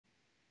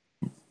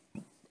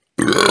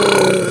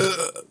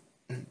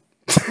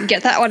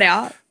Get that one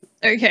out.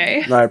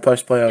 Okay. No, I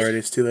pushed play already.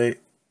 It's too late.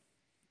 It's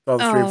on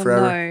stream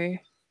forever. No.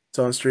 It's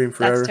on stream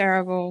forever. That's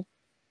terrible.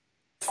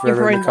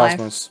 Forever in the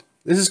cosmos. Life.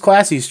 This is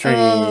Classy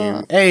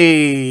Stream.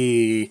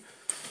 Hey!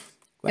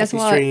 Classy Guess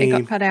what? Stream. It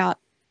got cut out.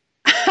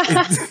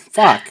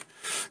 Fuck.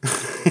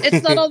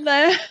 It's not on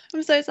there.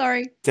 I'm so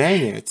sorry.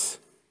 Dang it.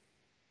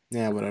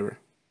 Yeah, whatever.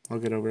 I'll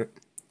get over it.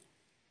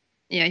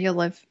 Yeah, you'll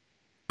live.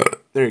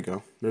 There you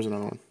go. There's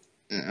another one.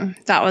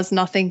 That was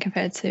nothing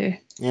compared to... Yeah,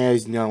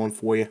 there's another one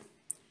for you.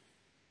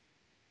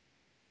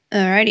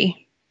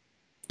 Alrighty.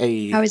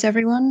 Hey. How is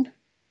everyone?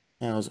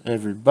 How's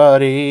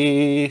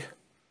everybody?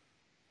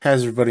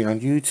 How's everybody on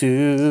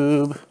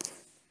YouTube?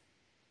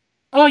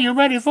 Are you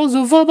ready for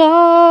the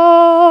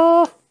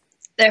football?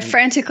 They're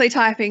frantically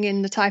typing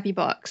in the typey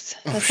box.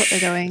 That's what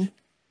they're doing.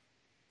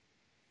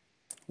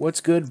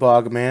 What's good,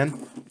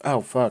 Bogman?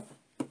 Oh, fuck.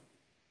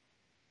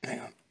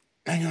 Hang on.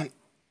 I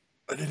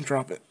didn't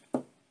drop it.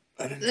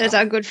 There's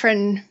our good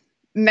friend,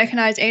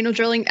 Mechanized Anal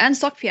Drilling and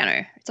Stock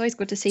Piano. It's always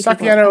good to see Stock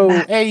people Piano. come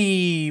back.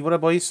 Hey, what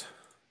up, boys?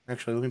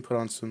 Actually, let me put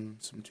on some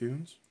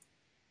tunes.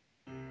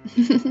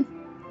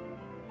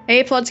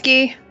 Hey,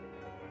 Plodsky.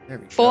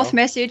 Fourth go.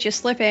 message, you're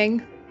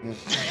slipping.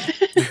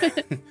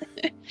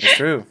 It's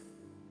true.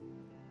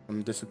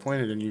 I'm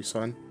disappointed in you,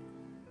 son.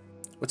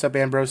 What's up,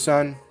 Ambrose,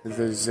 son?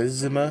 The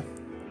Zizima.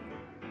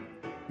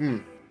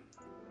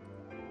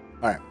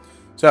 Alright.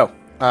 So,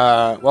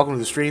 welcome to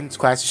the stream. It's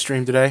Classy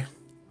Stream today.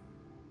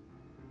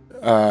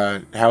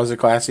 How is it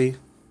classy?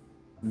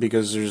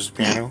 Because there's a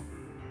piano.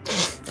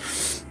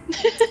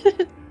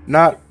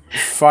 Not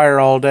fire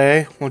all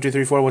day. 1, 2,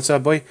 3, 4. What's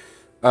up, boy?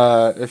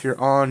 If you're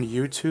on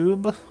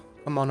YouTube,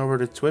 come on over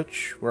to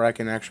Twitch where I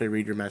can actually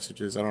read your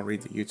messages. I don't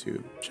read the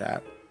YouTube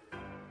chat.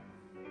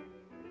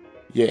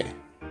 Yeah.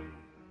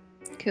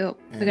 Cool.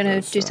 We're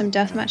gonna do some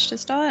deathmatch to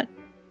start.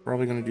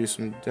 Probably gonna do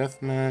some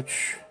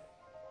deathmatch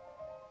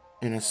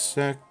in a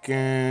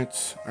second.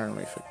 Alright, let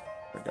me there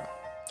we go.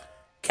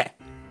 Okay.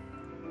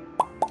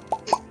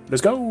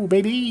 Let's go,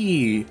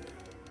 baby!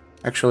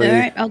 Actually...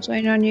 Alright, I'll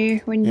join on you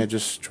when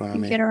just join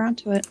on me. Get around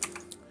to it.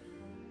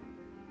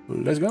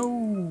 Let's go!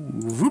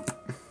 Whoop!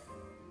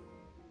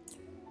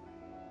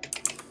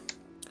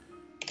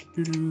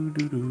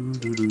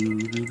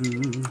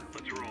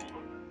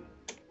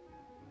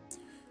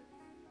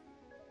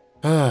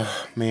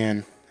 Oh,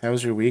 man. How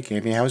was your week,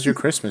 Amy? How was your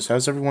Christmas?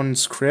 How's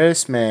everyone's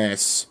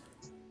Christmas?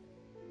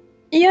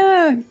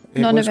 Yeah,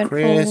 non-eventful.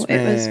 It was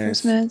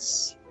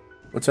Christmas.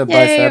 What's up,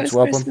 Biceps?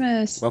 Welcome.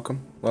 Christmas.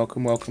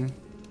 Welcome.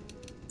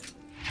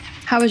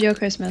 How was your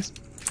Christmas?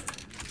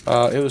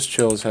 It was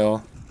chill as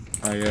hell.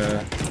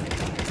 I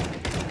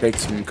baked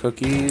some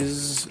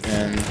cookies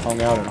and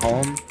hung out at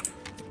home.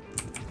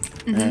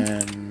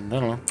 And I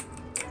don't know.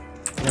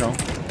 You know,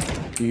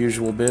 the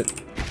usual bit.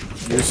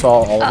 You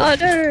saw all of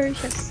it. Oh no!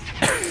 Yes.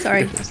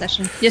 Sorry, your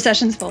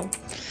session's full.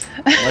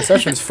 My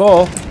session's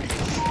full.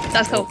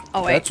 That's cool.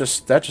 Oh wait.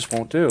 That just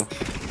won't do.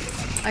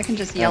 I can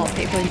just yell at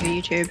people over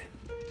YouTube.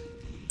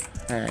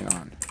 Hang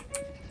on.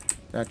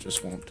 That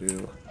just won't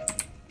do.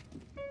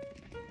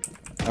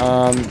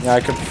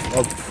 Yeah,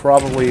 I'll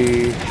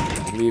probably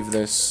leave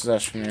this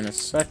session in a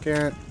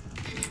second.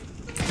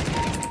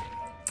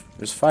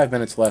 There's 5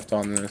 minutes left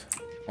on the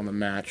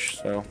match,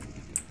 so.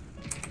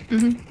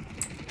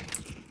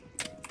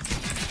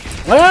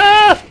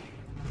 Ah!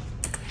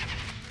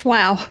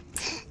 Wow.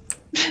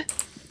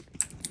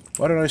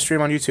 Why don't I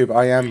stream on YouTube?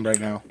 I am right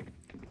now.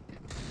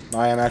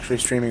 I am actually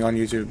streaming on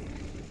YouTube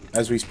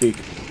as we speak.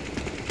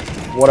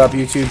 What up,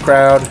 YouTube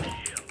crowd?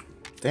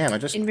 Damn, I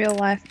just in real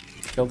life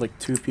killed like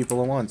 2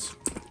 people at once.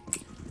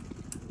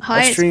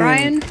 Hi, it's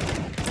Brian.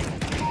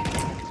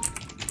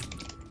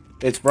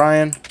 It's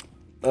Brian.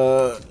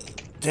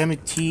 Damn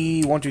it,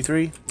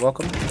 T123.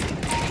 Welcome.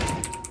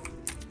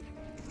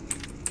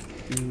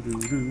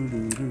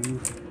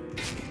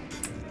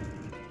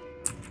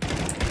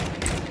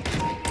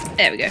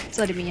 There we go. It's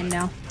letting me in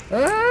now.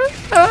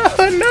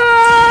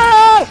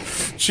 No!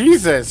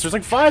 Jesus, there's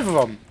like 5 of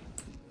them.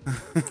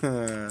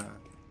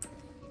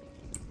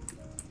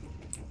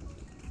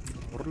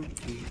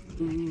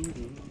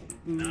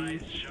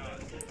 Nice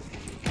shot.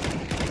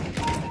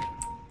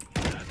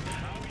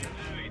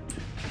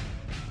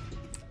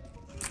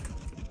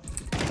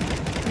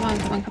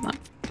 Come on.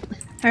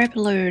 Hurry up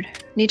and load.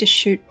 Need to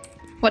shoot.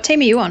 What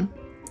team are you on?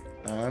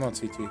 I'm on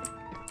CT.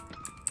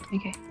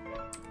 Okay.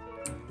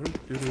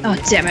 Oh,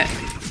 damn it.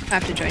 I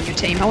have to join your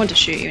team. I want to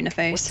shoot you in the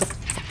face.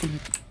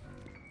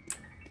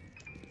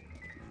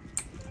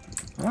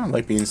 I don't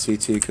like being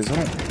CT because I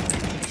don't...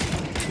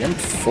 The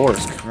M4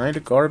 is kind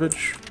of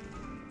garbage.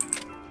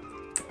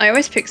 I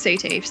always pick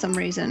CT for some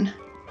reason.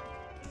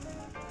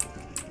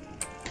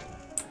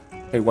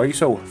 Hey, why are you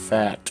so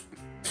fat?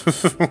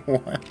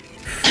 What?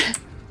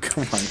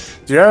 Come on.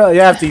 Do you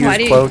have to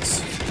use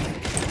quotes?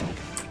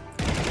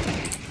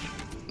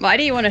 Why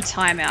do you want a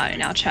timeout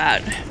in our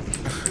chat?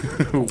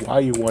 Why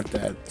you want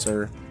that,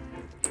 sir?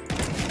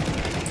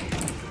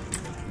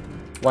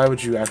 Why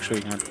would you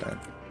actually want that?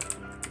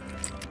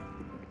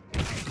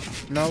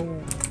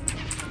 No.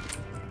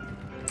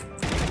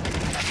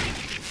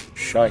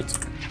 shite.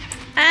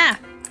 Ah!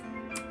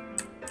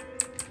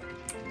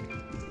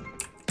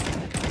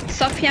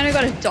 Soft Piano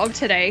got a dog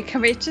today. Can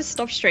we just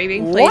stop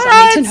streaming, please? What?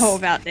 I need to know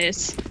about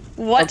this.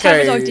 What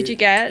type of dog did you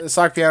get?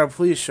 Sock Piano,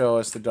 please show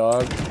us the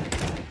dog.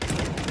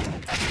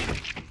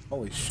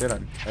 Holy shit,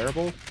 I'm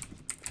terrible.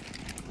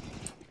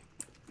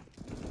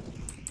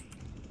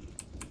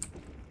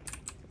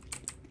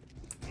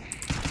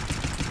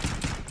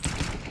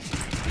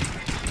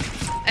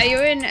 Are you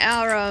in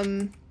our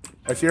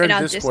If you're in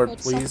our Discord,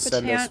 Discord please Soft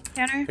send us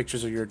Piano?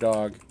 pictures of your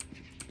dog.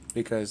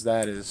 Because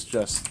that is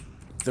just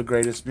the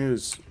greatest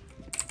news.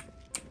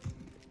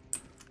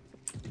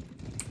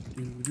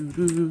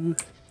 Doo-doo-doo.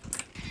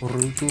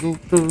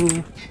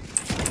 Roo-doo-doo-doo.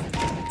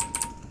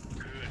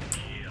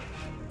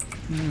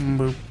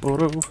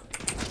 Boop-bo-doo.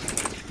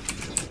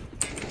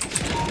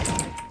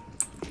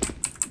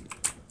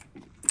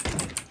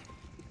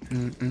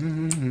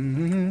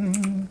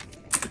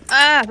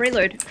 Ah,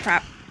 reload.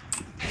 Crap.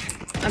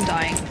 I'm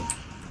dying.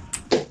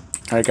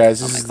 Alright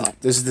guys, God.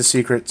 this is the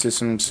secret to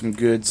some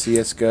good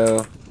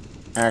CSGO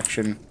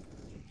action.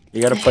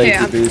 You gotta play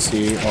Yeah,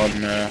 Debussy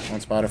on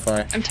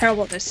Spotify. I'm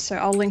terrible at this, so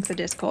I'll link the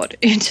Discord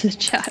into the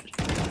chat.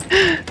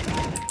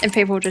 And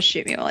people will just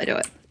shoot me while I do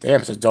it.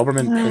 Damn, it's a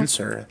Doberman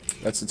Pinscher.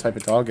 That's the type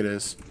of dog it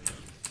is.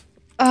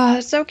 Oh,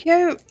 it's so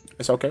cute.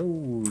 It's okay.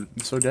 Ooh,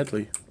 it's so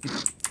deadly.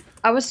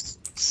 I was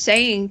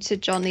saying to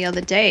John the other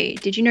day,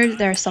 did you know that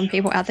there are some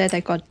people out there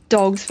that got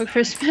dogs for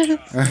Christmas?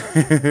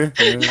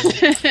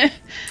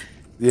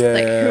 Yeah.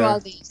 Like, who are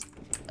these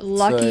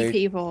lucky like-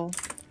 people?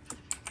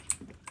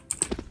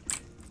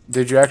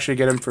 Did you actually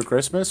get him for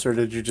Christmas, or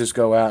did you just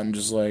go out and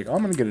just like,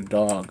 I'm gonna get a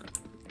dog?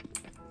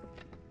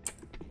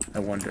 I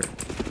wonder.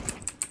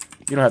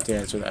 You don't have to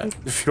answer that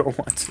if you don't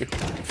want to.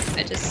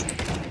 I just...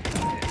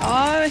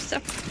 Oh, it's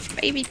a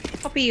baby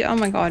puppy. Oh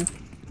my god.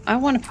 I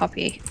want a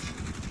puppy.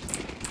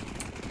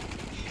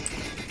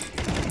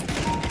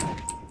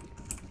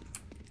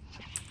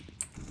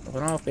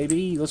 Open off,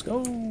 baby. Let's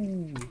go.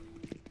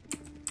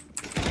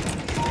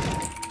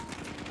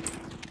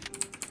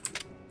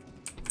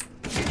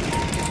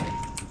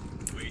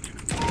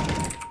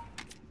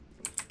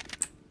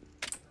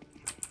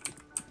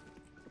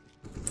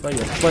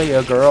 Play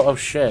a girl. Oh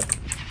shit.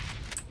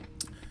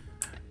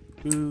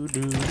 Do,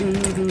 do, do,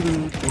 do,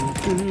 do,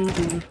 do,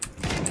 do.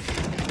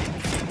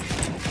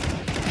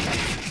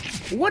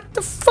 What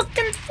the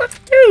fucking fuck,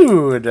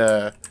 dude?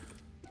 Alright,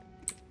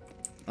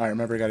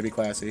 remember, you gotta be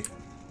classy.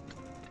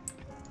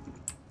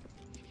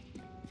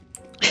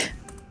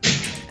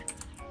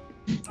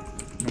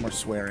 No more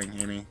swearing,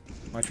 Amy.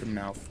 Watch your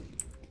mouth.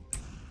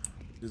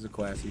 This is a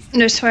classy.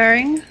 No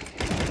swearing?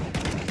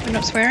 I'm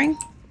not swearing?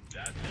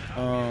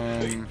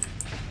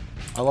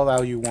 I'll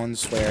allow you one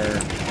swear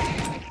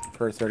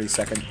per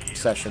 30-second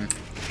session.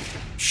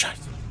 Shut.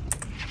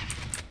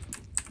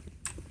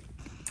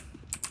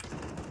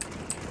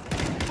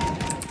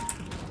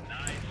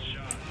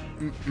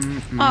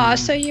 Aw,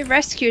 so you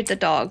rescued the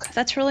dog.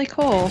 That's really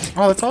cool.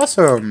 Oh, that's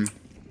awesome.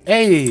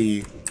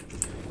 Hey.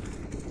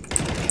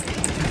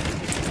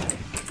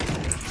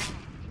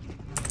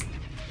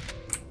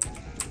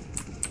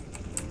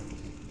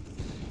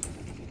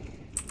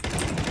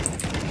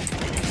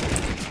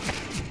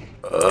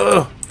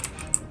 Ugh.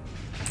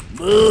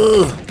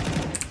 Ugh.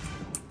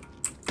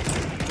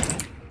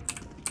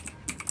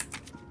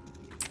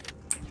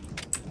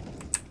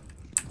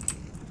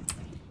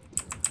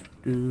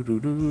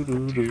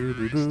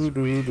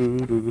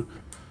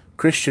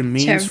 Christian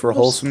memes for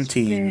wholesome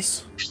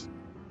teens.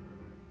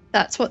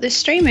 That's what this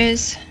stream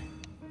is.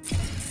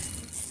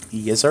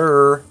 Yes,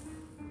 sir.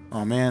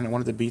 Oh man, I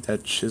wanted to beat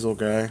that chisel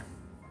guy.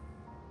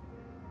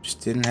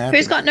 Just didn't happen.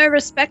 Who's got no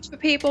respect for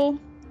people?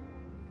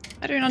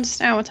 I don't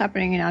understand what's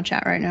happening in our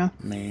chat right now.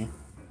 Me.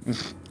 I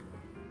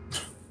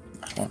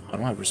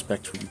don't have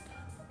respect for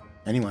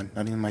anyone,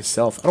 not even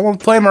myself. I don't want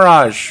to play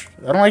Mirage.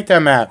 I don't like that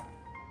map.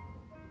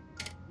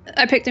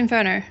 I picked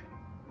Inferno.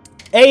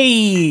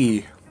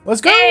 Hey!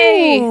 Let's go!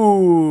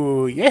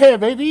 Hey! Yeah,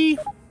 baby!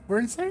 We're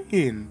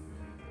insane.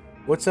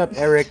 What's up,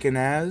 Eric and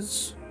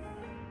Az?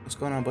 What's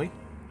going on, boy?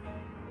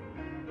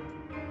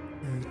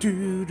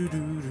 Do, do,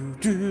 do, do,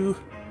 do.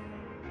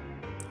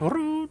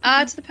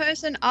 To the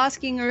person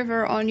asking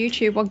over on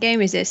YouTube, what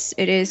game is this?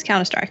 It is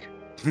Counter-Strike.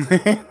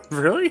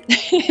 Really?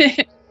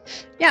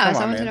 Yeah, Come so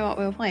I on, want to man. know what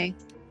we were playing.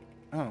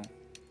 Oh.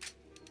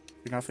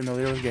 You're not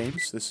familiar with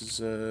games? This is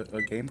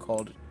a game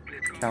called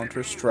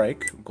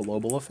Counter-Strike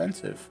Global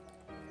Offensive.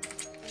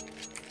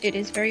 It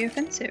is very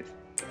offensive.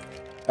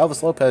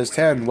 Elvis Lopez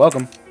 10,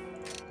 welcome.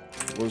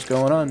 What's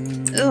going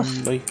on?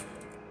 Ugh. Boy?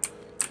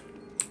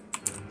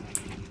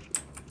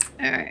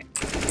 Alright.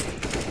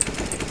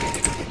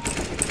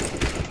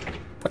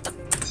 What the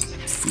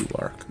f you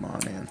are? Come on,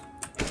 man.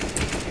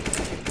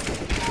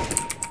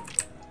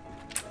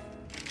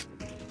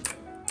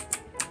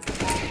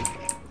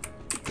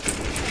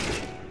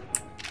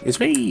 It's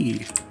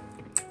me.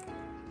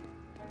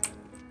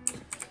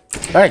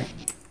 Bang.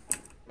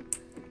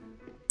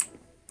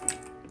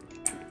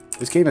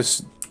 This game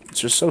is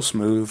just so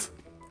smooth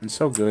and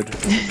so good.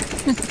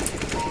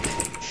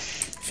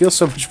 feels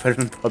so much better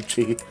than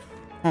PUBG.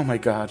 Oh my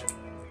god.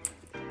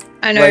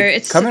 I know, Like,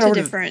 it's such a over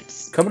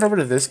difference. Coming over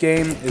to this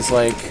game is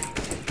like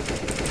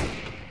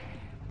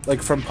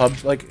from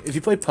like if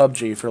you play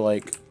PUBG for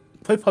like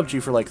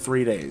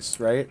 3 days,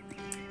 right?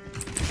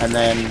 And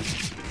then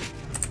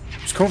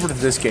just come over to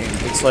this game.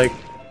 It's like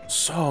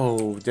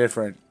so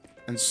different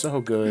and so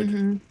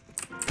good.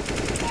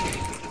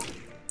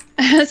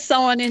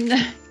 Someone in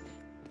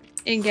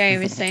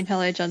game is saying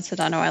hello, John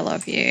Sedano, I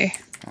love you.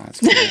 Oh, that's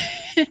cute.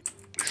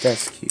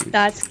 That's cute.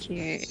 That's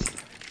cute.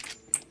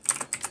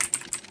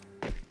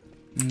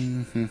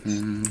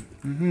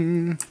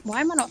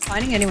 Why am I not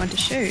finding anyone to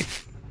shoot?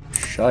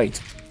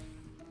 Shite.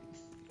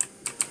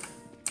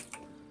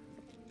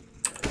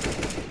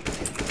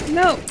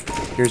 No.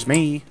 Here's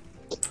me.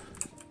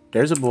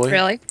 There's a boy.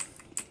 Really?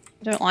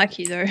 I don't like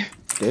you though.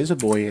 There's a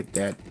boy at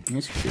that.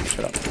 He's cute.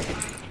 Shut up.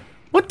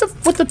 What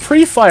the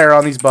pre-fire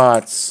on these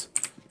bots?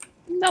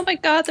 Oh my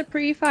god, the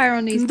pre-fire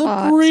on these The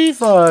bots.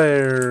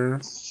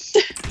 pre-fire.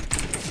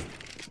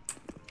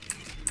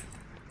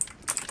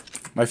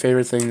 My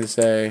favorite thing to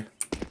say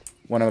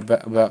when I'm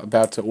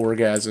about to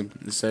orgasm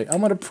is say,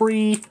 I'm about to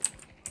pre.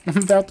 Oh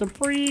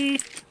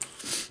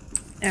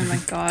my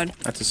god.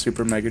 That's a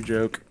super mega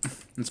joke.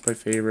 That's my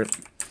favorite.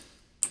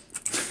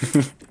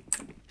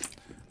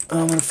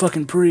 I'm gonna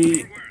fucking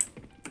pre.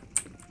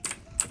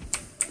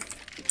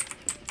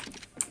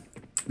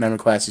 Remember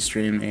Classy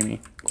stream, Amy?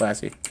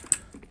 Classy.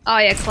 Oh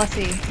yeah,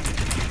 classy.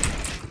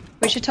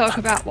 We should talk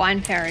about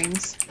wine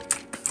pairings.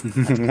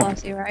 That's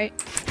classy, right?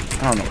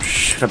 I don't know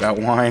shit about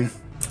wine.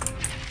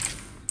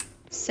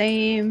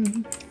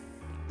 Same.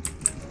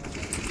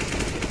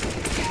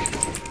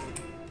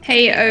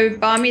 Hey,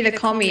 Obami the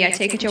commie, I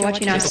take it you're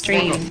watching our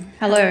stream.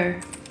 Hello.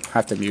 I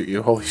have to mute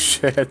you. Holy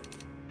shit.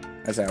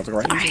 That sounds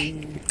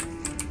crazy.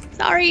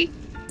 Sorry.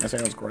 That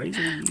sounds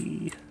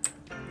crazy.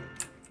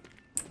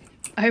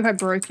 I hope I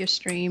broke your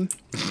stream.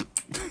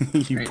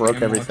 You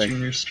broke everything.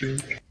 Your stream.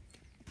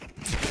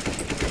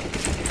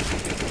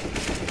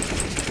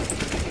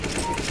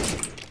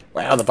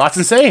 Wow, the bot's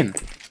insane.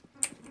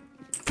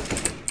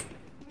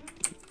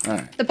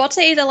 Alright. The bots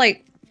are either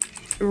like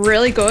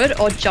really good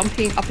or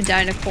jumping up and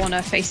down in a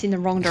corner facing the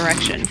wrong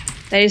direction.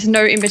 There is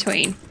no in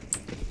between.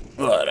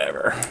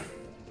 Whatever.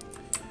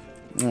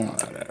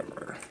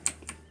 Whatever.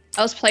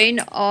 I was playing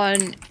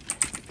on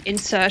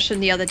Insertion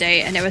the other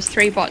day and there was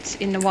 3 bots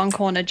in the one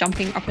corner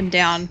jumping up and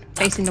down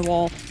facing the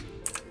wall.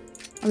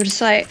 I'm just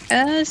like,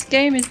 this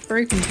game is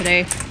broken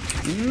today.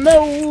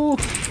 No!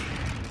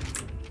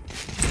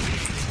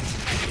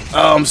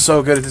 Oh, I'm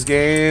so good at this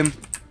game.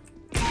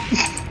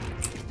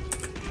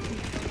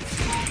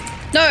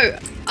 No!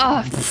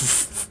 Ah.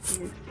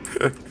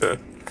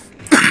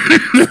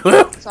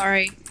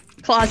 Sorry.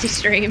 Classy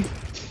stream.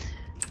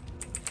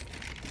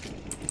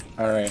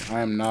 Alright,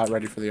 I am not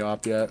ready for the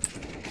op yet.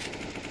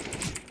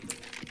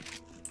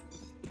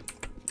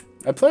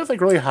 I play with like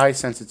really high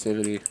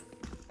sensitivity. Is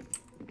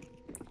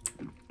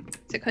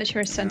it because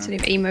you're a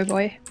sensitive emo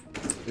boy?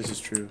 This is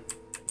true.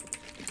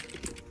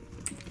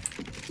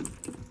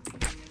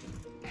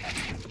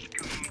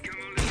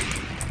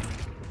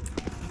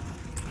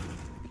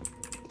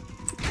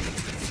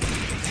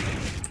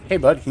 Hey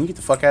bud, can you get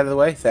the fuck out of the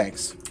way?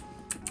 Thanks.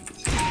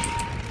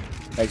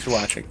 Thanks for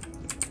watching.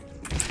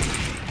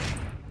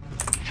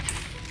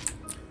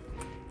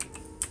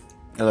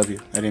 I love you.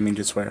 I didn't mean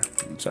to swear.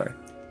 I'm sorry.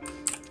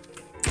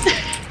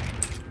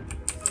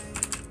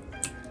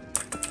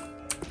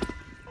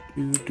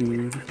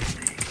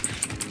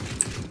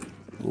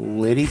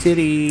 Litty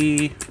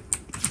titty.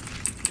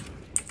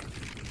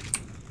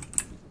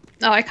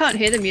 No, I can't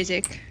hear the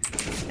music.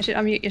 I should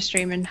unmute your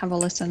stream and have a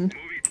listen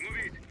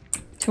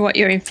to what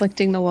you're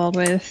inflicting the world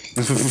with.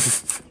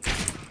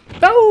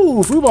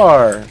 No,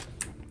 Fubar.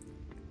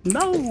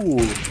 No.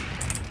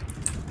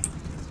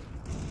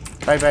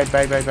 Bye.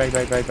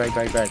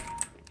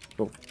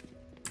 Cool.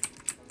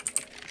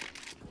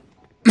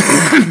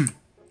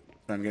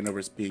 I'm getting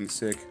over being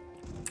sick.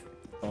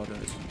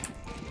 Apologize.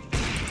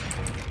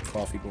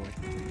 Coffee boy.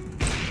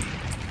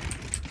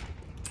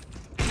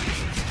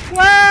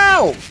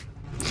 Wow!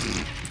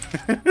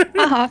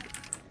 Haha.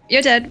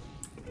 You're dead.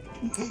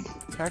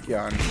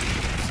 Tachyon.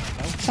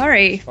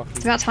 Sorry.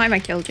 It's about time I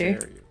killed you.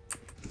 Dare you?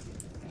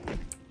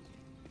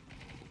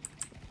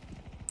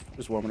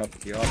 Just warming up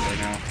the off right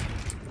now.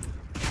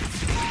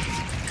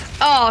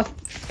 Oh.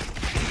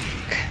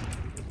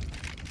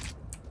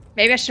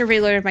 Maybe I should have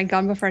reloaded my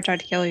gun before I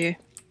tried to kill you.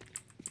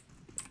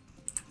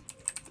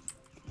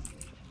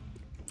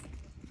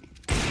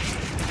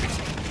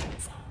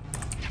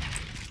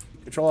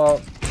 Control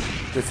Alt.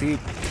 Defeat.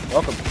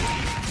 Welcome.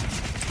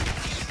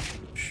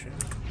 Shit.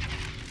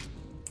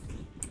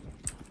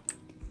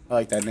 I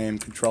like that name.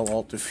 Control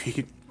Alt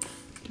Defeat.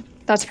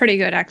 That's pretty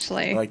good, I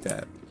actually. like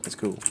that. That's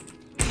cool.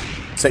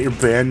 Is that your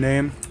band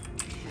name?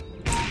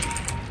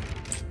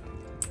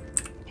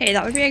 Hey,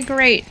 that would be a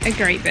great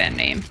band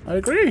name. I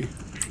agree.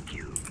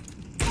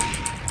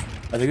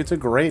 I think it's a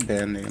great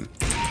band name.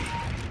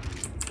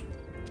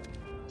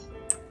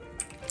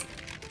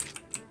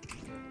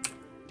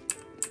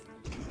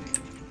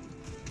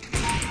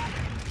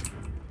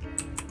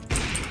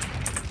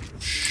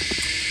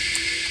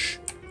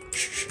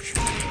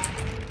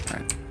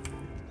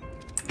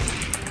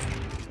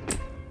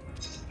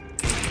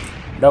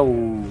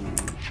 No.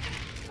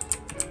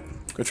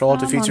 Control Alt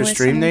Come Defeat's on, your wait,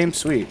 stream someone- name?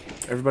 Sweet.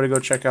 Everybody go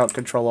check out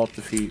Control Alt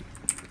Defeat.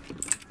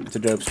 It's a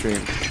dope stream.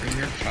 Turn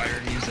your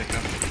fire music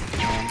up,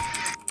 John.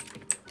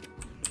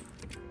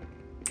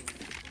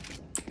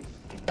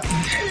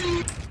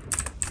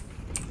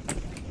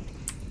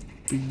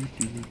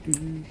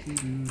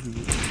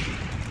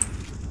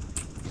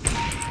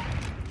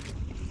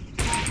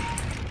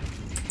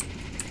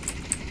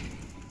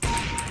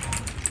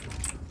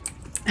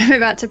 I'm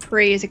about to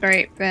pre is a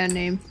great band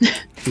name.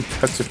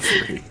 That's a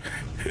pre.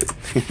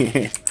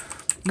 I'm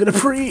gonna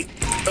pre.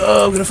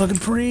 Oh, I'm gonna fucking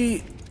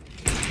pre.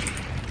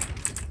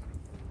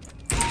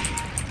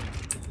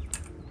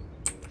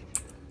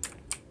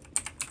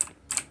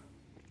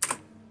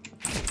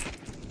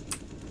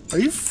 Are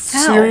you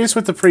serious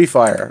with the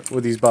pre-fire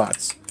with these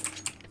bots?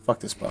 Fuck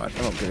this bot.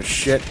 I don't give a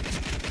shit.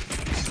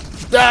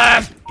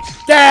 Ah!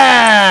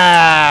 Ah!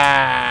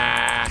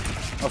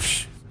 Oh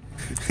shit.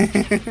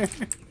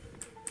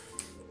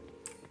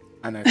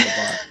 I knifed the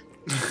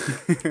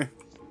bot.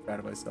 Proud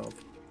of myself.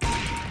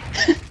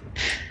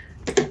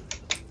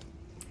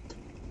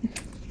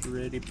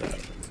 Pretty proud of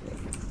myself.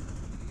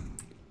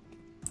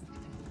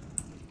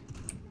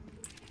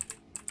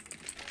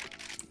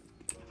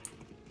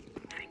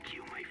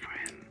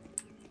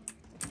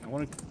 I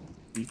want to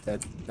beat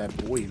that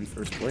boy in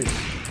first place. You know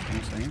what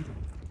I'm saying?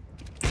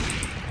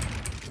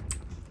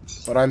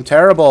 But I'm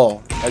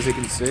terrible, as you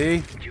can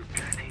see.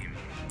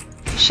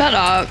 Shut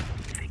up.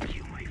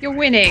 You're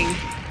winning.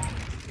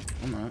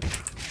 I'm not.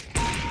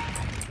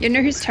 You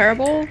know who's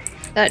terrible?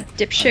 That I know.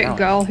 dipshit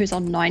girl who's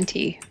on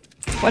 90.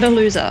 What a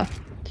loser.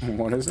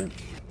 What is it?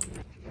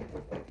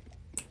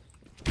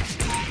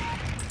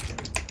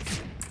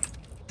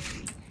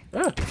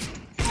 Ah.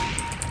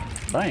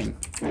 Fine.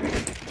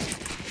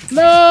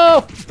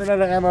 No! Ran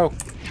out of ammo.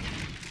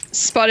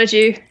 Spotted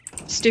you.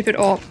 Stupid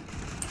orc.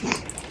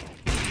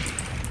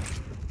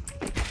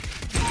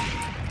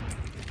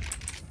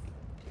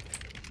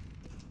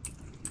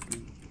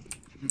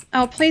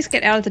 Oh, please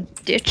get out of the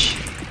ditch.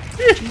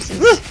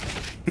 Jesus.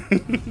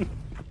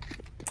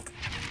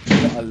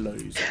 A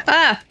lose.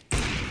 Ah!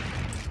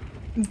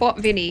 Bot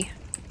Vinny.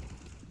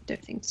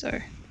 Don't think so.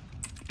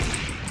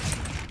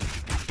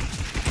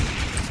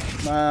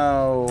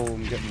 No,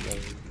 I'm getting the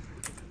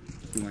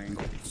 2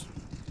 angles.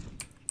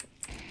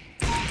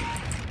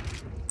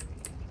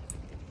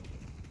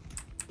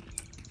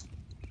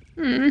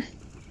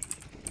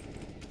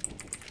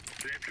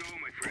 Let's go,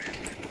 my friend.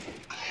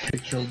 I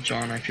killed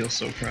John, I feel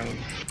so proud.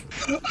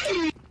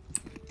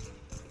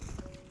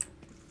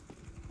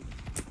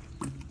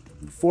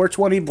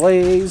 .420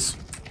 Blaze.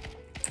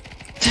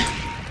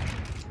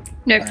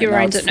 Nope, you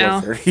ruined it's it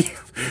now.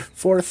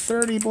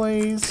 430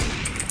 Blaze.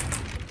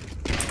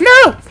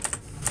 No!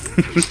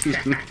 Look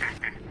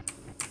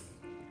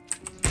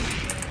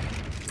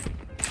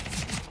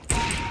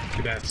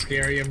at that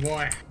scary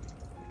boy.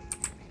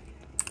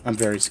 I'm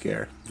very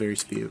scared. Very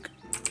spook.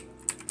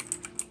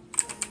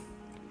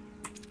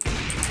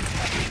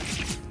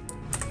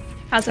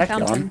 How's the Heck,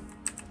 fountain?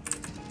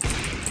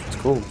 It's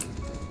cool.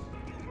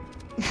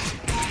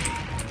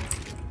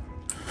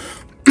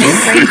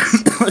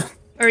 Ranked?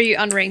 Or are you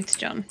unranked,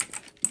 John?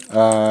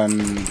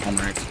 I'm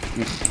right.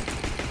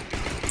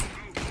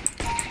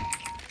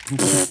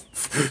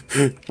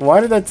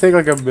 Why did that take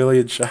like a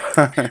million shots?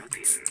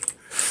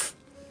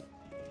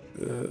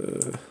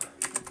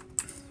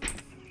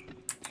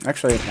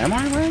 Actually, am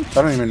I ranked?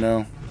 I don't even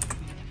know.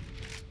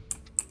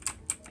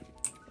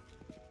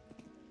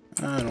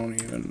 I don't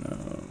even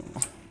know.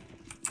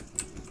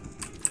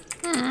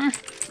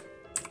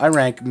 I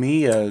rank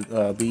me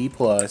a B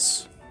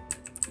plus.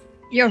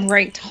 You're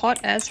ranked hot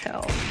as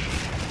hell.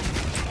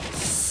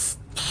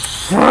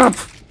 Oh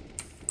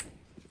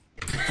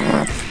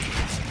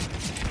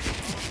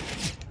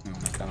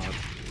my god.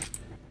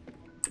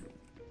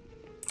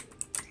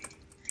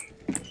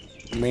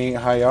 Me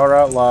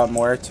Hayara la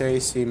muerte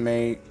si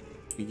me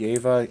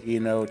lleva y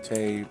no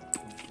te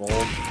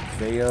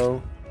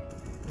volveo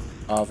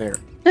a ver.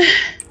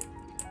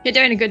 You're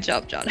doing a good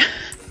job, John.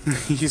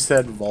 You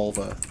said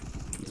vulva.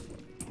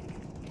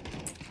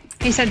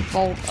 He said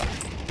vulva.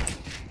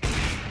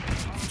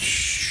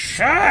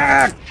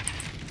 Shut!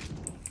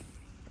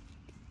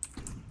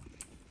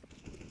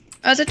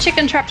 There's a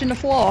chicken trapped in the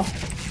floor.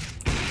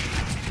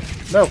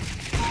 No.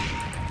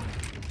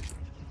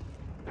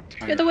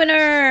 You're the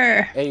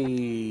winner!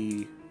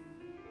 Hey.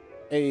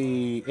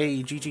 Hey,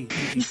 GG.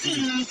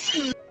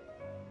 GG.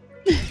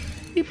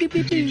 Beep, beep,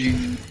 beep,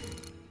 beep.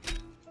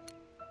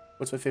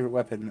 What's my favorite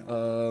weapon?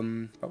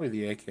 Probably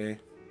the AK.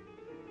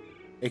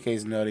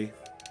 AK's nutty.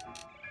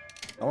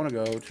 I want to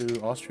go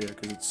to Austria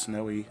because it's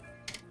snowy.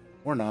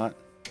 Or not.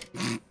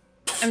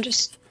 I'm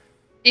just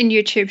in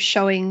YouTube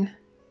showing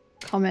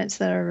comments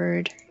that are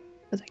rude.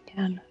 Because I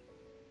can.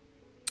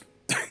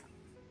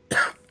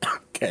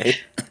 Okay.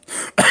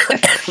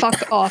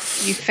 Fuck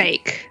off, you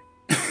fake.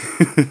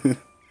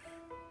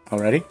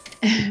 Already?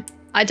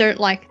 I don't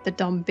like the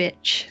dumb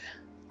bitch.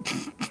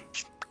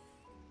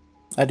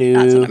 I do.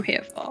 That's what I'm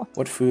here for.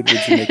 What food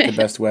would you make the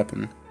best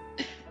weapon?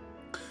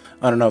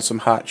 I don't know, some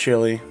hot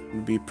chili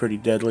would be pretty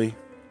deadly.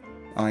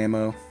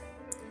 IMO.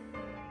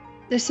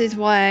 This is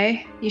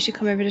why you should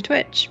come over to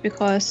Twitch,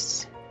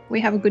 because we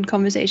have a good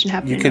conversation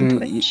happening on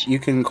Twitch. You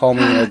can call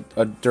me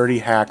a dirty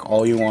hack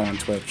all you want on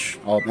Twitch,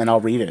 and I'll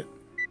read it.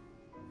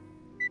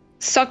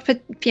 Sock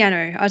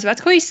Piano. I was about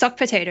to call you Sock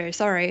Potato,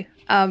 sorry.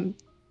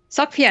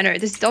 Sock Piano,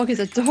 this dog is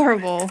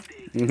adorable.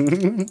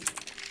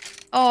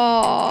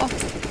 Oh,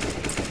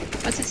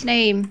 what's its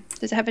name?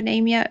 Does it have a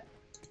name yet?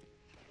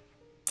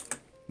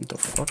 What the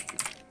fuck?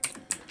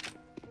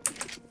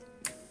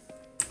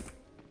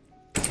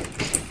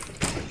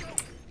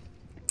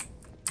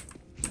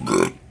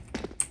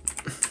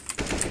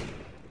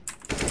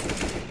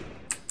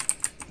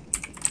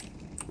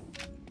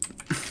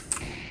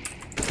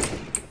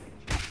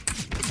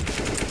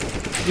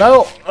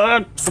 No!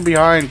 From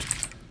behind.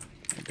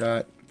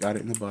 Got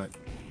it in the butt.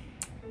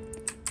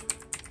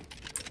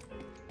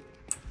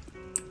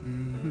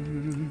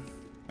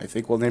 I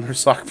think we'll name her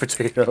Sock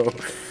Potato.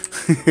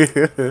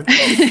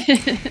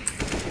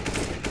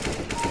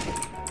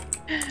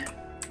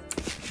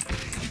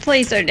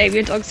 Please don't name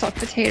your dog Sock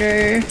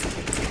Potato.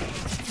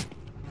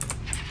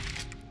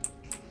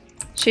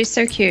 She's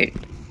so cute.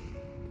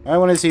 I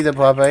want to see the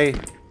puppy.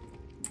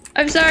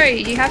 I'm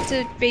sorry, you have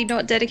to be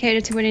not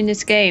dedicated to winning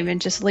this game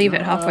and just leave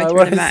it halfway I through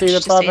wanna the match see the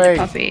to see the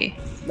puppy. puppy.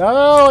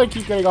 No, I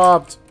keep getting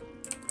opped.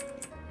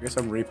 I guess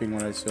I'm reaping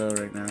what I sow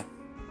right now.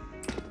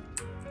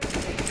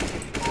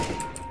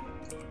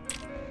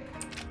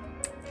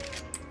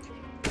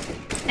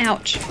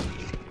 Ouch.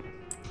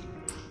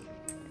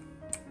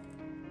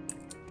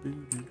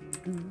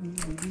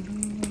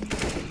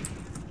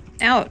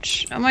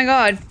 Ouch. Oh my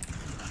god.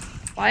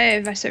 Why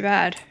am I so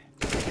bad?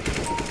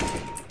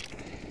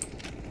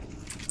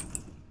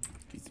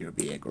 You're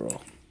be a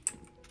girl.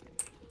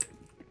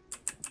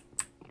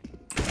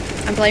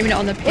 I'm blaming it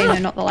on the ping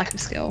and not the lack of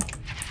skill.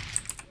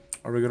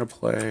 Are we gonna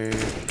play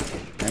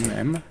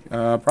MM?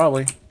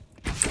 Probably.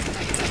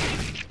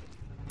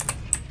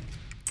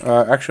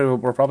 Actually,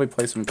 we'll probably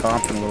play some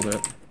comp in a little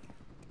bit.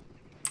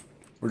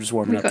 We're just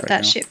warming We up got right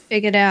that now. shit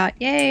figured out.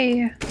 Yay!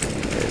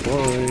 Hey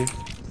boy.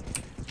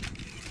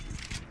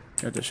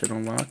 Got this shit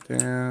on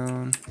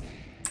lockdown.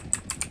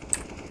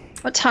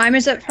 What time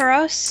is it for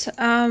us?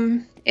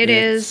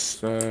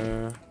 It's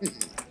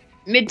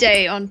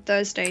midday on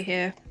Thursday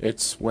here.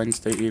 It's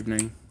Wednesday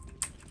evening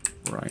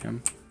where I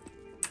am.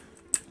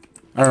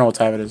 I don't know what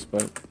time it is,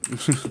 but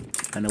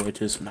I know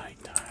it is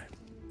nighttime.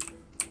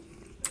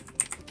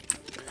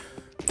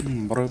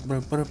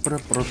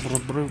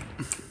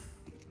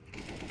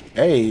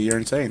 Hey, you're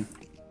insane.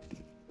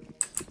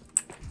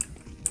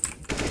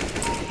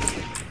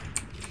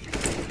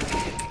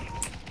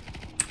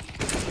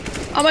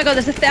 Oh my god,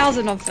 there's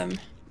 1,000 of them.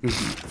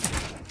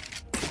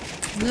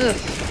 Ugh.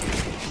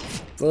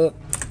 Look.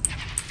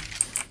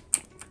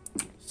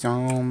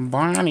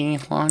 Somebody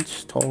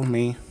once told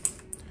me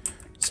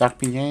Sock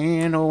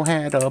Piano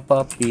had a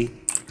puppy.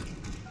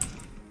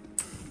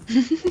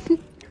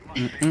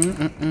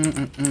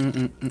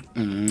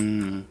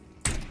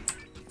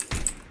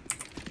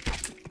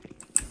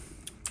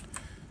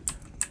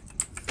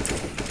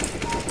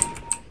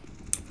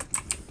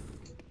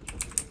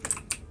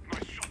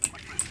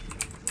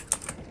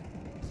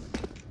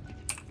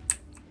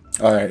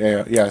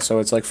 Alright, yeah, so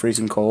it's like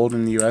freezing cold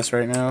in the US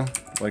right now,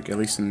 like at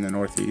least in the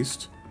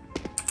Northeast.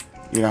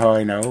 You know how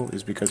I know?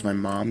 Is because my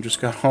mom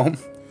just got home,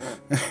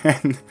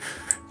 and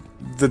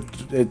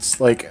it's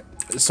like,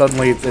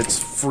 suddenly it's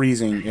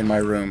freezing in my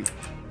room.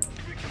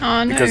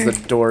 Oh no. Because the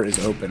door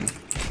is open.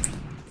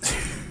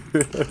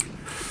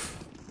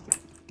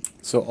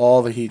 So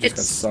all the heat just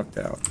got sucked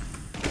out.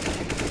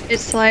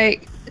 It's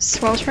like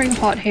sweltering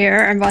hot here,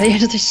 and by the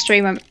end of the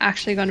stream I'm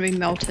actually going to be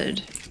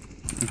melted.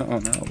 Oh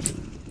no.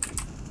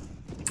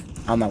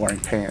 I'm not wearing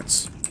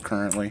pants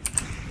currently,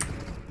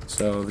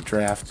 so the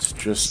draft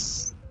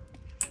just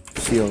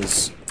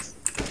feels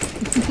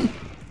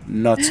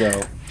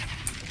nutso.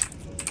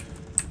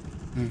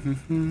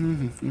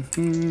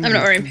 I'm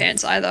not wearing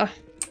pants either.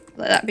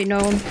 Let that be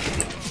known.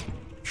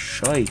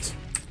 Shite.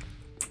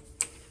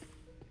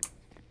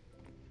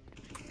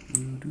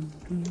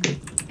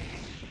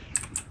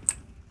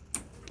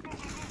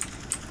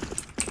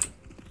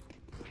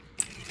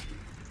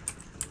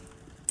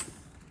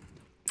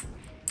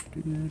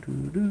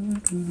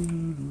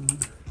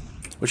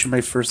 What should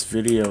my first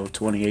video of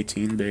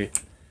 2018 be?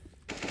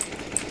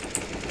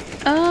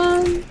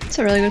 It's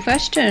a really good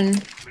question.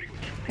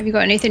 Have you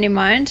got anything in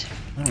mind?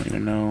 I don't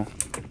even know.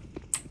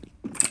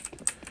 I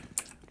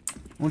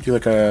want to do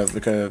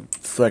like a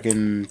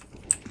fucking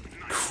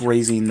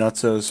crazy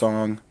nutso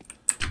song.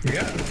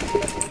 Yeah.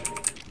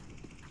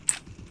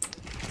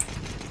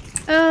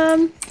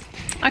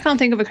 I can't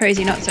think of a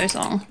crazy nutso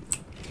song.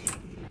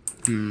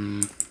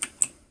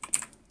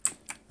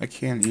 I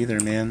can't either,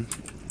 man.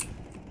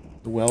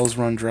 The wells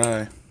run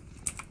dry.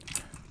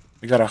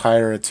 We gotta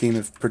hire a team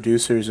of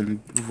producers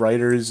and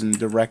writers and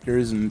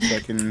directors and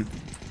fucking...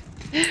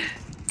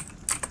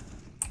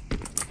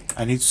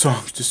 I need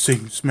songs to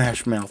sing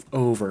Smash Mouth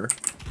over.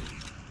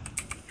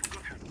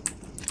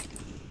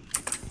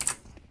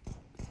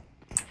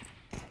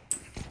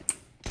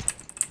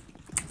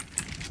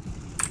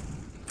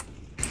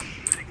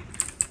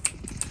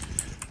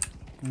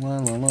 La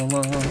la la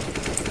la.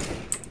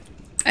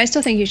 I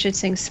still think you should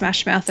sing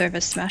Smash Mouth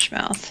over Smash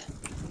Mouth.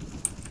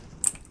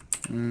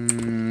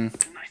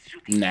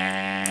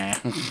 Nah.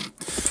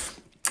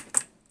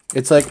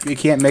 It's like you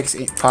can't mix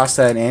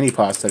pasta and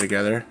antipasta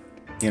together,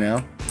 you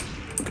know?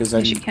 Because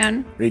then Yes, you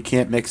can. or you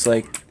can't mix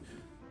like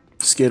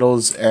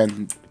Skittles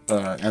and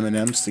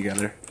M&Ms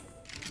together.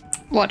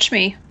 Watch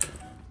me.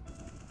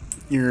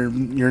 You're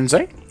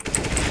insane.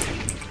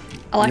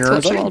 I like You're to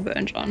watch insane. a lot of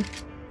Burn John.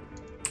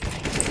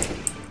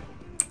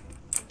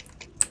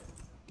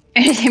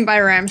 Anything by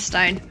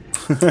Ramstein.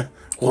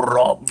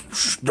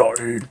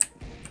 Rammstein.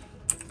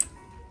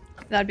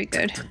 That'd be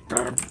good.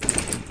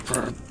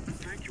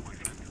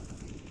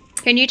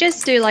 Can you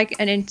just do like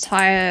an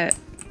entire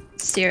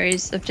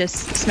series of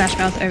just Smash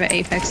Mouth over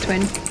Apex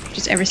Twin?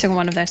 Just every single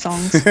one of their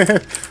songs.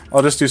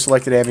 I'll just do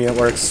Selected Ambient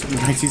Works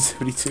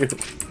 1972.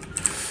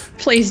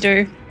 Please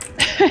do.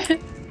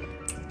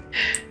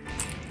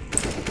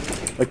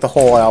 Like the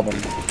whole album.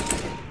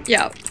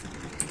 Yeah.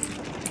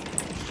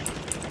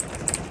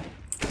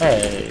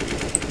 Hey,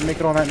 you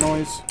making all that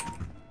noise?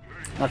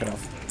 Knock it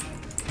off.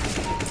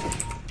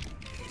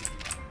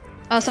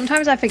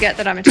 Sometimes I forget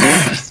that I'm a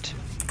terrorist.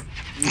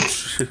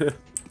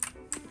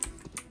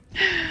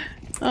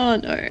 Oh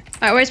no.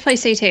 I always play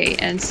CT,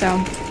 and so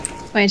I'm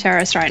playing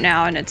terrorist right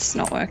now, and it's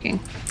not working.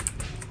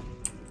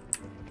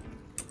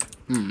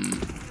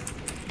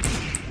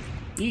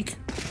 Eek.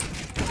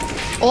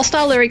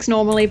 All-star lyrics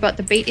normally, but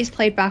the beat is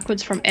played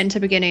backwards from end to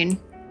beginning.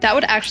 That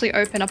would actually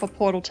open up a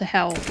portal to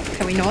hell,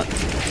 can we not?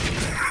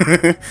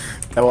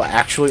 That will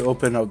actually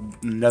open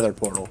another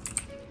portal.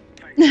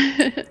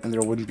 And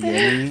there wouldn't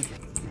be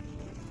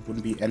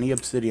any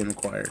obsidian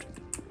required.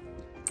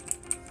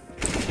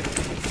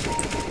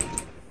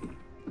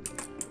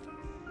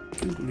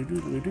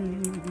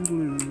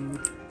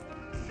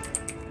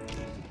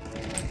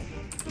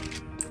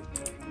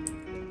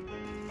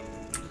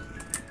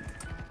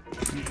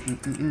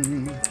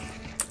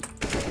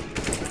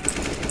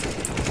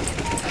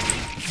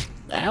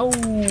 Ow!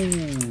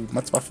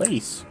 That's my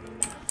face.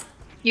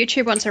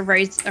 YouTube wants a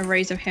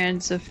raise of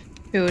hands of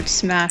who would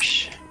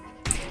smash.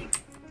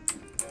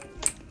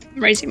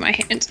 I'm raising my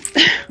hand.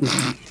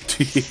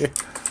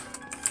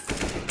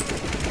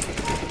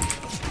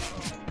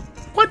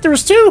 What? There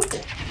was two?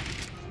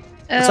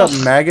 What's up,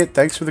 Ugh. Maggot?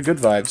 Thanks for the good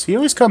vibes. He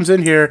always comes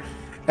in here,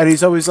 and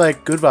he's always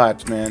like, good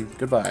vibes, man.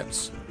 Good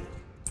vibes.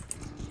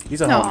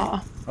 He's a Aw.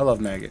 homie. I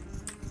love Maggot.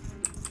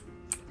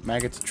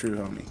 Maggot's a true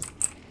homie.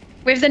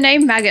 With the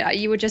name Maggot,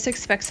 you would just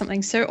expect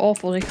something so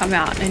awful to come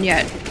out, and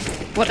yet,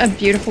 what a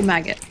beautiful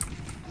maggot.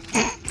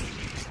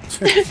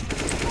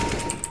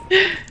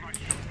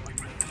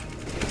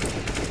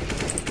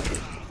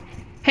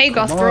 Hey,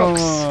 Goth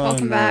Brooks,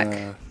 welcome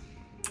back.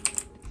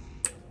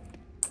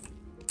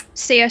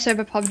 CS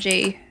over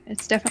PUBG.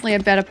 It's definitely a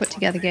better put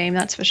together game,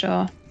 that's for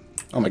sure.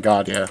 Oh my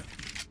god, yeah.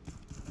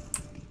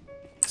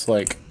 It's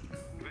like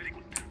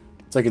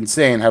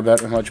insane how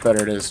much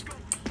better it is.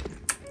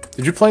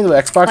 Did you play the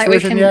Xbox Like, we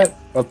version can- yet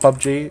of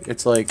PUBG?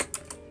 It's like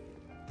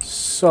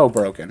so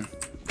broken.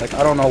 Like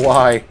I don't know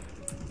why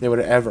they would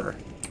ever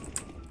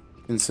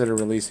consider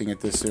releasing it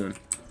this soon.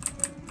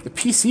 The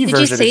PC Did you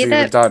version see isn't even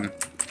that- done.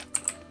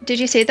 Did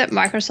you see that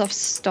Microsoft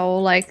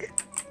stole, like,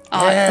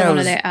 art Yeah, from it one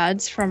was- of their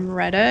ads from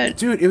Reddit?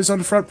 Dude, it was on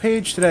the front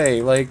page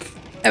today. Like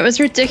It was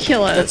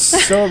ridiculous.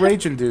 that's so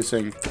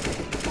rage-inducing.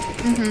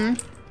 I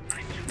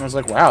was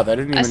like, wow, they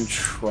didn't even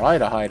try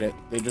to hide it.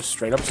 They just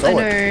straight up I stole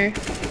it. know.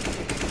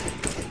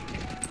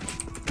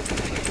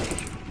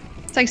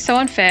 It's like so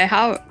unfair.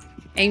 How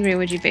angry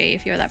would you be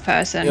if you're that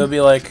person? It'll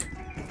be like,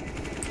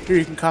 here,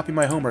 you can copy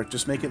my homework.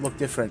 Just make it look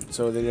different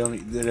so they know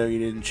you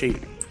didn't cheat.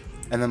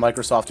 And then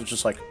Microsoft is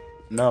just like,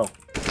 no.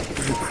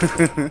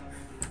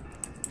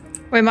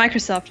 We're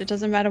Microsoft. It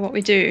doesn't matter what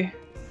we do.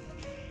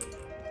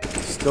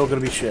 Still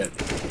gonna be shit.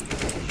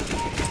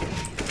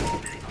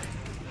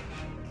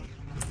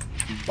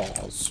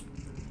 Balls.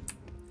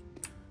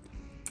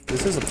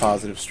 This is a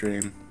positive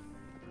stream.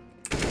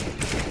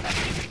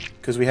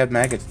 Because we have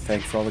Maggot to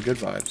thank for all the good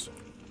vibes.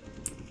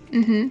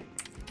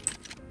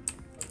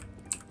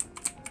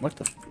 What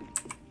the...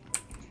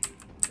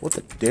 What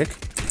the dick?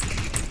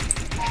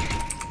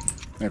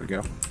 There we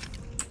go.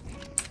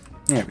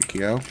 There we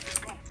go.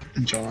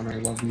 John, I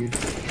love you.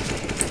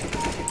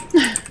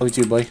 Love you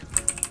too, buddy.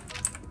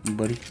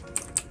 Buddy.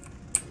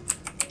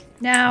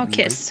 Now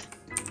kiss.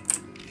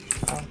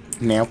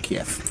 Now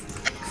kiss.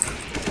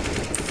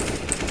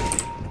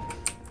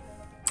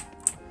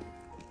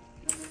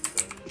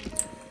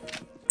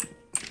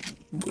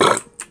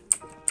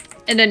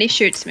 And then he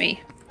shoots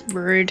me.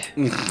 Rude.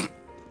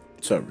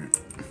 So rude.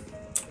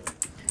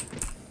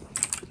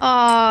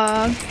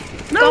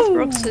 Goth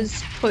Brooks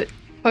has put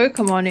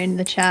Pokemon in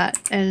the chat,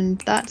 and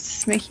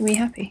that's making me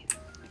happy.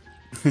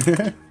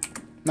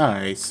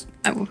 Nice.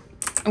 I'm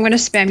gonna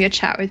spam your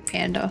chat with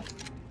Panda,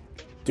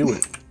 Do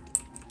it.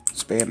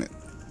 Spam it.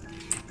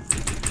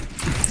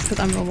 because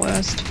I'm the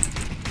worst.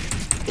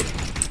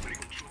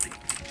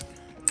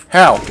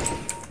 How?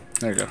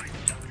 There you go.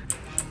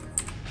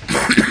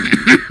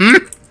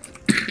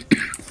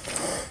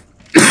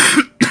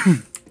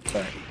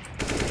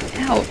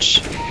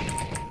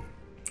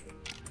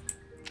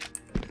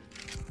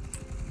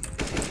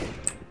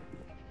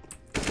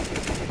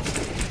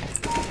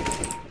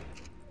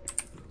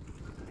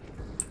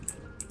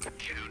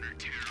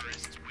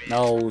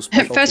 No,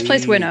 special First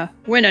place P. winner.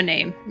 Winner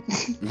name.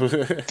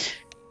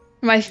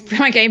 My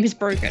game is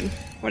broken.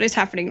 What is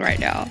happening right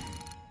now?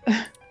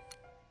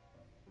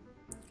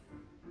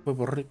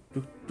 Alright,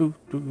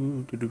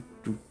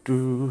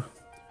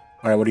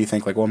 what do you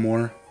think? Like one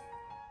more?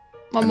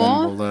 One And then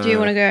more? we'll, Do you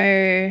want to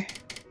go?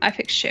 I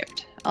picked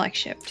shipped. I like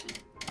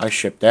shipped. I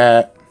shipped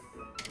that.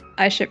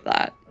 I ship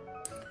that.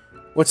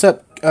 What's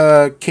up,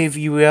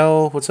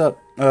 KVUL? What's up?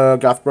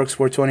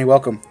 Gothbrooks420,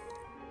 welcome.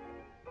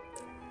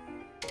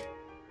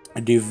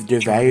 John, when do you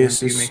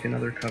Devasis. make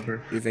another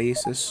cover?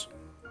 Devasis.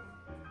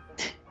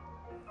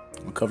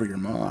 I'll cover your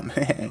mom.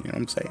 You know what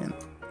I'm saying?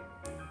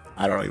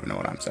 I don't even know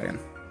what I'm saying.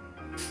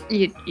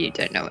 You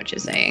don't know what you're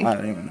saying. I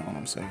don't even know what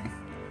I'm saying.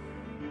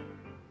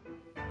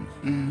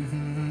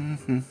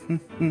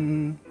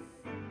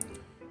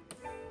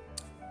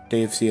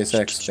 Dave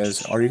CSX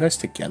says, "Are you guys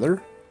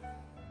together?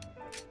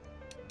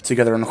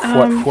 Together in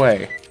what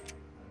way?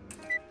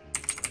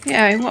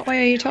 Yeah, in what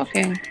way are you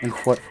talking? In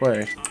what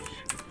way?"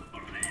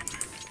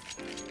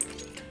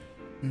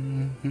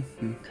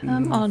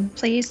 Come on,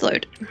 please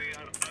load.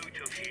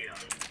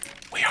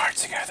 We are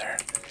together.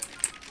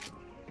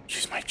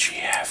 She's my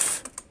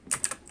GF.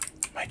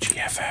 My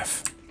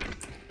GFF.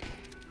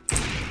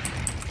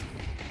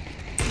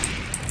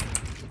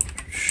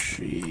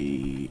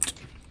 Sheet.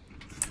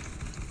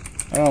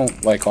 I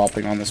don't like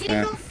hopping on this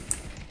map.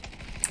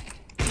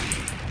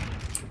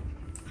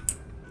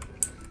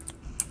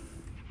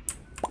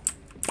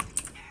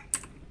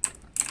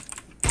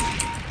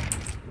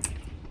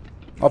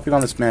 Hopping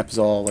on this map is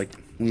all like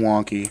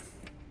wonky.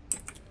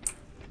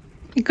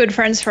 Good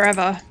friends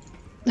forever.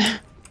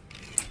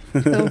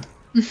 So,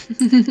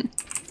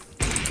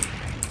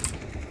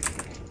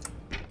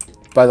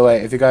 By the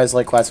way, if you guys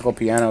like classical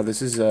piano,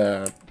 this is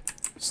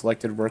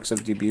selected works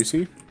of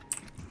Debussy.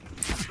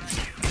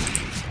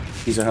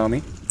 He's a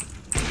homie.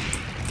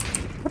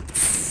 What the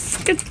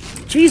fucking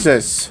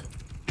Jesus!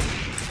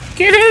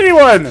 Can't hit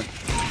anyone!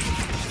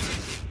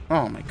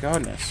 Oh my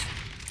goodness.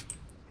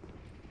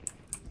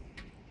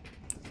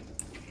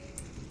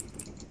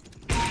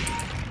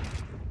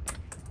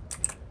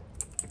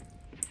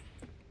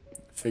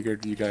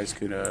 Figured you guys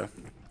could have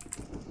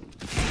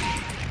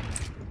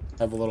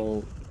a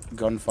little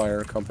gunfire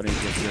accompanied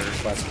with your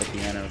classical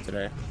piano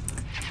today.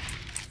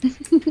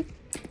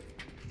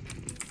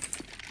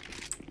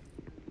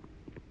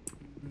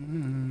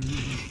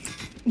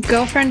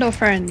 girlfriend or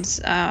friends?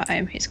 I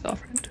am his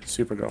girlfriend.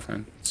 Super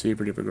girlfriend.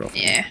 Super duper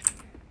girlfriend. Yeah.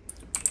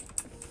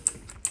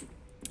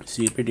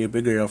 Super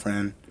duper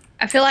girlfriend.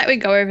 I feel like we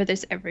go over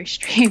this every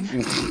stream.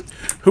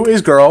 Who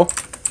is girl?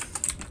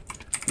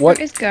 What What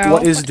is girl?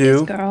 What is What do?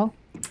 is girl?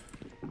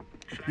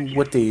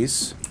 What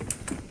these?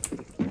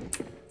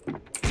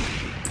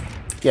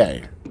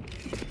 Yay.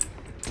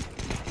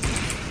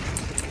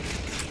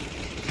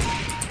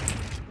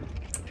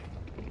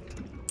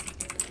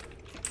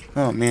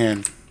 Oh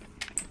man.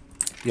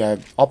 Yeah,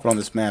 hopping on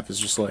this map is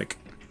just like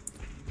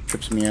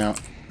trips me out.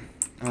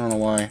 I don't know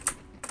why.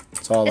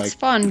 It's all It's like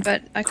fun,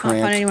 but I can't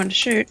cramped. find anyone to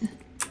shoot.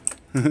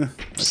 That's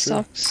true.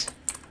 Sucks.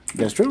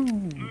 That's true.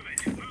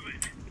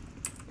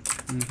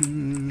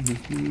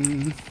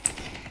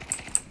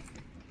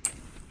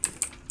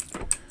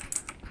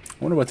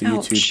 I wonder what the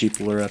Ouch. YouTube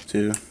people are up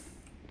to.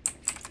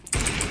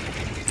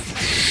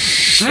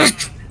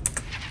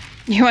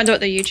 You wonder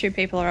what the YouTube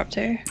people are up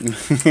to?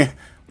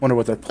 Wonder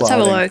what they're Let's plotting.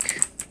 have a look.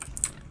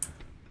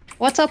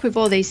 What's up with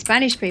all these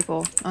Spanish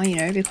people? Oh, you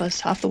know, because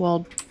half the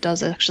world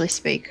does actually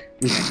speak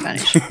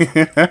Spanish.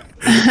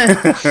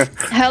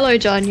 Hello,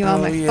 John. You are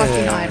Oh, my yeah.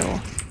 fucking idol.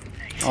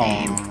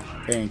 Same.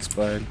 Aw, thanks,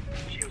 bud.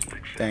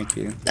 Thank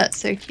you. That's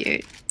so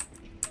cute.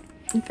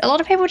 A lot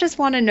of people just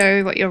want to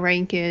know what your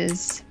rank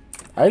is.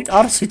 I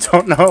honestly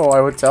don't know. I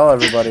would tell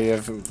everybody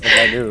if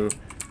I knew.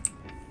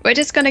 We're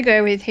just gonna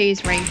go with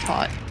he's ranked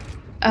hot.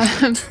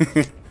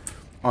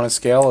 On a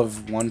scale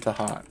of 1 to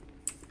hot.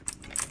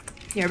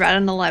 You're about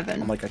an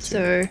 11. I'm like a 2.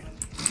 So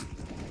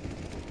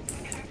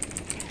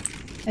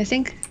I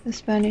think the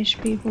Spanish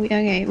people.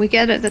 Okay, we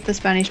get it that the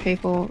Spanish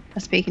people are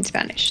speaking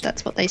Spanish.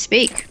 That's what they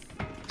speak.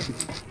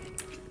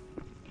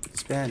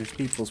 Spanish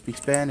people speak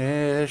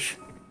Spanish.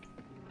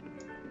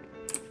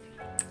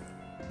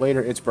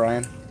 Later, it's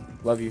Brian.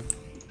 Love you.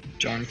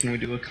 John, can we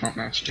do a comp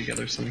match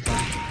together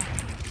sometime?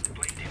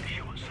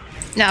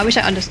 Now I wish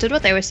I understood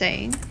what they were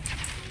saying.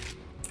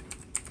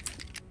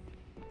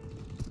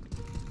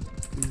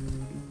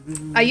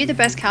 Are you the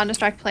best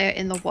Counter-Strike player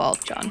in the world,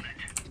 John?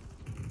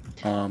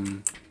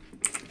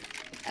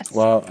 Yes.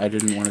 Well, I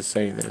didn't want to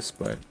say this,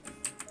 but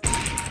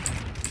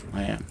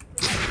I am.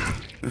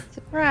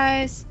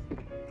 Surprise.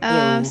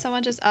 Hello.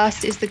 Someone just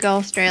asked, is the girl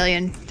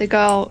Australian? The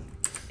girl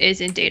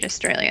is indeed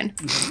Australian.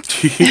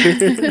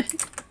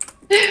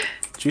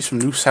 She's from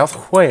New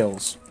South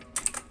Wales.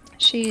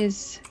 She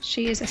is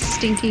a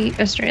stinky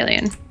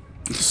Australian.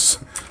 You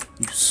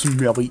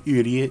smelly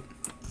idiot.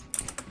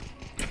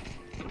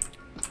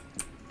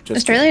 Just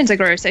Australians are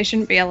gross. They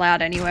shouldn't be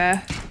allowed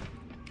anywhere.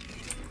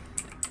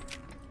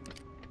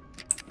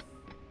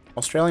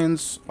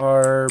 Australians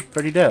are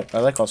pretty dope. I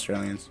like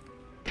Australians.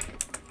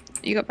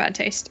 You got bad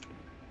taste.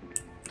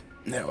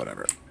 Yeah,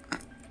 whatever.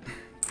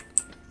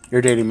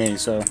 You're dating me,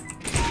 so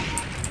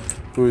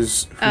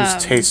whose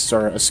tastes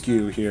are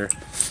askew here?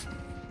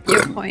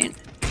 Your point.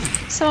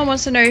 Someone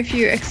wants to know if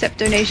you accept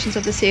donations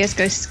of the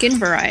CS:GO skin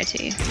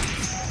variety.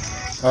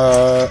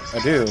 I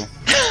do.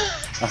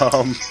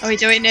 Are we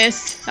doing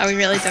this? Are we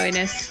really doing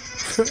this?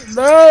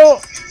 No!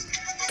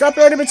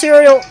 Copyrighted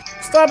material!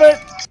 Stop it!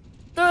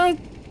 No!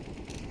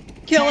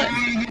 Kill it.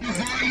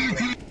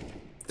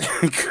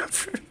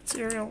 Copyrighted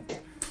material.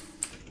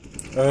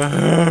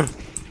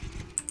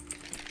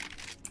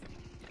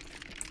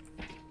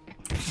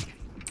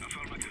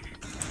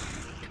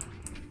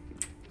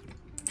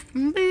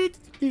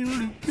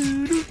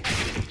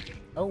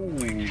 Oh,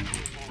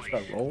 just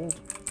got rolled.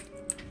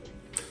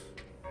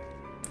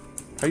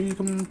 How you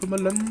come from a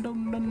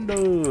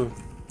London?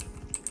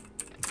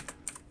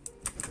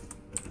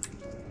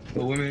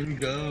 The women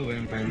go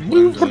and find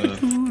Wanda.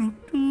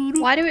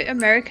 Why do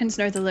Americans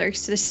know the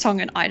lyrics to this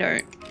song and I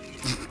don't?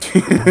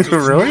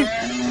 Really?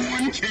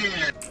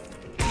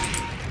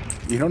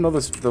 You don't know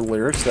the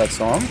lyrics to that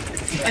song?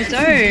 I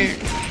don't.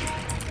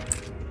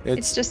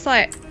 It's just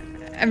like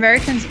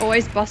Americans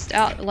always bust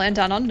out Land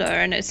Down Under,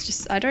 and it's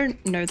just I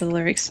don't know the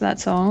lyrics to that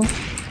song.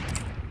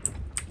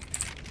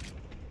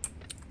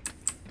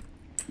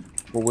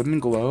 Where women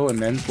glow and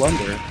men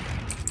blunder.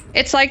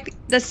 It's like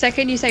the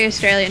second you say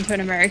Australian to an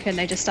American,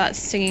 they just start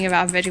singing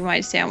about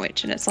Vegemite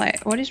sandwich, and it's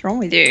like, what is wrong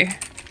with you?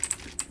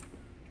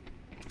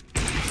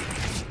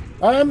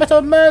 I met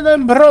a man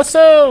in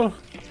Brussels.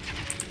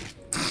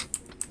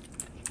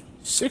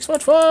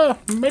 6'4",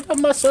 made of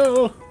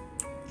muscle.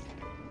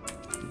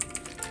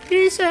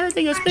 He said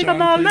he speak John,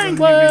 my please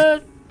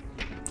language.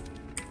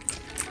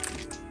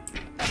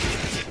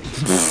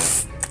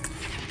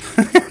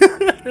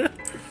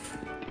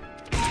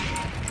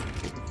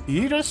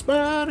 He just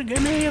smiled and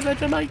gave me a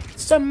Vegemite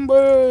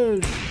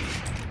sandwich.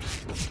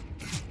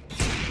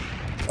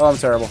 Oh, I'm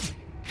terrible.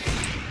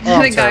 Oh,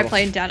 I'm The guy terrible.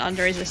 playing Down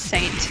Under is a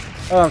saint.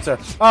 Oh, I'm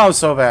terrible. Oh, I'm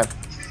so bad.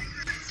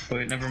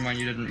 Wait, never mind,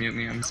 you didn't mute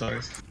me, I'm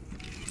sorry.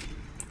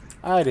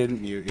 I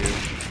didn't mute you.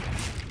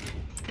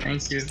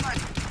 Thank you.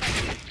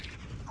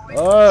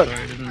 Oh. Sorry,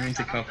 I didn't mean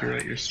to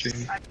copyright your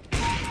stream.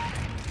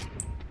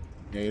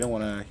 Yeah, you don't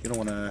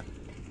wanna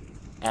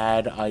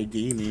add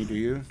ID me, do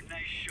you?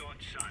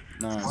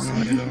 No. No,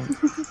 I don't.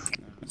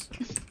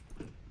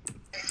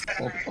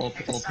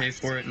 I'll pay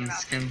for it in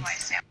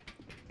skins.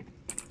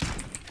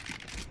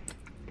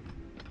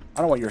 I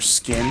don't want your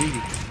skin,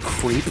 you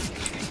creep.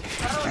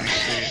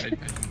 Actually, I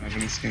don't have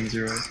any skins,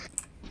 you're right.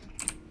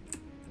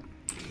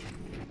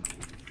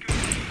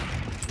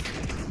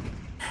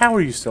 How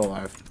are you still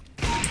alive?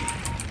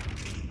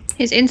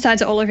 His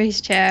insides are all over his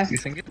chair. You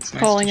think it's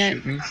nice Calling to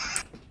it. shoot me?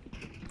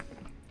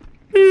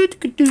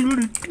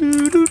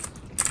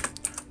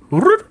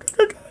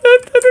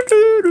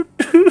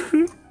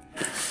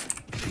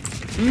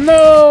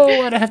 No,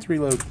 I'd have to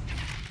reload.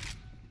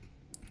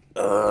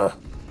 Ugh.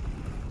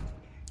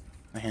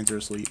 My hands are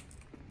asleep.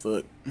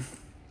 But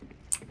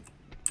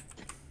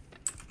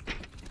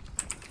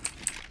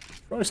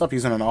probably stop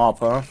using an op,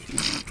 huh?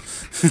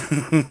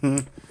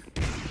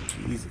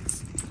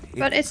 Jesus.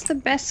 But it's the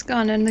best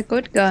gun and the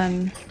good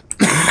gun.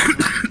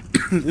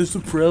 It's the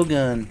pro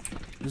gun.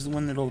 It's the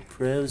one that all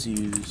pros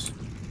use.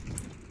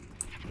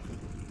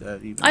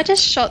 That even... I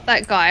just shot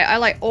that guy. I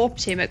like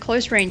AWP'd him at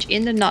close range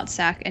in the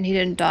nutsack and he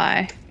didn't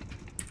die.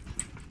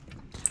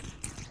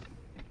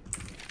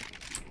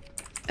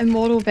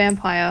 Immortal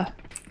Vampire.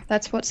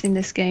 That's what's in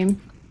this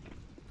game.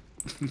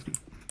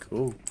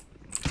 Cool.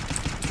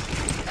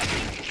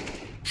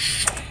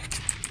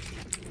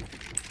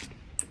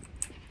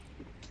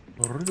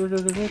 Do you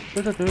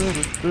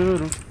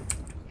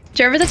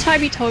remember the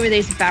time you told me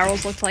these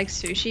barrels looked like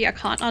sushi? I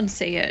can't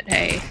unsee it,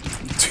 hey.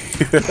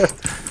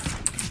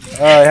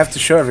 I have to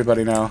show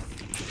everybody now.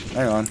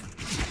 Hang on.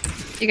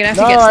 You're gonna have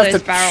No, to get I to have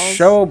those to barrels.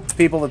 show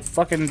people the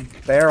fucking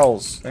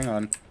barrels. Hang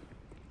on.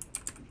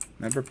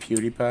 Remember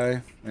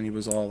PewDiePie? And he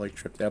was all like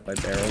tripped out by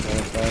barrels all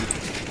the time?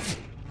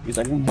 He's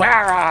like,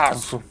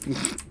 barrels!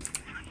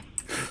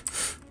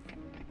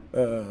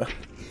 Who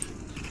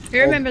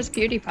remembers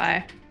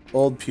PewDiePie?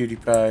 Old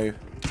PewDiePie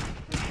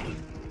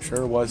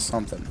sure was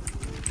something.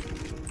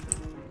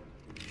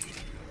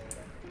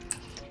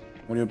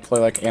 When you play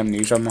like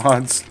Amnesia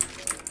mods.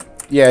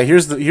 Yeah,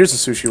 here's the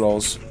sushi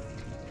rolls.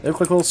 They look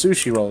like little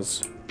sushi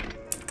rolls.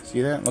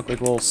 See that? Look like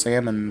little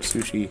salmon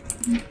sushi.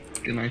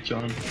 Good night,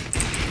 John.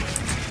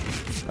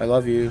 I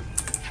love you.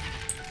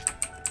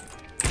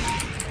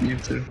 You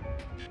too.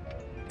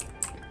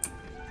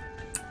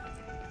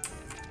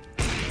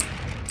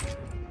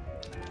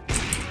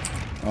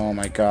 Oh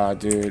my god,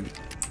 dude.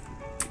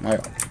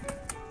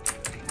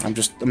 I'm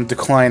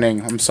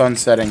declining. I'm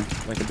sunsetting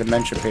like a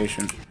dementia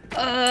patient.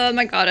 Oh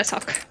my god, I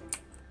suck.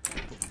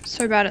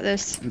 So bad at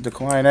this. I'm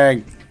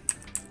declining.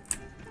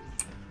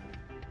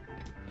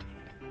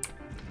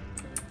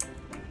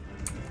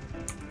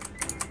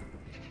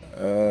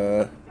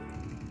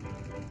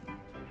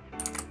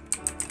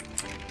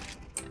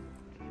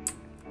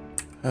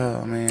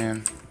 Oh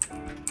man.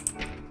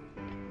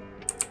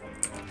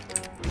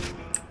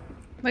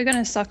 We're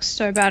gonna suck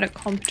so bad at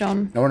comp,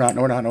 John. No, we're not.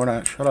 No, we're not. No, we're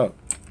not. Shut up.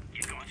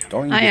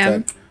 Don't you I get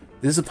am. that.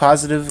 This is a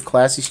positive,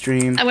 classy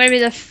stream. I'm gonna be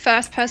the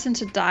first person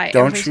to die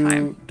every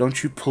time.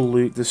 Don't you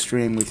pollute the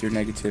stream with your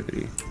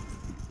negativity.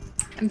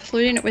 I'm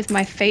polluting it with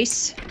my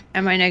face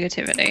and my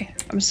negativity.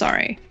 I'm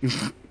sorry.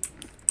 Don't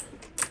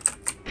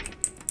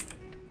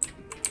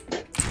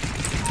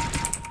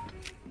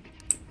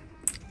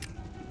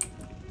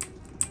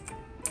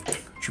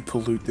you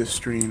pollute this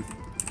stream.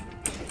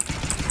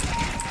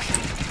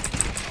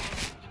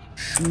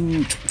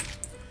 Shoot.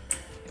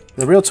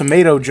 The Real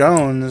Tomato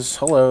Jones.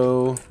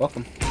 Hello.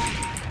 Welcome.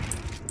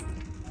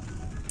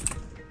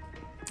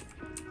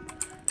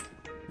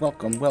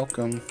 Welcome,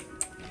 welcome.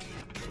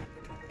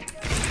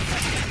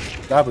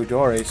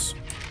 Dabudores.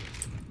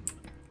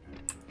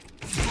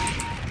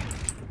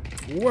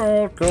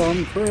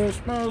 Welcome,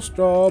 Christmas,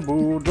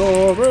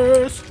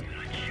 Dabudores.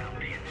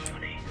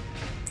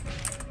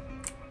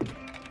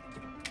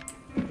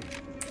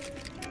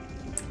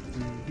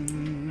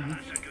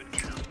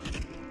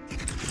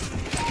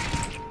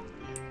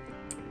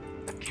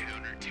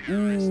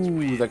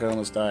 Ooh, that guy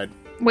almost died.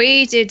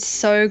 We did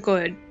so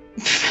good.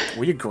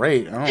 Well, you're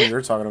great. I don't know what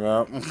you're talking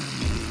about.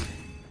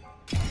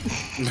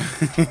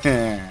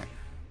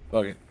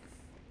 Fuck it.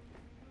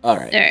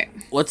 Alright. Alright.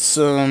 Let's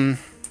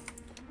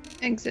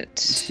Exit.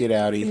 let's get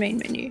outie. Main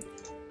menu.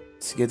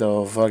 Let's get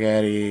the fuck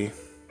out of here.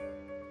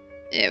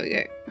 There we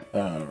go.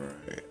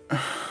 Alright.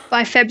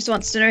 Bye Febs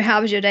wants to know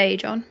how was your day,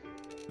 John?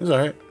 It was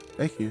alright.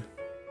 Thank you.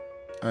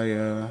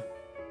 I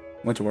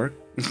went to work.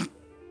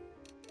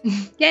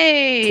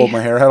 Yay! Pulled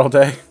my hair out all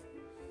day.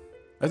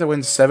 I have to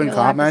win 7 Your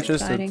comp life is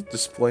matches exciting. to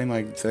display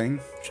my thing.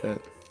 Shit.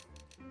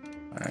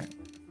 Alright.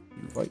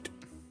 Invite.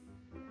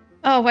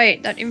 Oh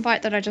wait, that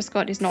invite that I just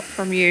got is not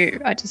from you.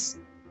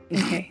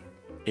 Okay.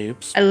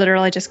 Oops. I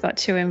literally just got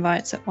 2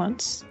 invites at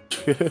once.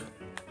 Oops.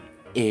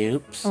 I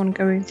want to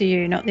go with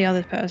you, not the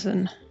other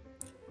person.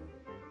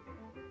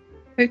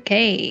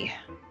 Okay.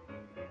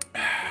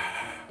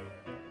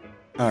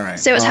 Alright.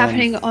 So what's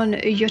happening on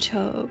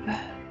YouTube?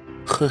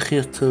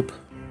 YouTube.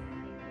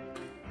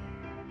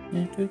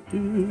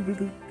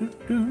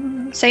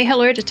 Say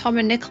hello to Tom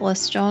and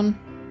Nicholas, John.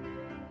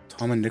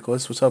 Tom and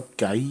Nicholas, what's up,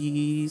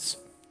 guys?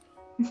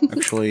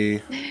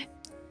 Actually,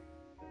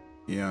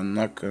 yeah, I'm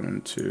not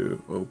going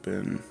to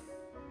open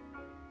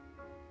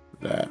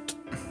that.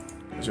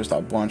 It's just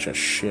a bunch of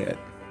shit.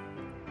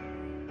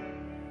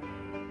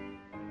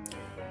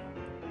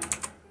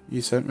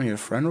 You sent me a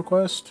friend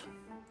request?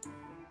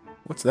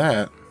 What's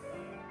that?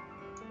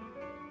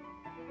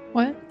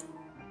 What?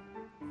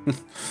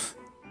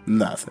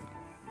 Nothing.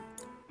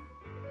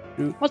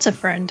 What's a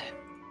friend?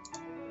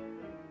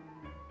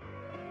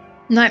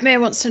 Nightmare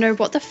wants to know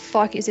what the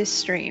fuck is this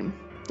stream?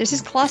 This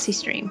is classy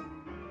stream.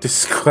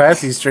 This is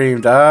classy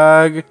stream,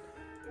 dog.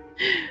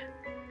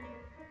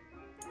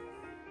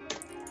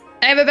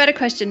 I have a better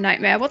question,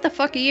 Nightmare. What the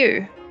fuck are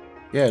you?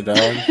 Yeah,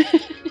 dog.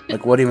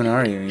 Like, what even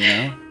are you, you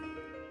know?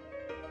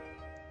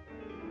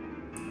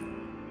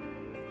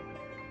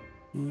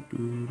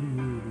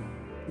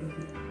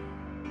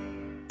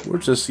 We're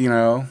just, you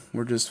know,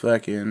 we're just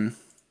fucking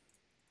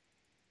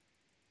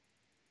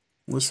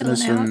listening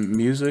to Chilling out. some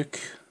music.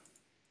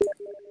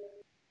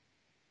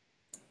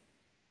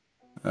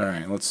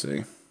 Alright, let's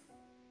see.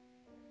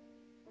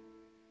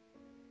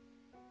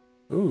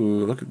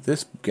 Ooh, look at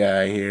this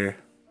guy here.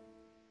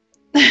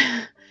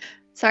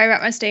 Sorry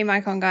about my Steam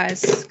icon,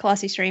 guys.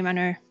 Classy stream, I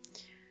know.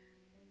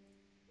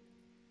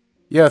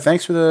 Yeah,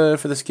 thanks for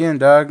the skin,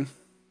 dog.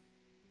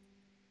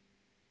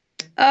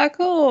 Oh,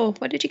 cool.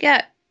 What did you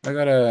get? I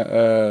got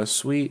a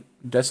sweet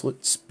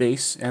Desolate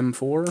Space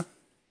M4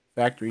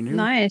 factory new.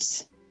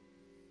 Nice.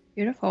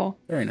 Beautiful.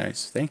 Very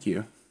nice. Thank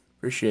you.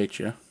 Appreciate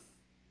you.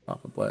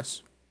 Papa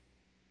bless.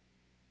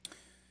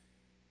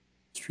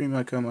 Stream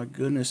like, oh my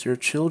goodness, there are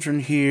children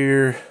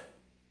here.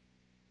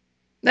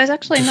 There's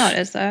actually not,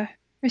 is there?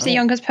 Who's the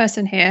youngest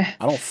person here?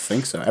 I don't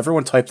think so.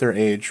 Everyone type their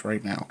age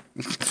right now.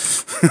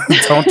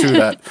 Don't do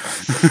that.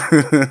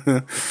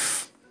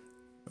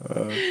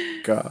 Oh,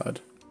 God.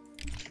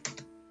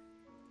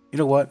 You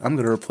know what? I'm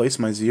going to replace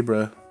my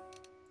zebra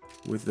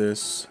with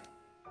this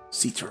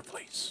seat to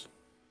replace.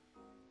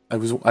 I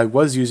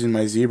was using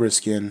my zebra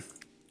skin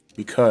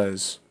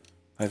because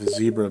I have a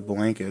zebra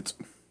blanket.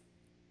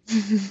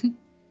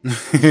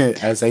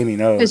 As Amy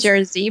knows. Because you're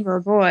a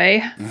zebra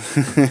boy.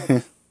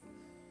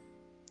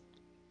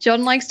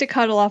 John likes to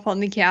cuddle up on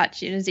the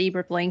couch in a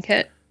zebra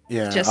blanket.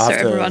 Yeah, Just so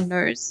everyone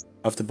knows.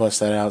 I'll have to bust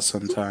that out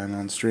sometime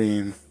on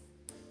stream.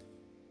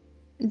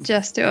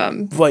 Just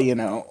to But you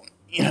know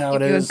how it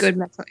give you a is. good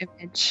mental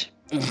image.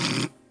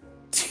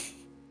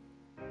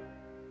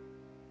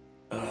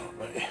 Oh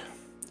boy.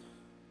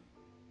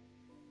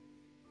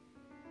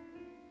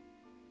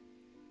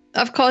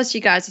 Of course,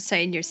 you guys are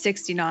saying you're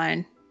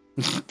 69.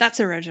 That's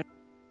original.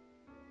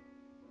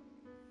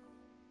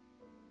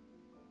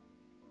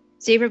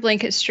 Zebra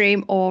blanket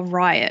stream or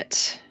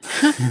riot.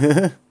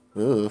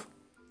 Ugh.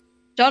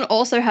 John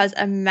also has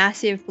a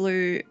massive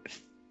blue,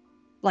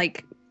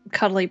 like,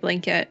 cuddly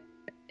blanket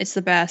It's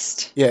the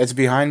best. Yeah, it's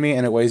behind me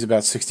and it weighs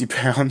about 60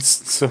 pounds,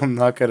 so I'm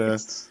not gonna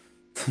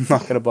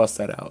bust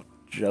that out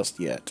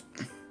just yet.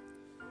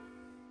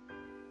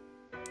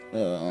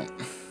 Love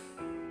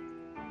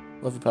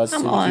you,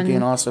 positivity. Come on. Keep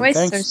being awesome. Why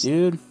Thanks, so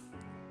dude.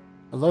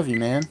 I love you,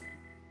 man.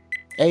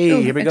 Hey,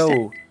 Ooh, here we accept.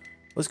 go.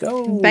 Let's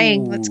go.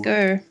 Bang, let's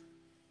go.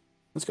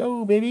 Let's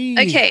go, baby.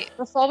 Okay,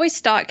 before we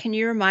start, can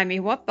you remind me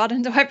what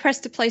button do I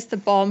press to place the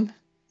bomb?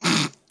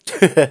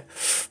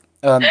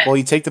 Well,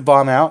 you take the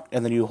bomb out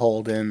and then you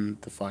hold in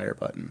the fire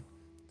button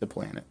to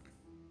plant it.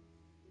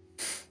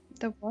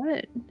 The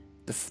what?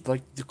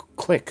 The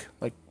click,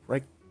 like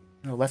right,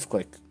 left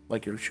click,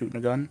 like you're shooting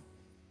a gun.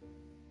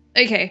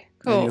 Okay,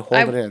 And then cool. you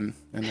hold it in,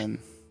 and then,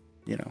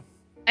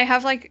 I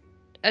have like,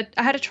 I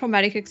had a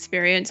traumatic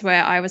experience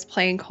where I was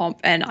playing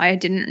comp and I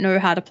didn't know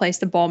how to place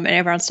the bomb and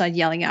everyone started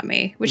yelling at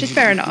me, which is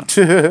fair enough.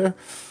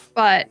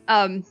 But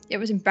it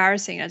was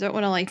embarrassing. I don't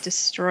want to like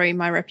destroy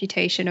my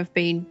reputation of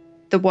being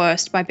the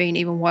worst by being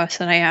even worse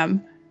than I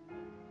am.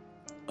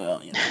 Well,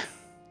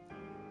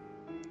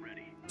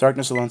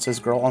 Darkness Alone says,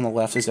 "Girl on the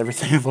left is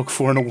everything I look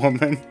for in a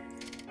woman."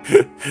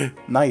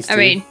 Nice. Dude. I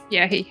mean,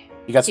 yeah, you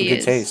got some he good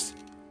is. taste.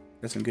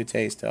 Got some good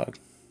taste, dog.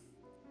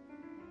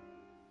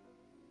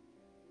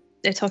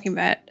 They're talking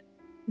about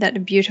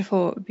that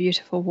beautiful,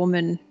 beautiful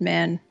woman,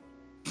 man.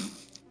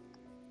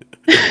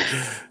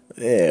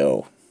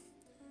 Ew.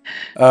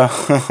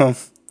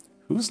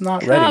 Who's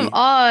not ready? Come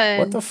on.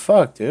 What the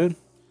fuck, dude?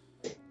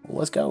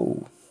 Let's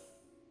go.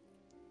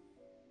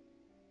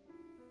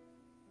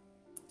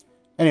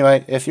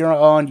 Anyway, if you're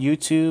on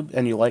YouTube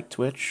and you like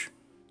Twitch,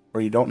 or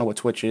you don't know what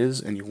Twitch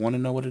is and you want to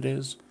know what it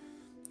is,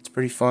 it's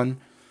pretty fun.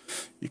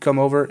 You come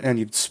over and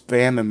you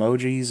spam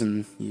emojis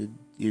and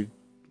you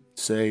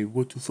say,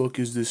 "What the fuck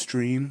is this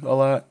stream?" a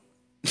lot.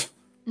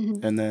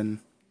 Mhm. And then,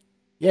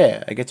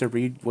 yeah, I get to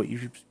read what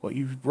you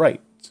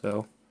write.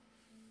 So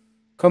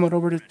come on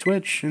over to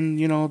Twitch, and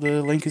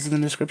the link is in the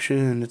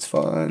description. It's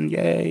fun,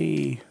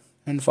 yay!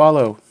 And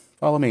follow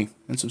me,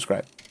 and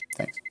subscribe.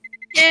 Thanks.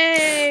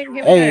 Yay! Here we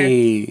go.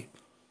 Hey.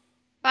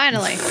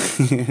 Finally.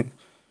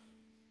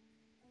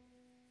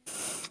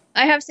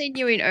 I have seen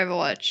you in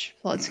Overwatch,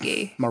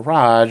 Plodsky.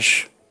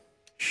 Mirage.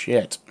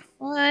 Shit.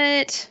 What?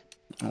 I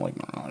don't like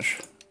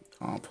Mirage.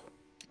 Comp.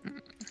 I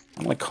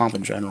don't like comp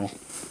in general.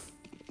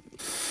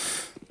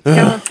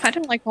 Yeah, I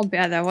don't like comp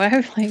either. Why are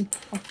we playing?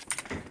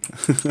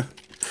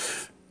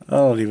 I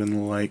don't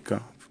even like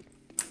comp.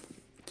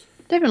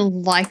 I don't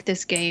even like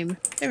this game.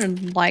 I don't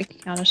even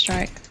like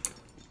Counter-Strike.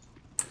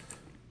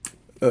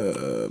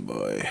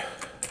 Boy.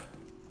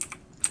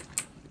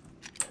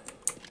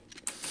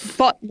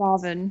 Bot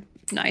Marvin.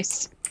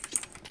 Nice.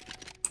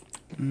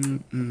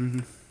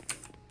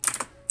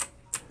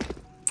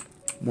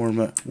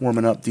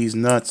 Warming up these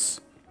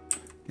nuts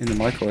in the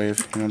microwave,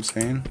 you know what I'm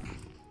saying?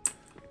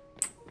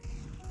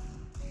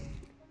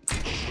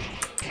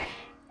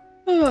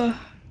 Ugh.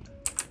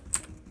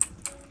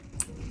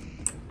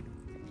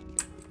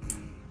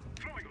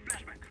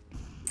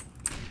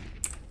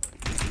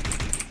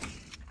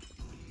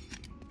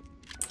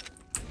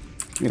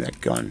 Give me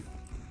that gun.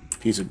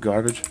 Piece of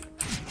garbage.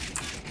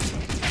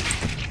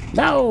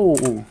 No!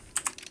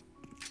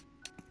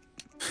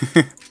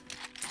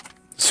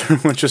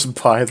 Someone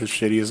just buy the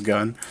shittiest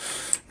gun.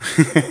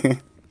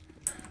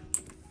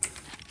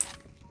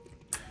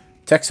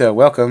 Texa,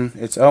 welcome.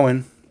 It's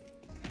Owen.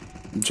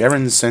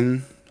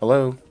 Jerensen,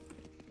 hello.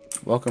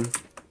 Welcome.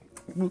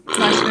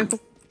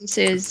 This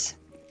is.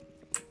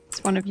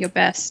 It's one of your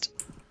best.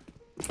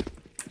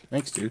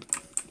 Thanks, dude.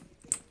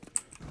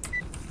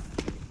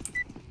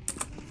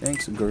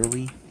 Thanks,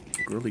 girly.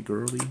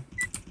 Girly.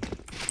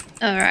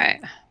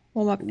 Alright.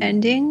 Warm up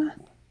ending.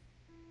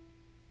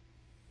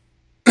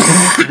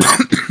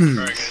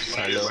 Alright, guys,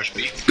 wanna do the rush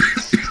beat?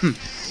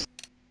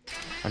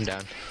 I'm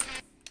down.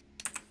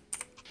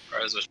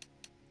 Alright,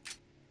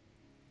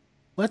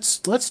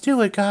 Let's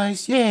do it,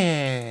 guys.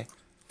 Yeah.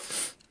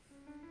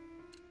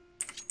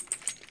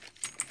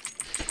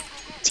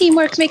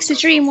 Teamwork makes the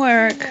dream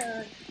work.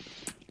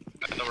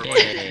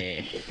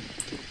 Yeah.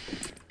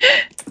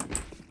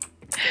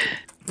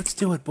 Let's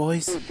do it,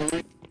 boys.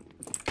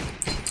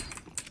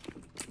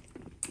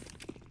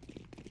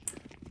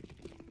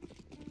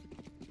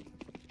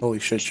 Holy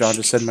shit, John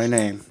just said my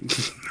name.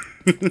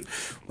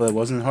 Well, it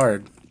wasn't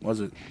hard, was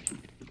it?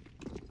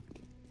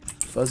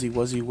 Fuzzy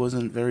Wuzzy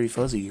wasn't very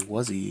fuzzy,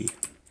 was he?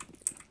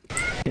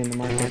 In the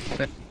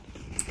market.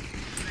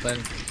 But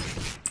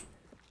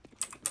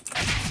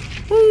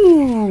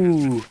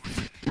Woo!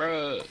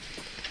 bruh.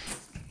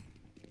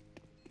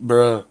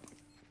 Bruh.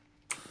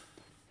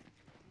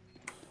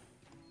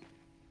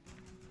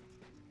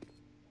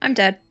 I'm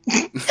dead.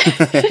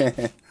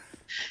 That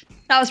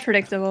was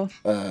predictable.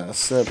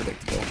 So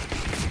predictable.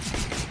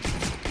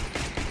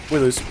 We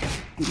lose.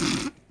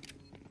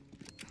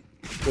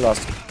 We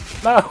lost.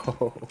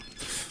 No!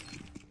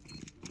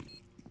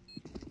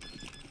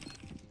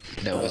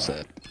 That was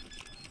a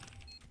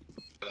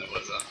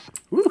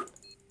Woo!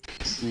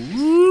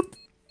 Whoop!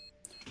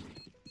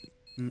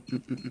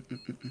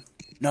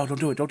 No, don't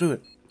do it, don't do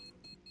it.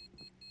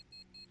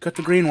 Cut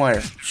the green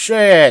wire.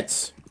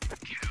 Shit!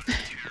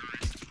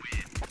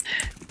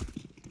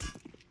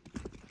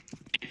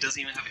 He doesn't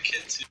even have a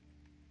kid, too.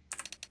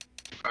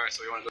 Alright,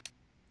 so we want to go.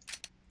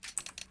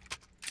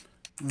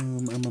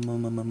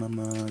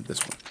 This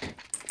one.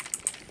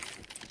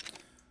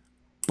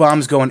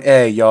 Bomb's going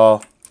A,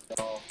 y'all.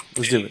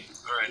 Let's do it.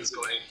 Alright, let's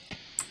go A.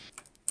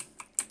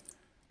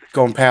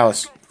 Going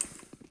Palace.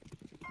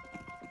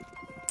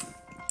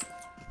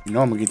 You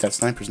know I'm gonna get that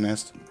sniper's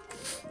nest.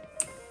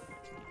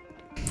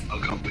 I'll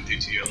come with you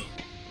to yellow.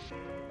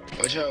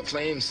 Watch out,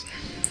 flames.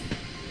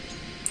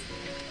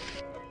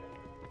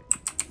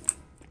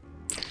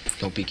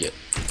 Don't peek it.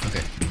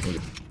 Okay.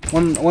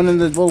 One in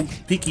the little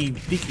peaky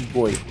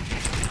boy.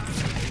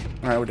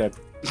 Alright, we're dead.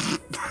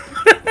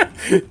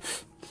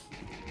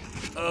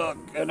 Oh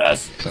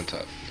goodness. It's on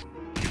top.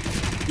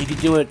 You can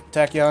do it,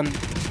 Tachyon.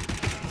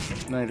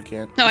 No, you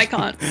can't. No, I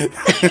can't.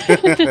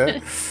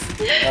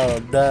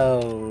 Oh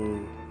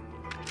no.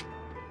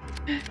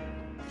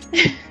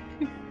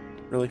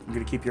 Really? I'm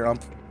gonna keep your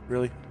ump?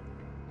 Really?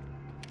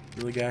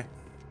 Really, guy?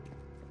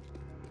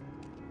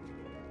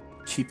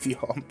 Keep the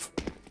ump.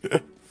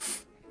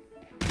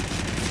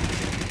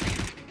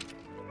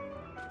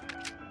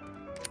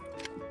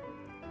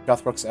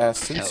 Gothbrooks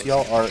asks, since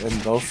y'all are in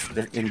both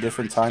in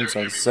different time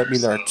zones, does that mean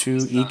there are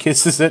 2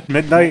 E-kisses at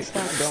midnight?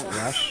 Don't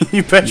rush.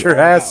 You bet your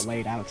ass.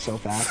 Laid out so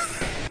fast.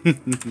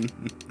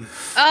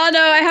 Oh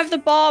no, I have the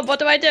bomb. What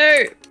do I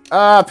do?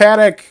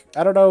 Panic.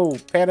 I don't know.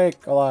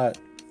 Panic a lot.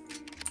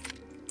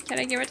 Can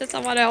I give it to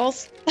someone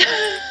else?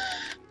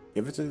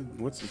 Give it to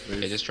what's his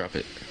face? Yeah, just drop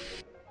it.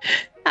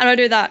 How do I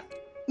do that?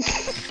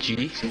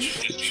 G.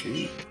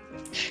 Gee.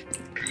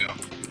 There we go.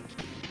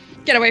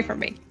 Get away from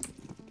me.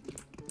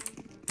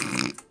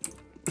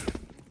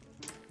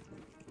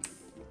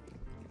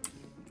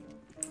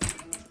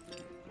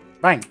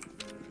 Bang.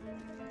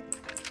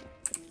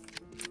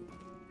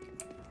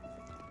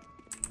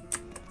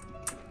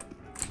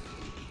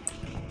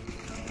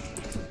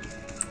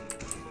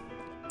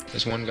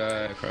 There's one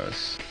guy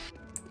across.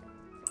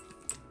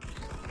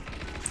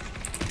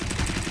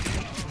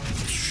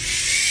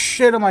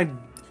 Shit on my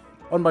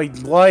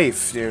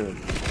life, dude.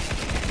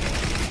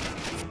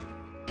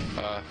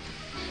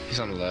 He's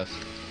on the left.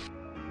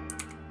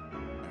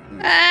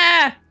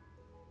 Ah!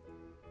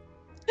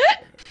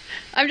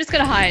 I'm just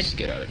gonna hide. Just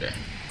get out of there.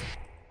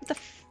 What the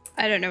f—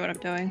 I don't know what I'm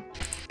doing.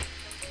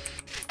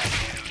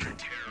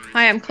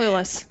 Hi, I'm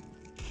clueless.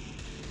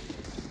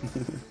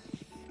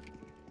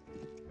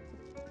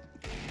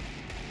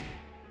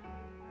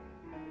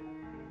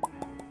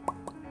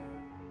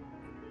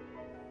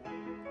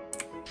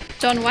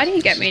 Don, why do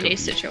you get me in these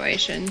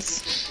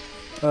situations?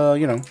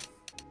 You know,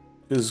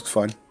 it was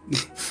fun.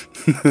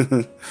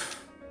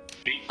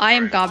 I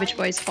am Garbage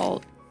Boy's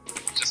fault.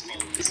 Just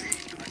follow this.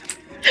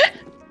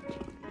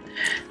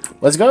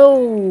 Let's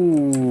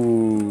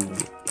go.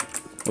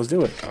 Let's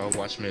do it. I'll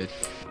watch mid.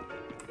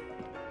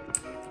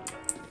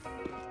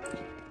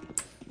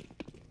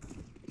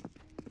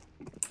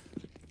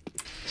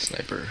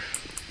 Sniper.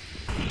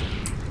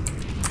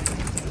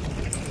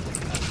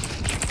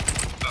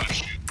 Oh,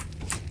 shoot.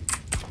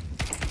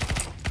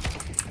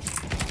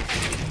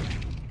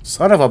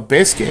 Son of a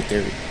biscuit,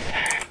 dude.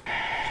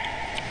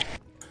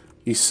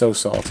 He's so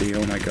salty.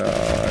 Oh my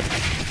god.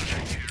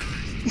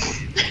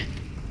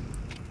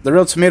 The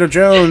Real Tomato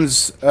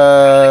Jones,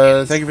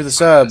 thank you for the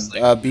sub.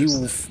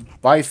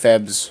 Bye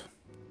Febs.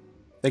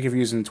 Thank you for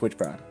using Twitch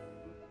Prime.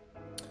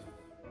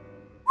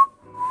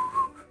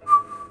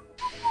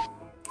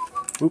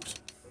 Oops.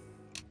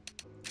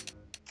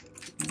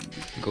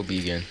 Go B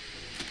again.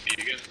 You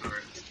good?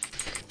 Alright.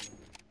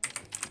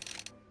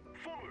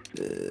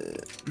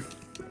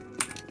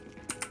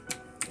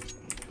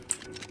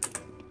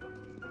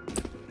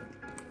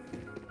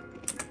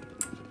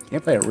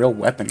 Can't play a real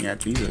weapon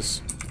yet,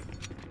 Jesus.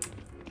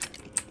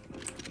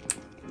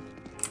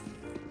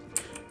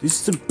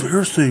 This is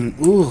embarrassing.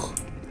 Ugh.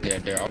 Yeah,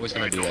 they're always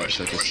gonna do that.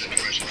 So just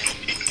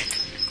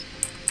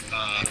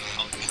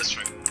Let's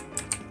try.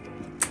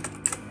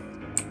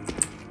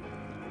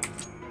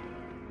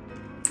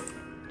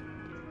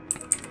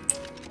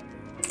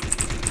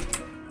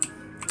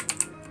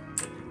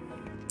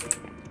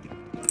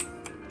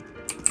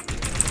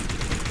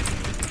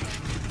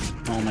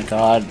 Oh my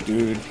god,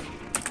 dude.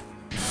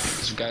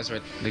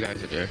 the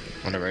guys right there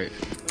on the right.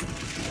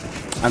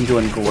 I'm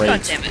doing great.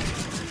 God damn it.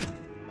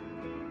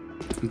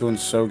 I'm doing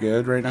so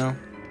good right now.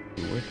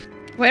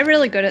 We're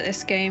really good at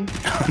this game.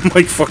 I'm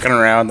like fucking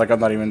around, like I'm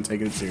not even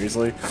taking it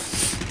seriously.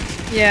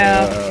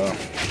 Yeah.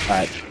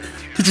 Alright.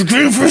 Get your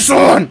game face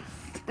on!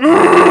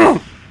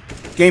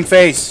 Game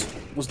face.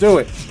 Let's do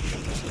it.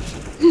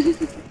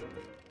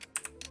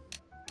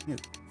 Yeah,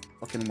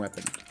 fucking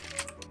weapon.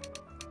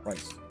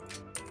 Christ.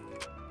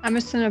 I'm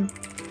just gonna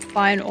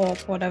buy an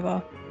AWP,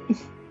 whatever.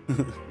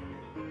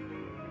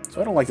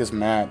 So I don't like this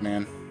map,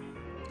 man.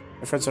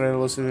 My friends that I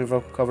listen to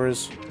vocal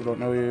covers who don't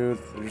know you,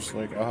 they're just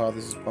like, oh,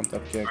 this is pumped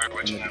up kick,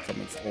 and then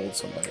become a old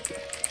somebody.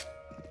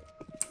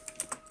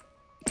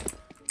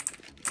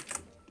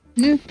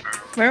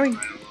 Where are we?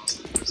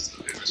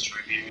 Let's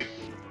try B again.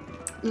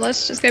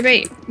 let's just go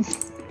B.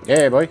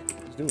 Yeah, boy.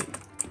 Let's do it.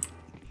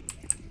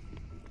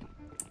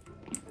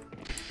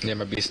 Yeah,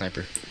 my B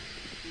sniper.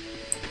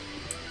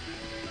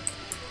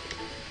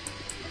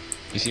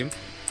 You see him?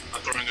 I'm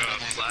throwing a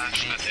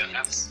flash at the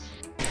Fs.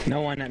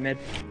 No one at mid.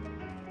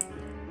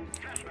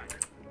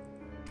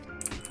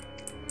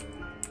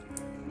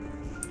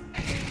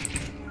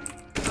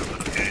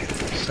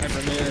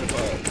 Sniper mid.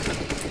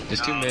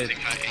 There's two mid.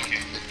 Take my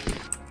AK.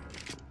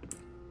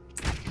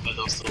 But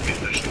they'll still be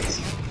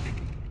visions.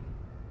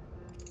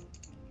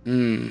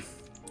 Can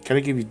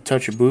I give you a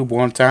touch of boob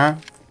one time?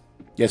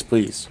 Yes,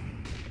 please.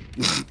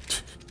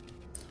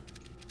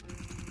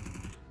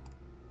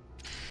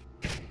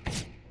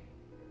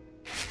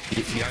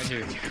 Behind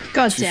you.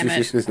 God damn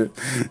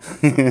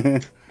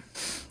it.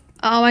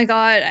 Oh my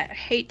god, I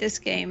hate this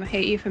game. I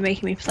hate you for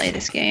making me play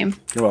this game.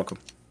 You're welcome.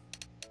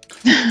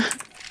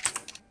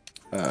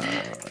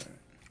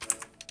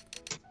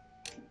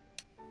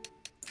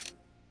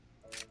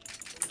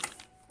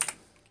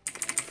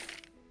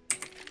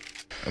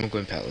 I'm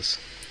going Palace.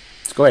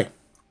 Let's go away.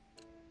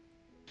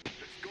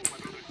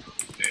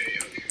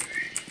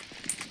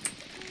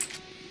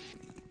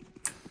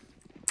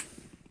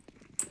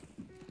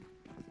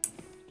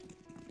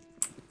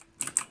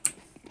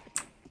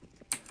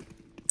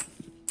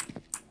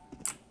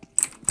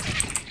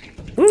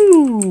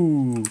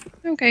 Woo!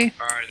 Okay.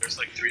 Alright, there's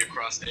like 3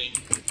 across A.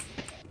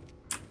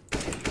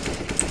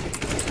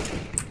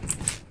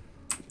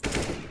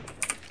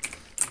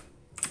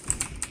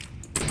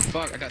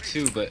 Fuck, I got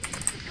 2, but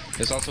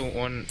there's also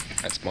one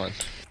at spawn.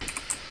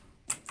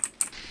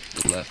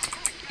 To the left.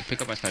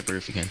 Pick up my sniper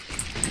if you can.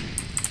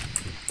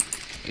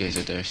 Yeah, he's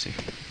right there, see.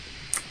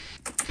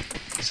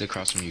 He's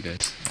across from you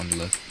guys, on the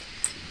left.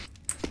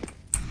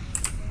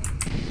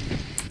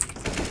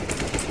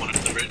 One at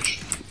the bridge.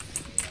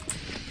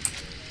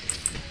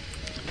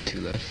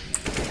 2 left.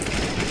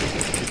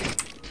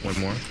 One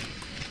more.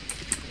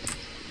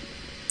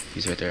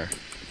 He's right there.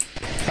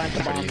 Plant the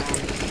In front bomb. of you.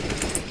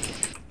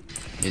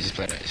 Yeah, just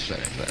play that, just play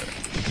that, play that.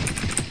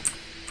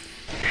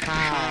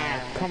 How?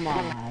 Come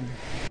on.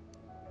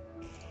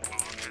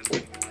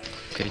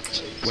 Okay,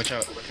 watch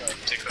out.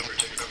 Take cover,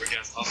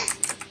 yes. Off.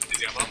 Does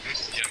he have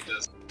off? Yeah, he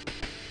does.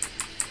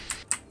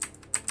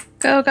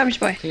 Go, garbage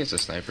boy. I think it's a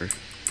sniper.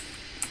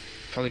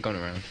 Probably going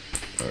around.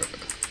 Or...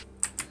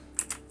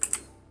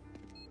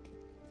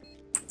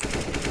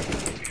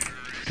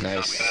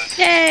 Nice.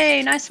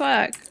 Yay, nice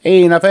work.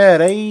 Hey, not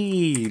bad.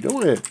 Hey,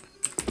 do it.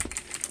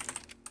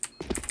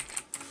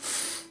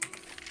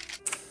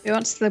 Who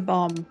wants the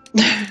bomb?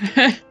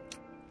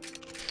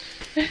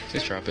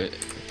 Just drop it.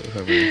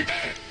 Whoever.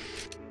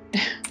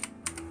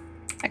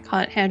 I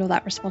can't handle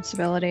that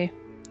responsibility.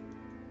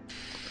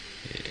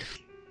 Yeah.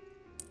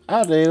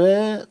 I'll do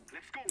it.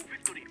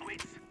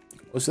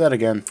 What's that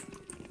again?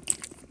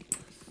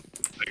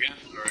 Again?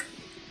 Alright.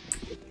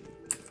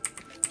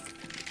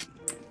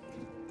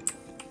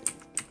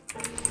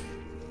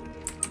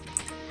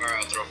 Alright,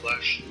 I'll throw a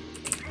flash.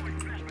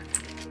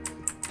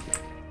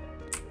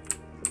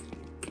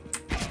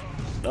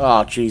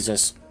 Oh,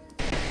 Jesus.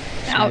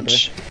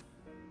 Ouch.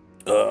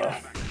 Ugh.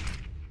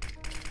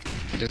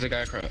 There's a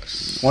guy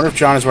across. Wonder if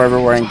John is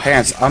ever wearing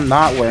pants. I'm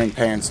not wearing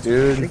pants,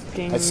 dude.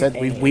 I said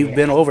we've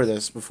been over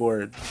this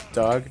before,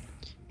 dog.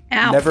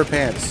 Ow. Never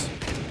pants.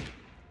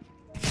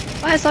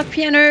 Bye, Sock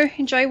Piano.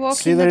 Enjoy walking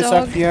See you the later,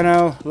 dog. Suck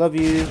Piano. Love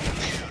you.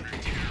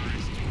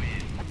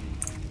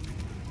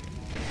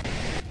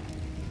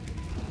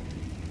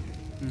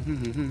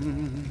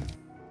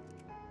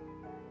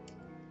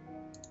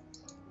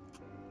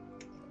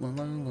 La,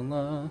 la, la,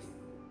 la.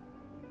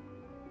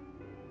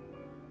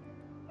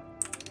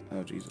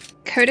 Oh, Jesus.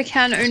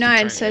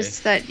 Kodakan09 says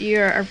that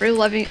you're a real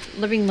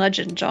living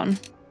legend, John.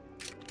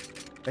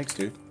 Thanks,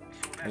 dude.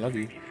 I love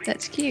you.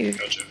 That's cute.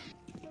 Gotcha.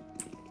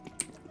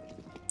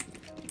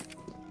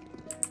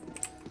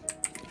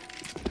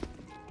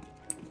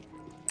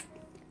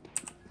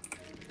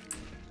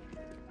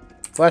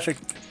 Flashing.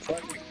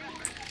 Alright,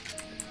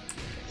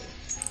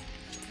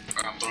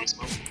 I'm throwing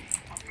smoke.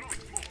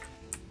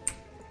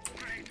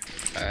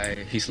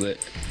 He's lit.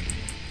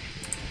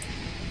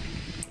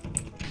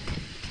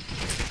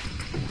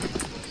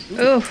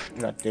 Oof. I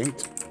got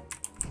dinked.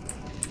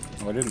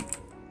 Oh, I didn't.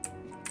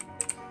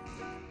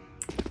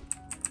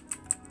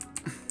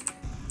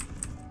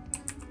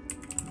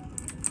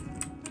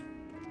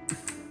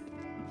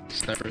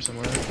 Sniper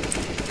somewhere.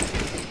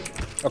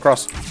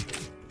 Across.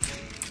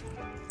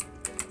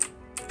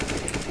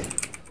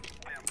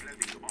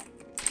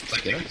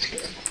 Like, Get him.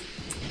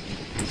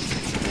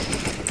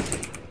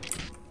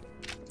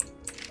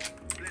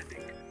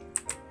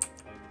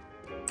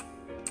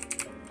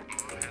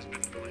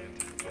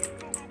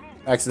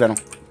 Accidental.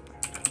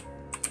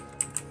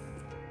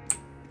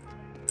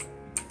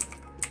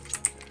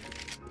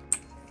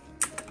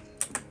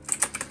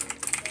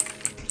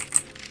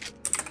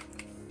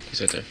 He's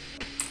right there.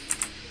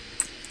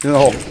 In the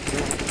hole.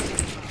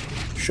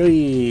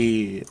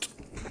 Shit.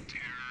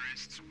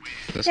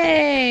 Let's go.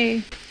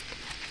 Yay.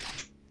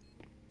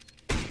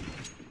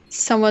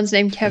 Someone's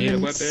named Need a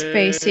Kevin weapon.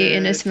 Spacey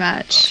in this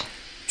match.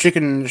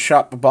 Chicken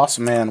Shop Boss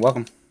Man,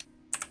 welcome.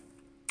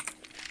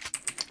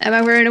 Am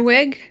I wearing a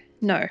wig?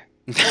 No.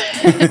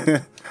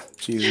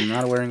 She's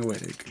not wearing a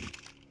wig.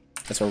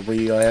 That's a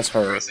real ass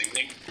her.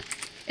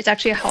 It's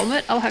actually a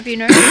helmet, I'll have you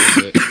know.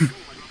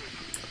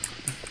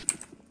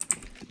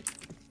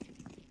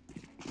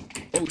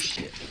 Oh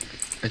shit.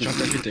 I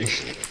dropped everything.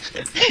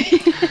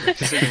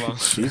 Just take them all.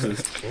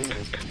 Jesus.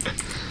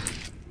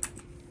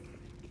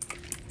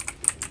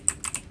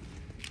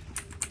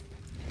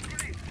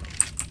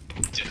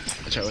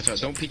 Watch out.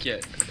 Don't peek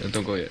yet.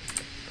 Don't go yet.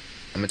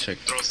 I'm gonna check.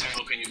 Throw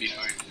smoke and you'll be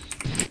fine.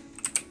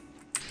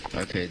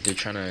 Okay, they're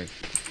trying to...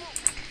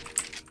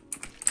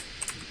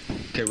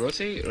 Okay,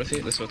 rotate,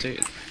 let's rotate.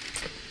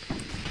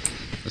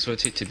 Let's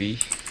rotate to B.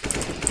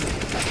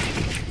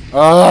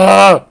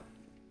 Ah!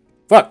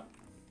 Fuck!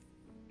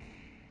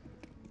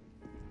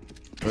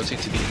 Rotate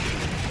to B.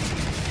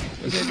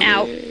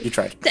 Ow. You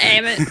tried.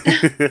 Damn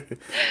it.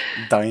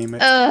 Damn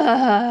it.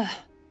 Ugh.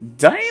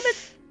 Damn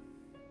it!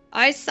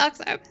 I suck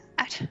so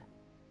bad.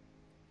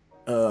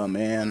 Oh,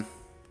 man.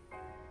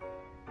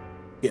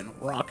 Getting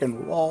rock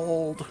and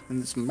rolled in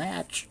this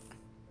match.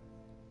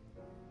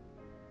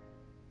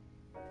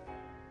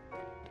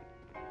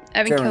 I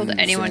haven't killed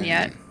Karen's anyone in.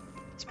 yet.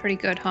 It's pretty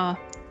good, huh?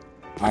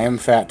 I am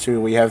fat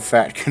too. We have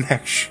fat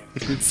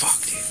connections.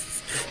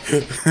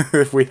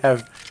 we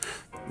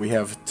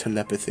have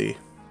telepathy,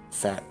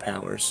 fat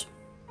powers.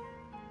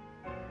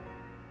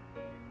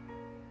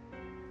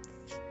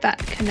 Fat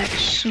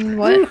connection,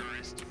 what?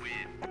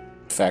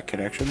 Fat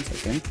connections, I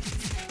think.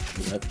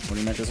 Is that what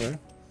you meant to say?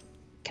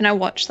 Can I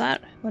watch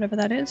that? Whatever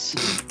that is.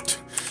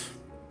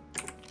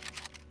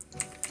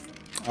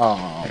 Oh,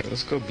 Alright,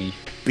 let's go B.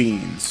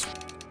 beans.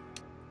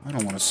 I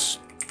don't want a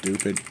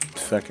stupid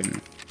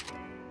fucking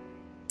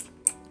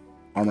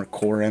Armor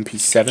Core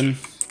MP7.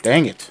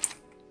 Dang it.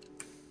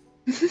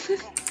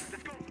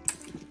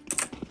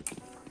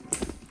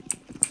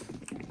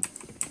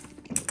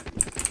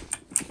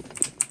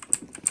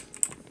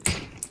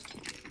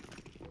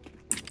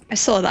 I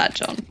saw that,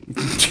 John.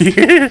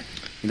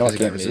 You know what How's it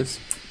game going, is mate? this?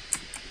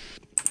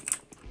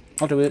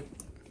 I'll do it.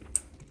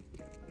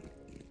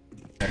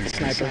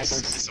 Sniper. Is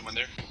someone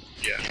there?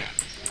 Yeah.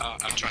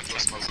 I'm trying to throw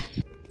smoke.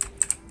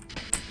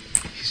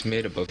 He's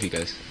made above you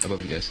guys.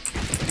 Above you guys.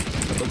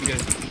 Above you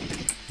guys.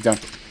 Done.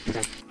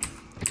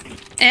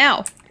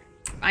 Ow.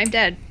 I'm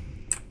dead.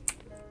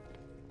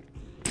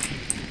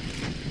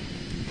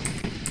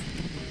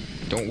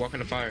 Don't walk in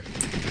the fire.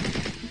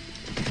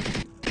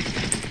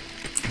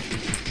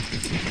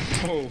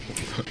 Oh.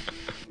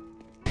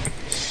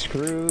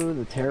 Screw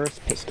the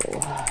terrorist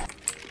pistol.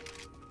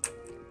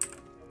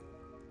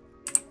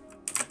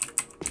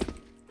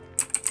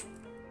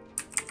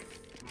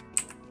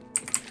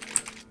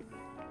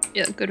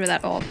 Yeah, good with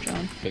that orb,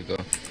 John. There you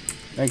go.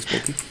 Thanks,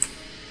 Pokey.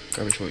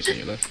 Garbage voice on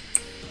your left.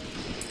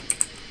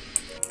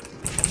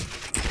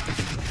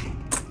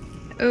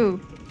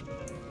 Ooh.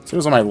 So it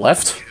was on my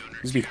left?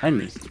 He's behind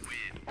me.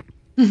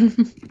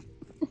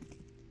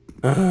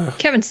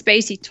 Kevin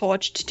Spacey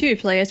torched 2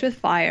 players with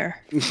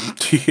fire.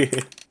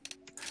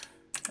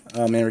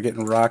 Oh man, we're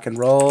getting rock and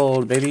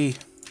rolled, baby.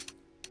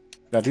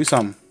 Gotta do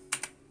something.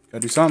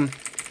 Gotta do something.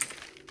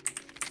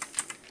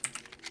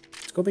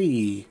 Let's go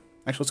B.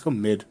 Actually, let's go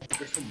mid.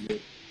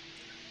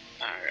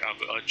 Alright,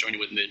 I'll join you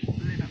with mid.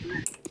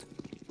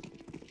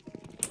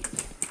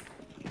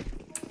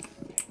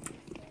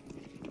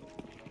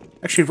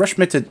 Actually, rush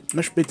mid to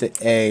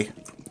A. I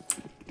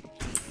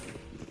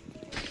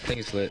think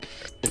it's lit.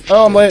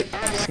 Oh, I'm lit.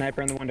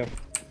 Sniper in the window.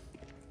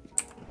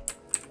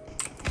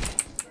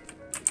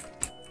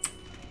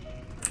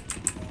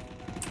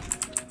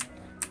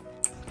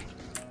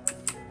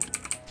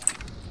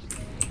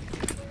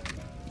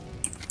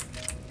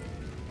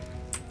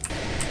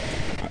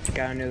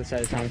 Guy on the other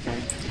side of town.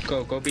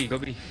 Go B, go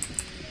B.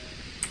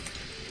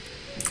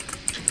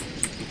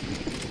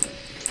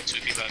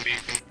 2B by B.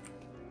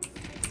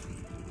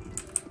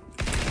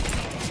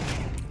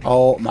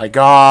 Oh my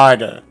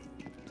god.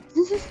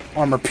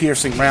 Armor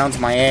piercing rounds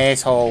my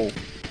asshole.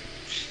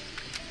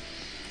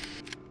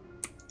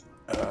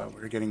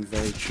 We're getting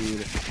very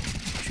chewed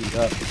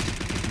up,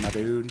 my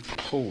dude.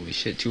 Holy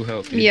shit, 2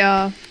 health. Dude.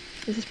 Yeah.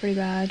 This is pretty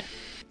bad.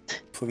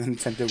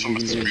 Nintendo Wii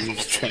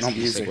News channel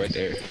He's like music. right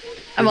there.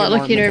 I'm not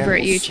looking over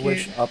at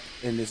Swish YouTube. up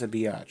in this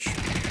biatch.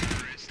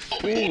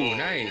 Ooh,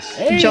 nice.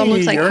 Hey, John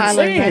looks like you're Kylo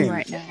Ren insane.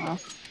 right now.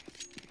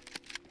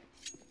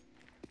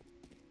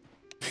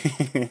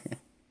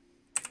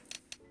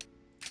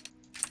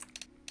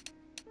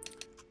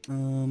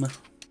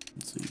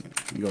 Let's see.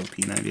 You go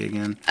P90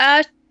 again.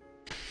 I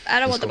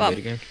don't Let's want the go mid bomb.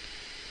 again.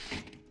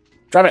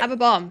 Drop I it. have a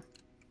bomb.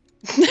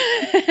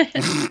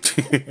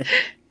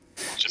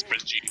 Just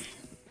press G.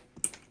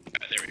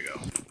 There we go.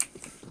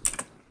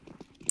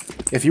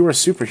 If you were a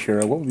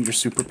superhero, what would be your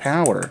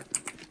superpower?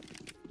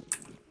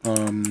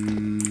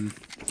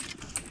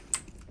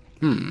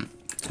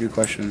 It's a good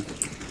question.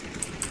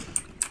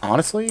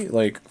 Honestly,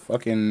 like,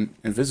 fucking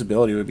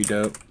invisibility would be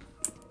dope.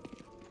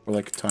 Or,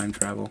 like, time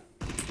travel.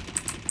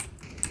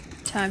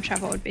 Time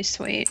travel would be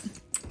sweet.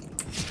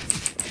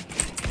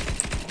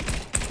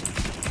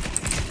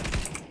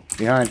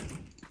 Behind.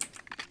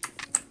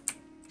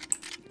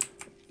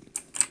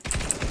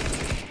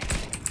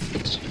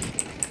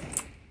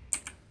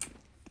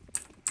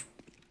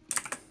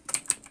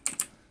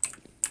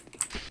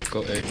 Go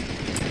A.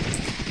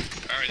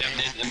 Alright,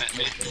 I'm at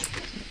mid.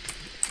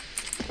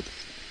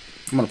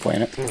 I'm gonna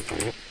plant it.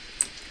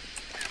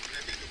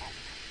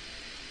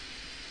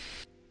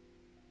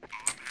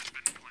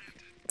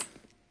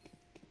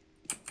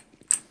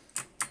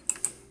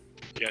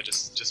 Yeah,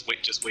 just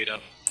wait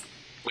up.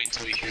 Wait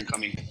until you hear him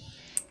coming.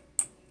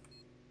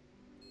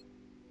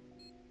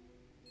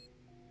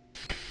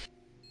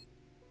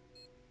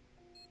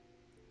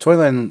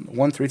 Toyland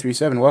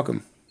 1337,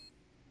 welcome.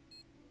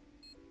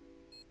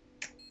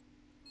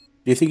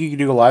 Do you think you could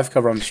do a live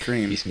cover on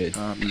stream? He's mid.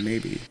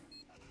 Maybe.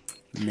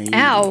 Maybe.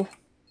 Ow.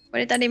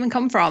 Where did that even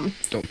come from?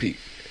 Don't peek.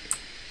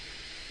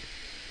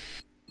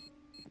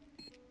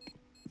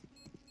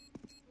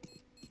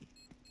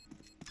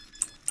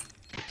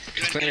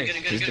 He's planning.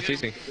 He's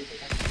defusing.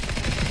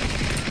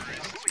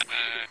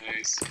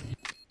 Nice.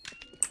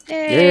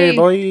 Yay. Yay,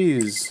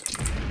 boys!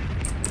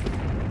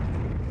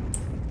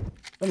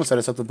 Someone set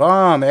us up the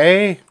bomb,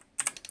 eh?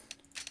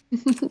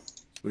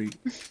 Sweet.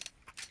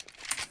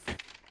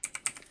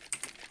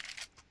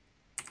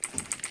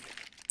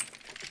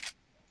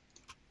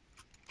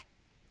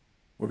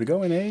 Where we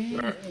going, eh?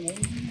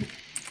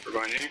 We're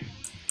going here.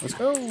 Let's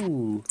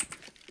go!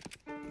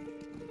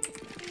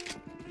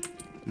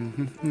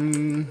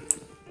 Mm-hmm.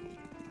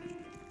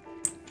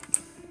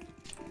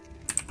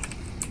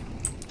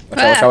 Watch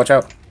out, watch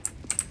out.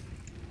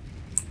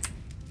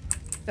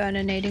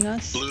 Burninating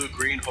us. Blue,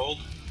 green, hold.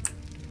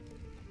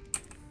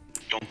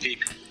 Don't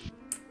peek.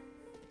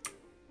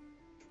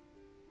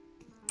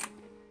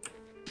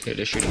 Yeah,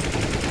 they're shooting.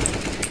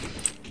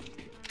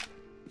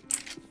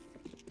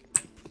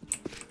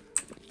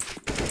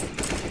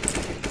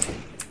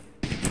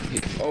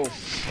 Oh,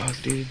 fuck,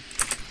 dude.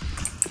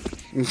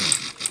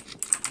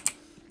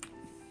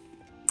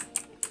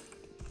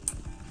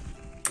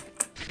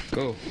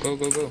 Go, go,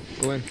 go, go.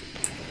 Go in.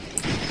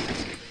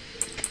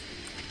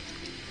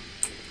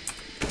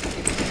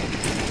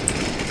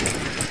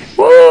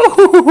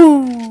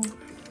 Woo!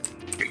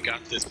 We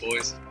got this,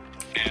 boys.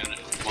 And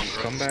one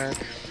girl. Come back.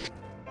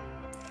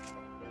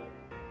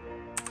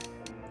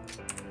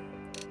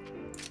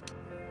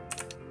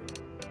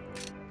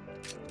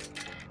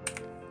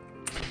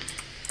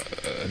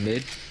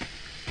 Mid.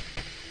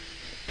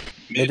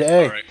 Mid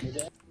A. Alright.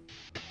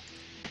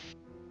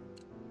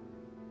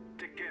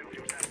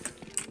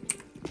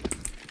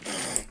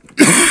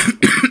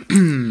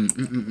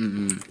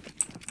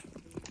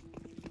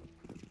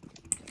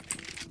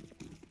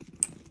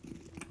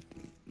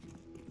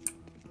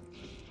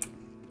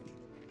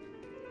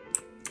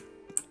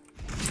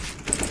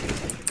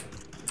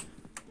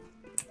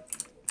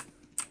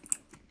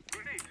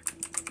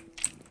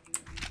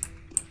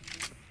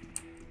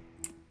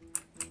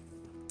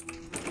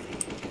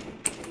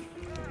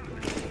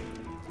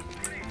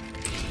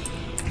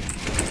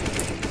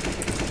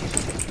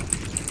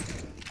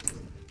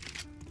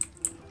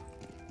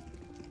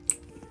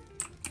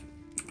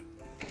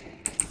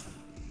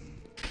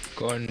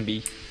 Go on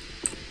B.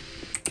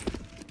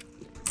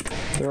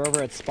 They're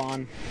over at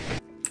spawn.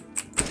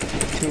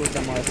 2 of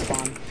them are at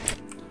spawn.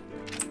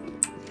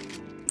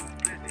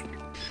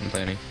 I'm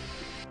planning.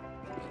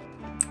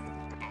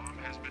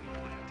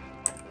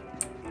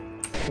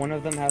 One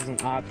of them has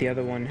an op, the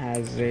other one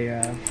has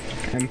a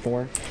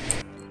M4.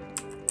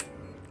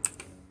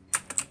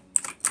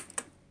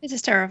 This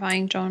is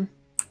terrifying, John.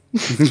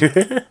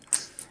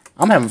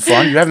 I'm having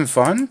fun. You having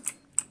fun?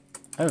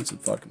 Having some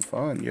fucking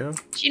fun, yo. Do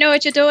you know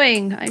what you're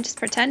doing? I'm just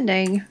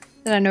pretending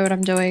that I know what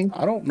I'm doing.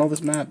 I don't know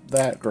this map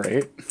that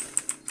great.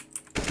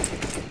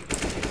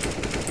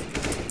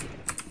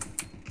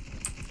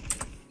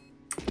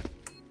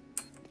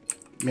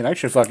 I mean, I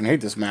actually fucking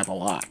hate this map a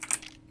lot.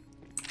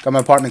 Got my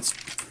apartments.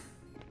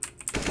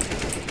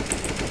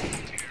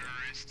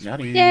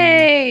 Got him.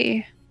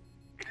 Yay!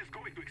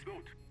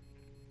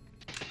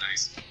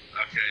 Nice.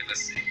 Okay,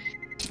 let's see.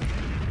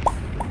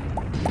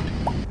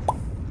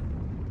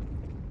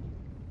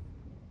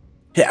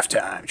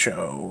 Halftime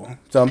show.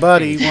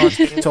 Somebody once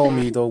told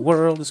me the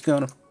world is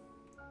gonna.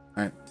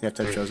 Alright, the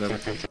halftime show's over.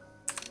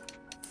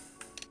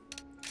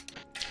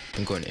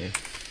 I'm going A.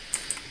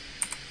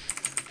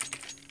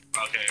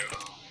 Okay.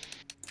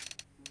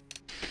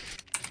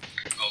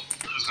 Oh,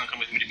 who's gonna come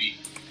with me to B?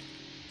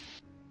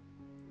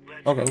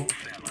 I'll go.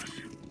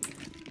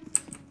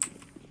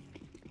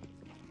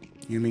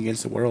 You and me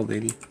against the world,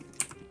 baby.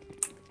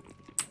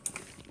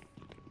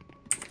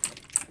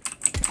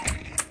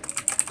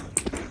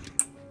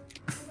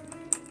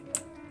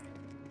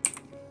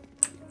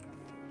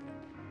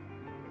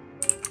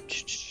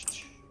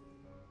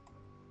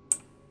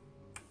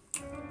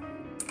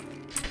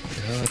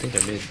 I think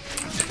they're mid.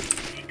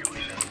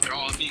 They're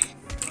all on B.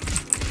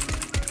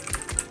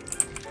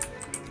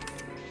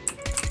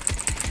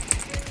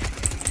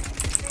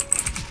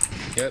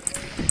 Yep.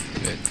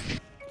 Good.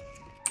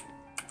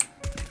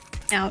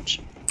 Ouch.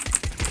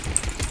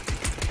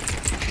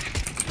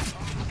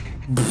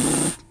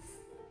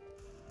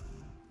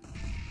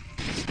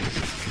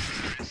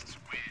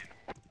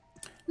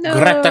 No.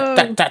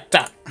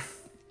 Gra-ta-ta-ta-ta.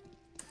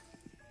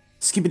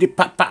 Skibbity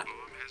pop pop.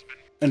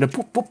 And the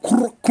poop poop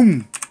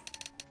kum.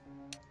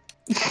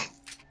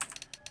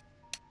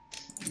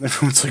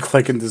 Everyone's like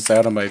liking this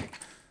out on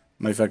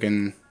my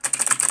fucking.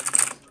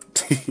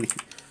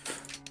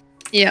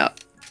 Yeah.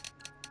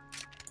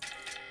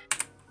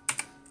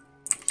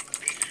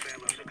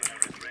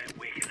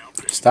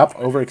 Stop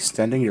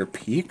overextending your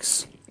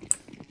peaks?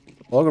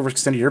 Well, I'll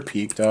overextend your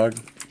peak, dog.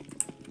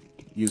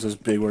 Use those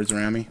big words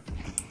around me.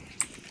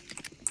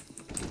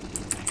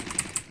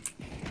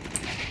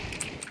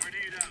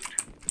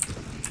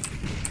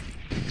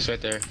 It's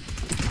right there.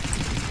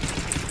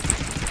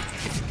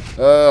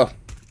 Oh.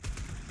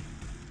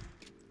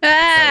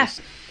 Ah!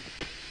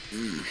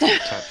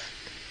 Top.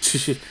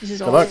 This is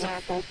Good luck.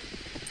 awful.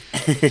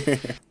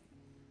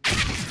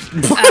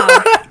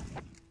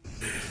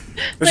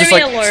 It's just Leave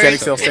like me alone.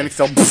 standing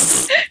still.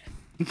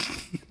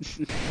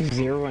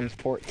 0 and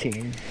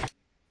 14.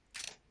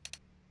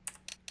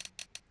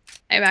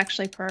 I'm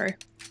actually pro.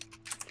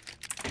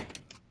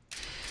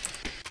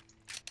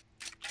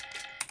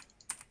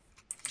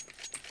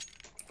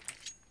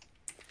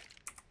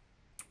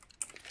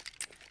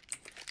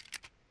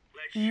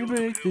 You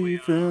break free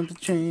from the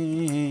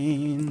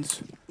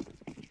chains.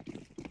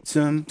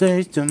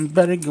 Someday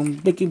somebody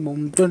gonna make it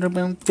won't turn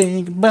around,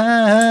 say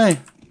goodbye.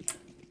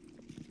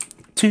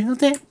 Till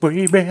that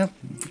way round,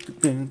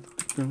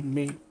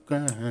 me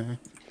cry.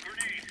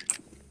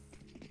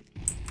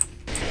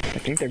 I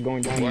think they're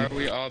going down. Why are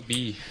we all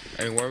B?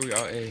 I mean, why are we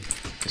all A?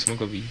 Let's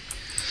go B.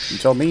 You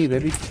tell me,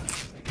 baby.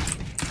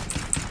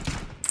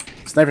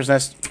 Sniper's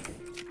nest.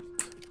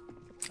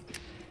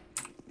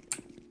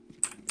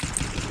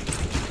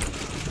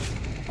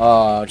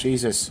 Oh,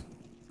 Jesus.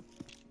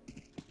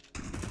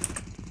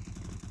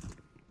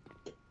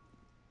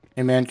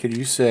 Hey man, could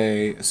you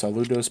say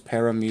saludos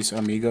para mis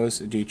amigos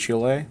de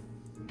Chile?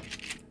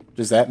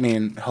 Does that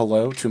mean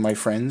hello to my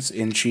friends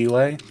in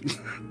Chile?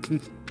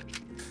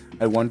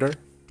 I wonder.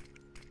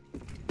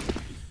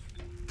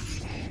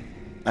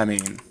 I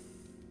mean,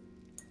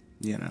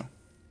 you know.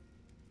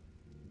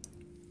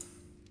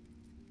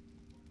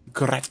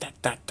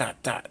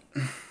 Grat-tat-tat-tat-tat.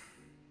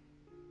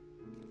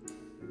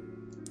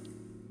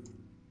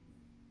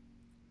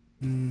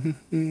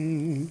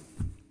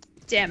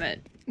 Damn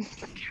it.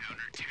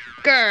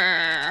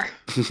 Grr.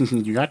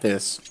 You got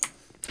this.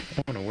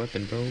 I want a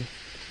weapon, bro.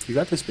 You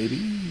got this, baby.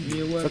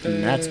 Give me a Fucking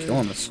weapon. Nat's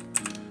killing us.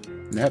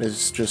 Nat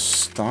is just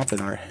stomping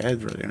our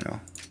head right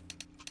now.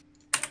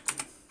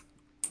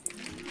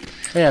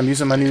 Hey, I'm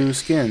using my new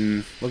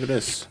skin. Look at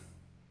this.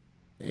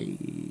 Hey.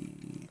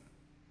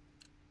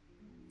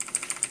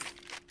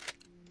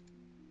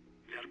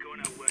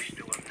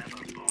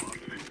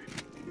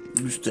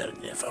 You still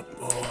never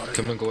born.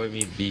 Come on, go with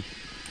me, B.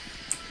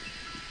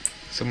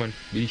 Someone,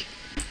 B.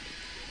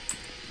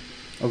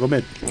 I'll go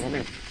mid.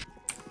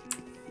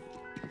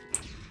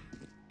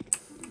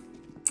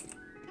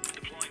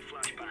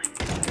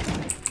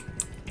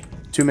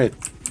 Two mid.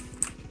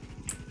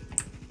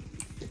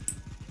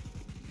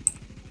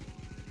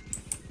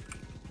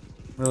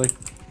 Really?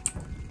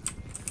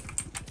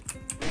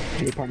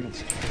 The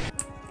apartments.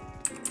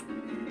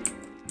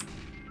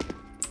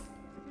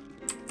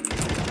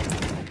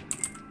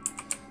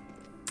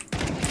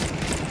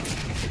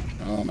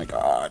 Oh my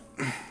god.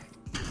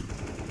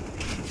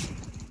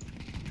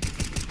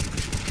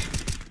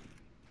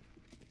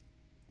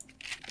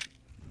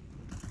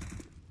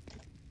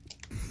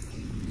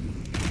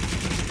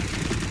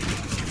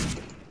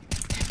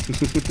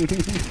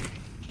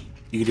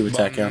 You can do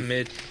attack, yeah. Bomb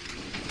mid.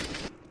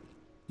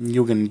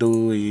 You can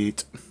do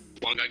it.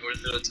 One guy goes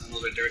through the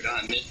tunnel with their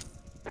gun. There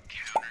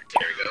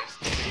we go.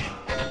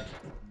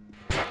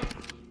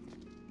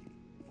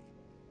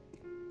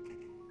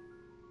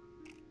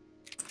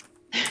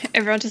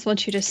 Everyone just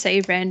wants you to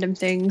say random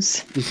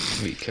things.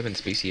 Wait, Kevin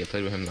Spacey. I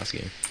played with him last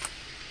game.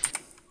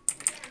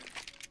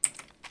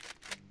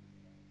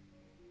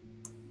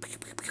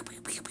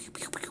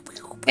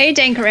 Hey,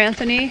 Danker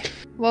Anthony.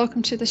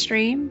 Welcome to the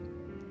stream.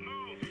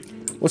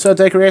 What's up,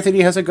 Decker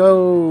Anthony? How's it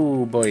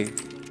go, boy?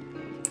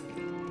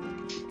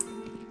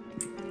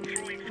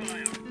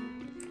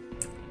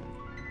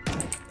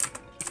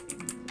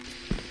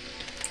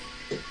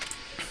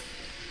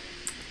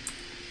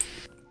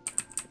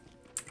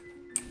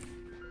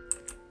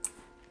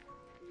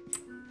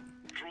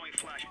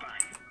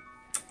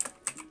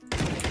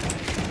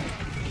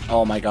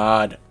 Oh my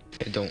god.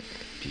 Hey, don't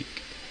peek.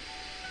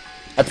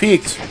 I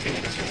peeked.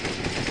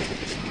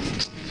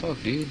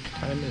 Fuck, dude.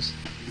 I missed.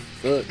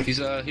 Good. He's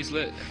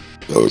lit.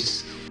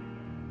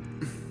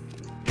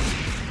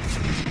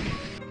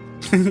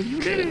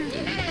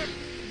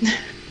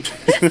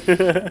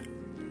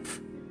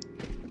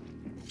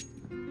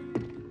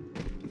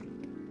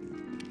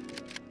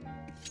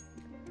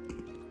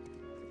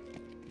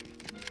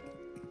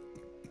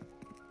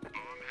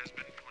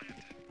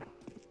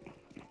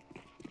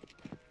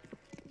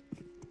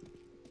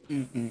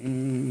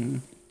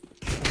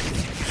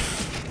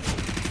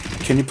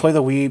 Can you play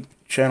the Wii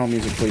channel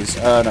music, please?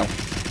 No.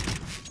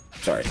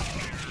 Sorry.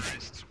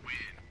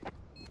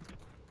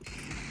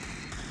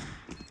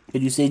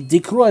 Can you say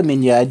 "Dekroy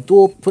меня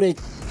до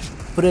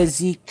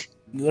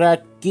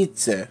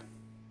prezikrakitse"?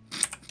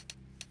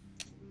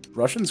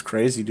 Russian's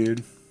crazy,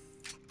 dude.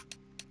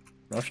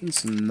 Russian's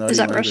some nutty Is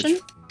that language. Russian?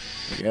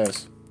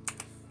 Yes.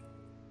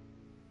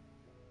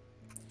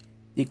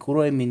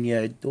 Dekroy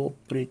меня до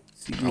I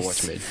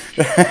watch mid.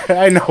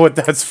 I know what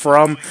that's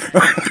from.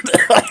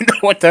 I know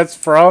what that's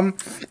from.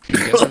 You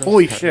guys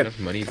Holy have shit. enough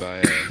money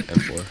by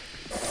M4.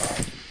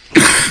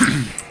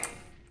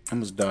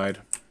 Almost died.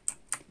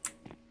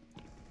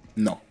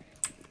 No.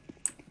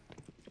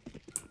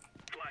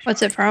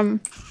 What's it from?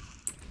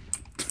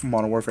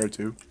 Modern Warfare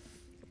 2.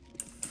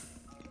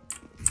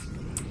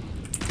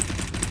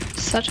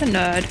 Such a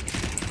nerd.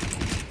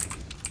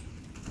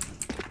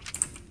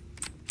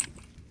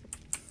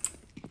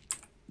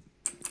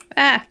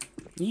 Ah.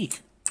 Eek.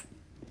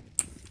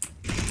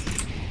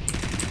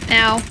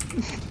 Ow.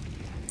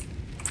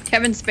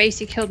 Kevin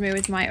Spacey killed me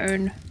with my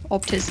own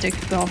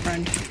autistic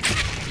girlfriend.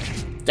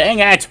 Dang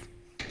it!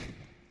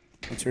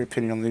 What's your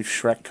opinion on the new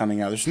Shrek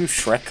coming out? There's a new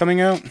Shrek coming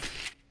out?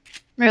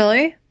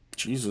 Really?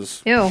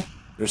 Jesus. Ew.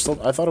 There's still.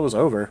 I thought it was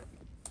over.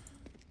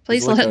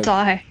 Please like let a- it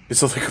die.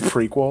 Is it like a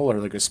prequel or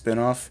like a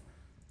spin-off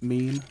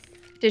meme?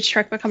 Did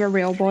Shrek become a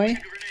real boy?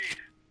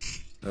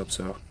 I hope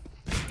so.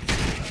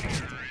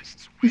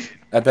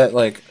 I bet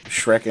like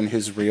Shrek in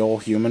his real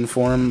human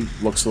form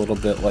looks a little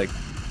bit like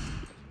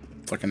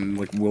fucking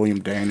like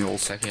William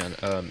Daniels. Sakion,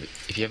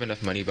 if you have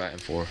enough money, buy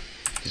M4.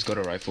 Just go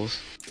to rifles.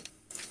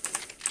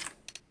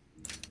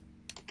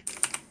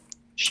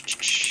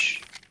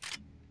 Shh.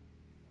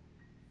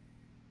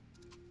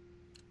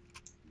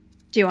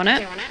 Do you want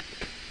it?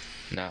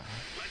 Nah.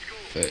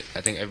 But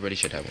I think everybody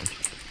should have one.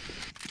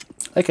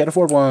 I can't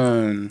afford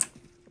one.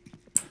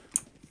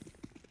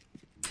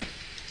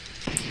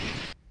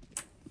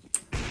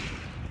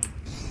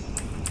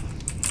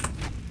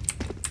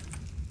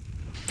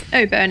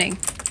 Oh, burning.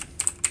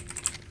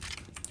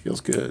 Feels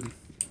good.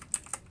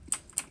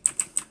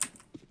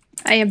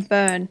 I am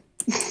burn.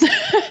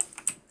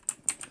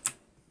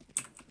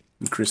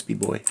 I'm crispy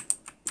boy.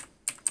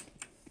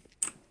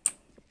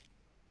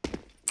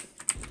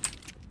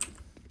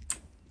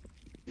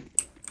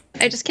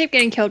 I just keep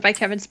getting killed by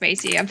Kevin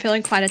Spacey. I'm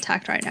feeling quite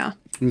attacked right now.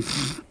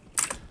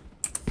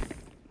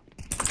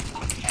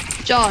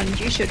 John,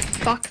 you should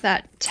fuck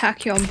that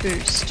tachyon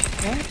boost.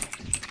 What?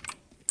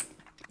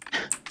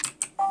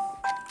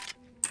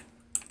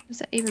 What does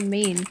that even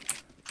mean?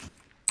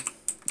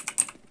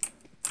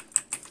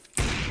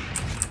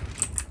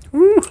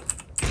 Woo!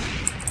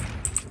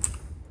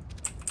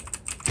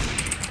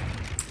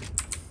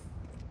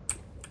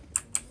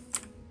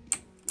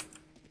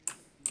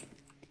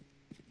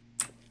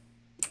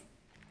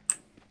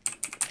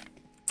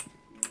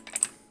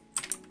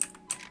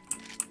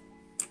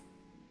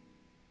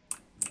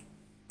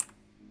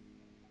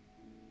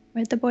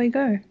 Where'd the boy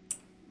go?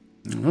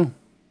 No.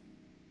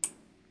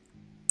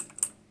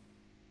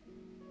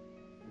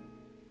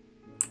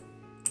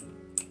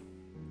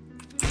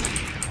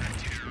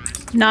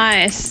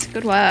 Nice.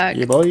 Good work.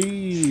 Yeah,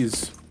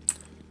 boys.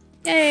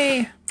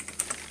 Yay.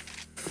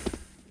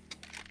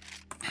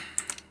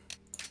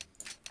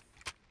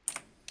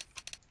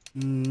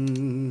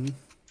 Mm.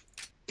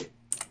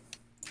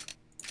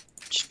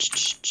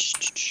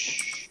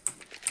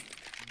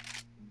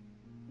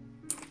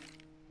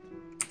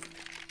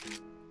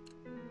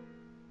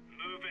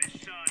 Move it,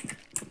 son.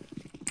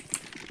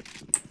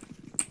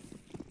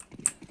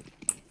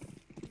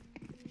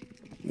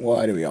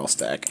 Why do we all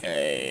stack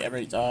A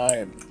every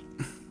time?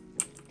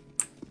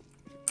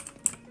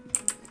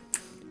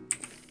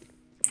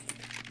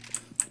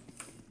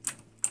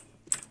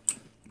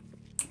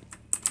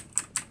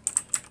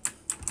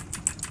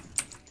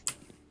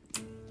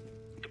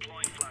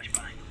 Deploying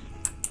flashbang.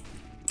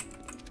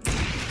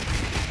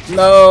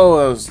 No,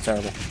 that was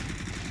terrible.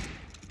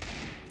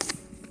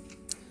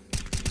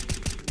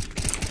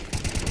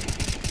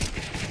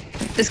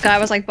 This guy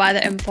was like, buy the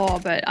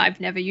M4, but I've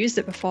never used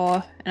it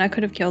before, and I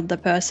could have killed the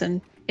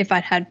person if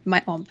I'd had my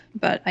omp,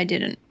 but I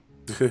didn't.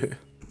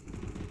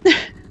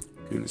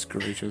 Goodness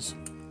gracious.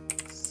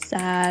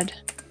 Sad.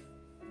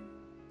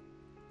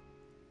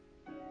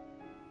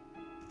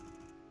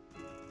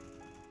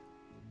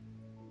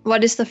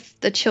 What is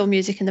the chill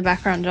music in the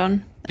background,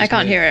 John? I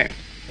can't hear it.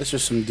 That's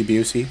just some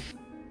Debussy.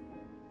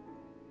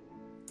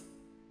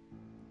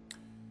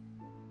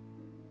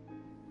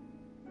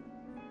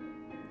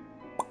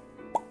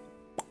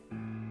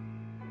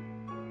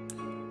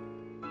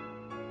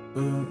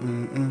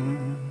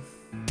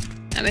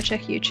 I'm gonna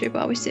check YouTube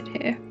while we sit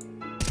here.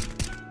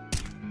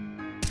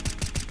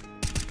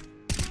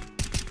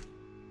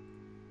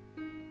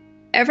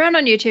 Everyone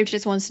on YouTube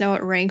just wants to know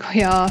what rank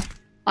we are.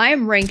 I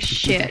am rank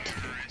shit.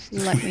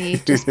 Let me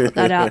just put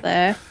that out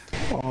there.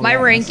 My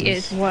rank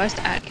is worst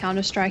at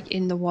Counter-Strike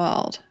in the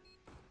world.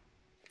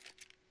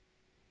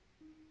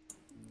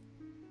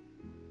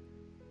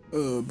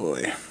 Oh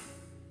boy.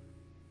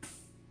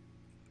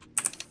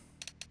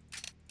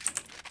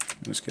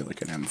 Let's get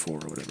like an M4 or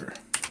whatever.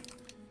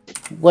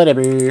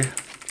 Whatever.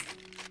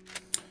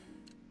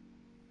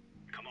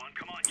 Come on,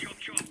 chop,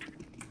 chop.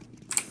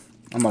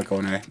 I'm not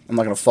going A. I'm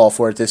not gonna fall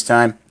for it this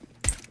time.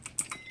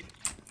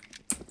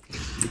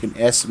 You can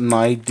S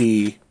my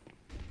D.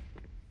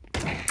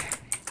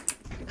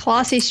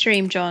 Classy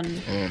stream, John.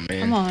 Oh man.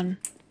 Come on.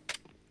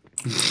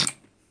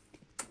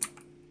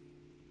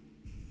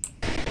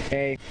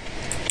 Hey.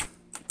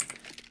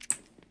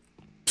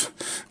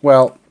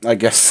 Well, I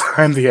guess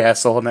I'm the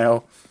asshole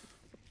now.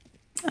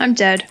 I'm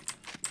dead.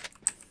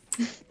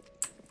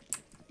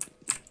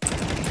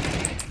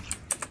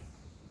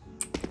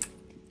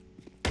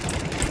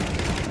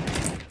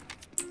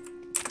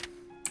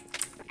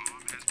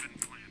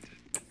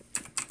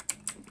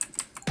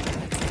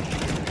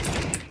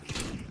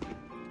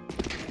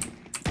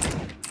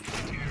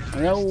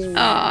 No.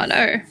 Oh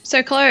no,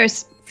 so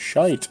close.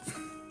 Shite.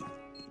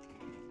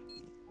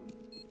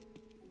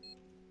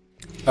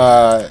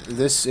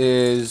 This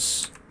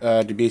is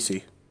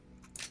Debussy.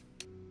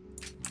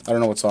 I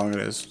don't know what song it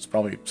is. It's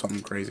probably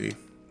something crazy.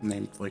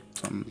 Named like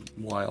something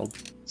wild.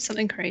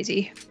 Something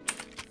crazy.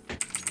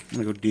 I'm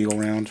gonna go deal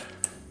around.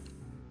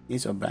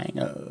 He's a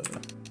banger.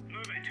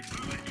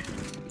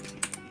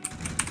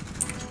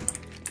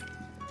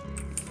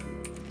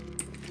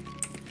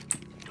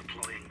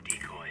 Deploying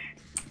decoy.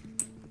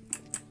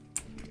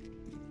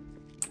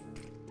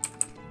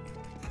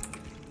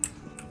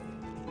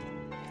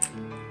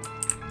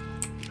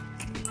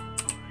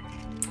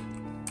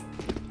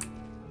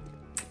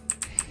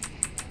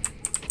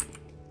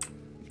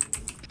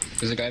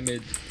 There's a guy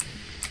mid.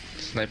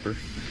 Sniper.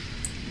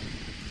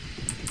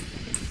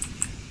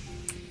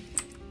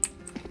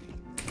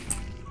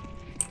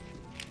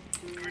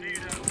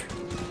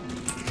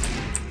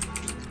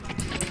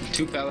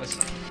 Two palace.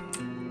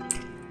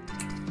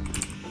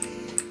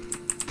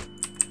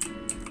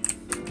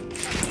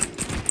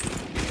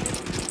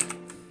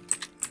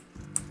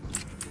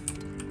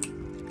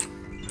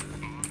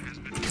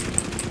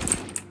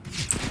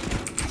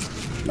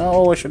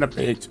 No, I shouldn't have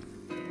picked.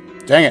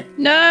 Dang it.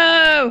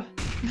 No!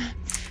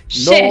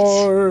 Shit!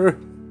 No.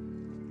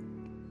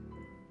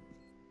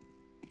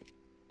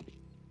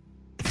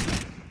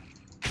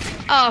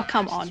 Oh,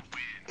 come on.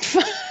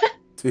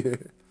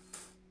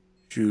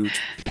 Shoot.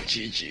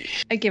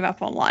 GG. I give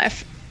up on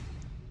life.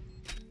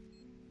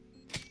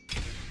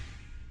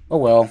 Oh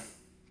well.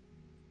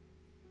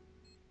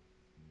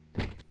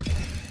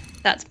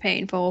 That's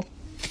painful.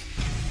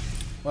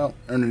 Well,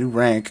 earn a new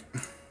rank.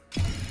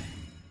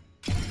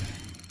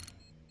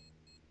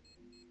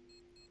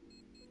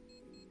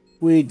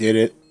 We did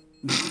it.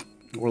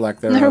 Or like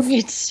that. No,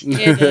 we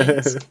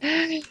didn't.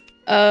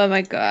 Oh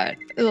my god.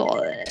 Ugh.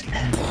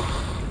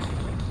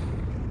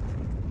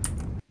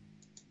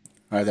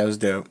 Alright, that was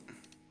dope.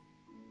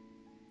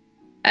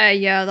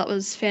 Yeah, that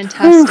was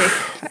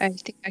fantastic. I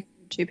think I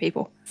killed 2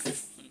 people.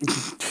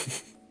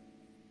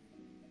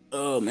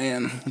 Oh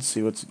man. Let's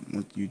see what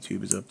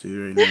YouTube is up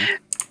to right now.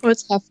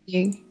 What's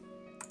happening?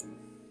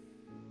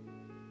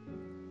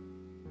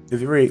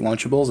 Have you ever ate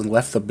Lunchables and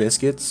left the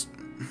biscuits?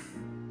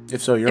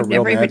 If so, you're I've a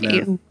real never even madman.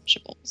 eaten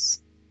vegetables.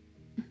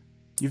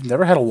 You've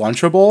never had a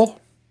Lunchable?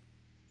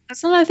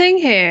 That's not a thing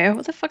here.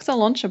 What the fuck's a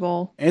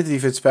Lunchable? Anthony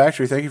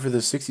Fitzpatrick, thank you for the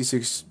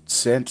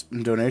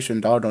 66-cent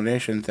donation, dollar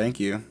donation. Thank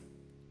you.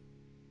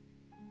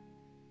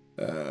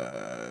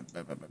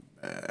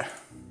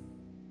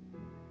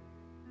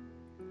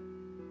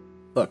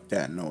 Fuck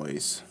that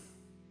noise.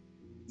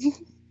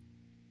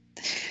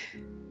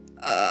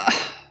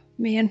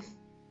 Man.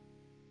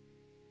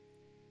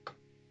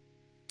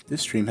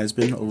 This stream has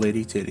been a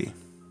Lady Titty.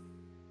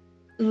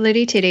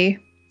 Liddy titty.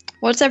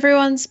 What's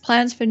everyone's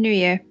plans for New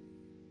Year?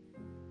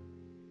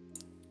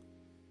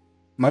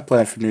 My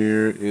plan for New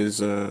Year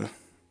is, I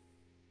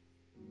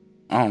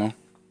don't know.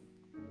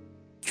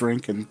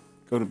 Drink and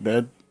go to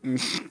bed. You're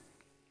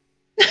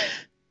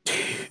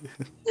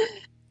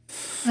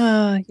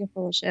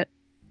full of shit.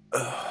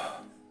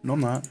 No, I'm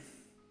not.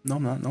 No,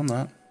 I'm not. No, I'm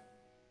not.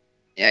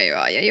 Yeah, you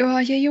are. Yeah, you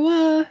are. Yeah, you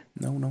are.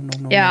 No.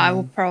 Yeah, no. I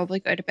will probably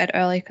go to bed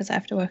early because I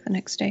have to work the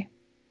next day.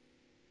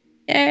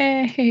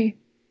 Yay!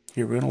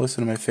 Here, we're gonna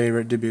listen to my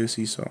favorite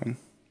Debussy song.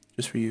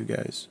 Just for you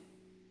guys.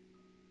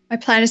 My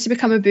plan is to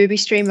become a booby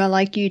streamer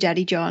like you,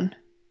 Daddy John.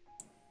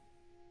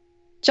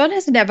 John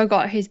has never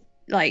got his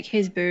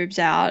boobs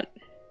out.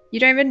 You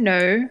don't even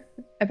know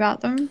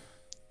about them.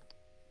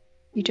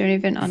 You don't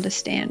even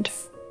understand.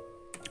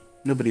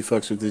 Nobody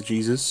fucks with this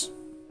Jesus.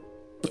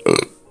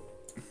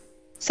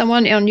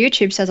 Someone on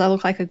YouTube says I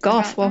look like a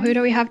goth. Well, who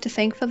do we have to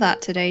thank for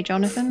that today,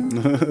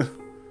 Jonathan?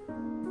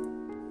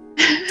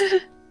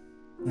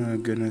 Oh,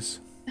 goodness.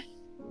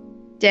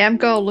 Damn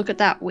girl, look at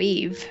that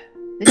weave.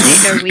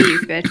 This ain't no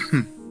weave, bitch.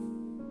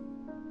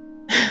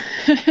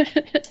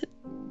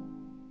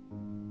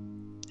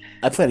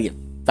 I plan to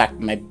get back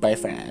my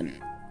boyfriend.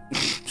 I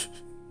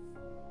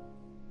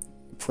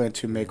plan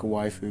to make a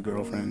waifu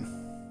girlfriend.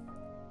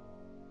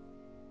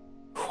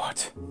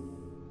 What?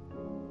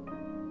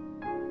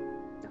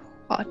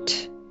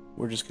 What?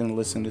 We're just gonna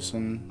listen to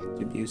some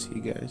Debussy,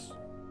 guys.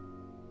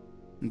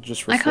 And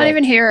just I can't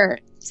even hear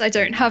it because I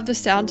don't have the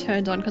sound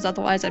turned on because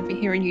otherwise I'd be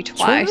hearing you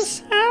twice.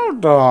 Turn the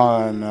sound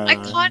on. I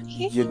can't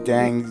hear You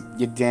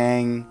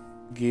dang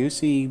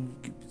goosey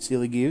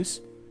Silly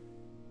goose.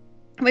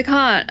 I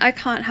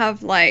can't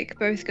have like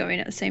both going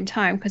at the same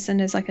time because then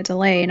there's like a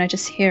delay and I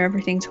just hear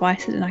everything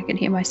twice and I can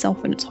hear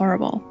myself and it's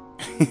horrible.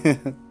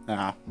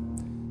 Ah,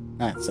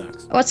 that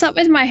sucks. What's up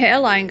with my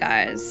hairline,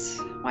 guys?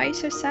 Why are you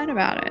so sad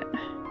about it?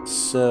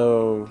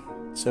 So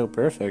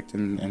perfect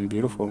and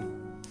beautiful.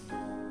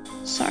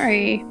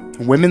 Sorry.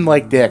 Women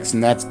like dicks,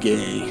 and that's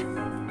gay.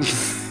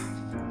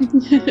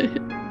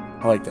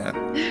 I like that.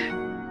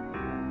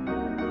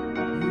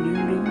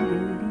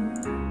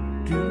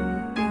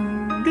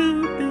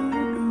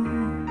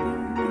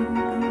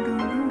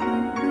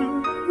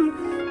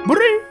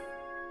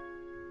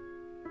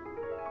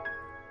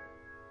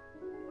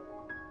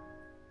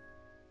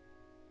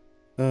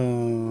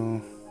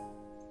 Oh.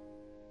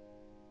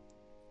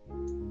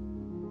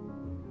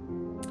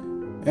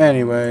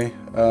 Anyway,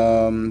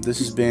 this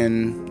has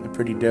been a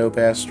pretty dope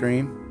ass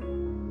stream.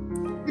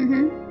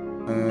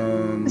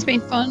 It's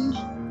been fun.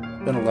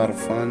 Been a lot of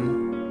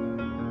fun.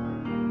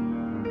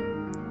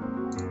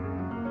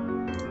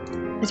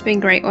 It's been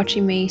great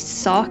watching me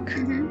suck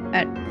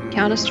at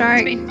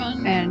Counter-Strike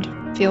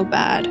and feel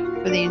bad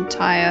for the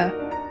entire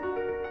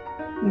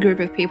group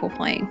of people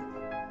playing.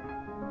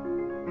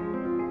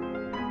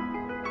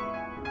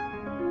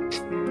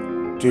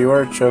 Do you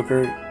wear a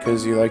choker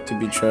because you like to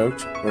be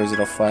choked, or is it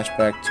a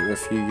flashback to a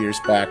few years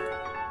back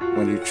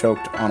when you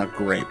choked on a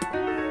grape?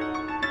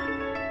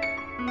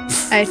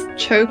 I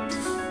choked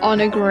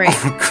on a grape.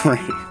 Grape.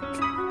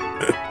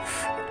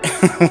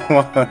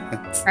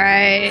 What?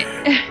 Right.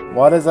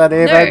 What does that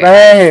even No.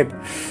 mean?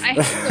 I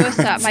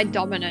assert my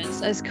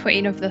dominance as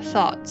queen of the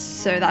thoughts,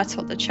 so that's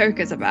what the choke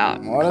is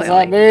about. What does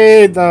clearly.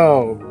 that mean,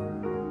 though?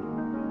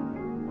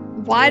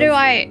 Why did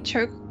I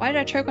choke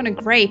on a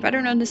grape? I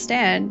don't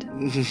understand.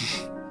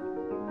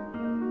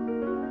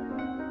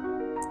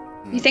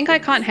 You think I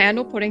can't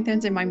handle putting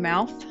things in my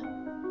mouth?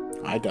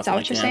 I definitely Is that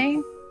what you're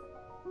saying?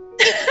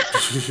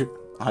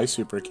 I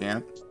super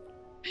can't.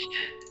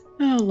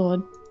 Oh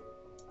lord.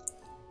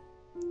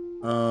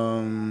 I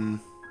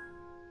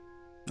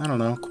don't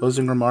know.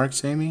 Closing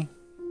remarks, Amy?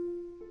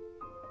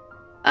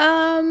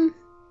 No,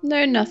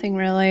 nothing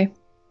really.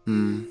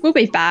 Hmm. We'll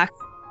be back.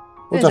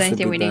 We'll If there's definitely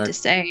anything be we need back. to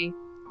say,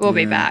 we'll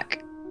be Yeah.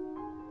 back.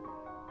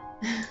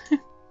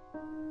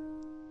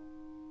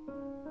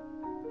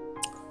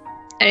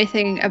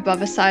 Anything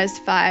above a size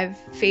 5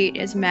 feet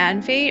is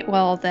man feet,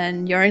 well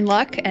then you're in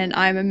luck and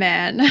I'm a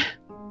man.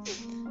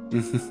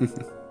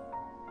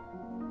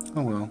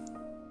 Oh well.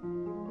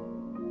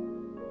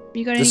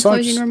 You got This any song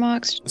closing just-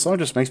 remarks? The song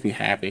just makes me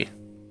happy.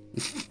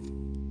 This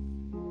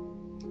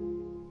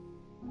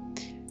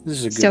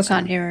is a good Still song.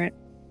 can't hear it.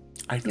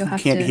 I You'll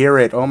have can't to- hear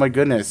it. Oh my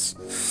goodness.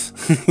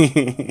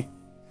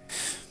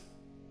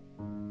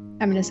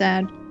 Having a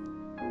sad.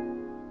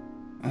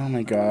 Oh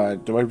my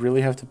god. Do I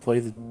really have to play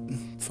the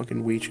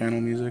fucking Wii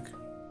channel music?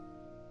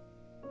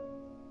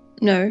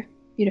 No,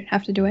 you don't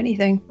have to do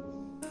anything.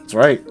 That's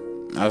right.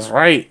 That's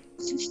right.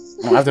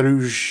 I don't have to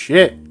do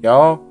shit,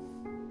 y'all.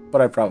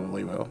 But I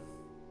probably will.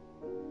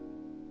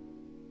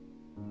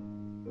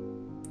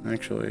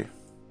 Actually,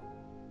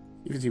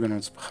 it's even on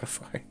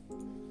Spotify.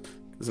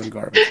 Because I'm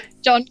garbage.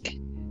 John,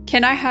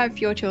 can I have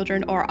your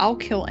children or I'll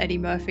kill Eddie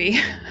Murphy?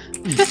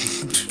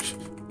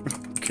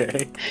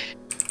 Okay.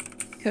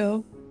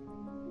 Cool.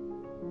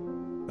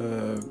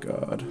 Oh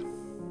god.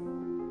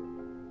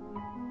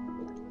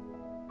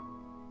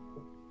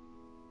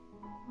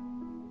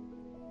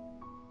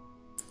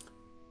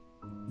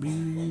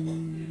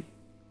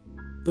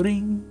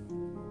 Bring.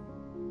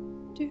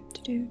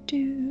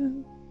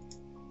 Do.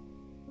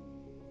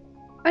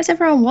 Why does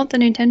everyone want the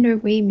Nintendo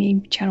Wii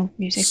meme channel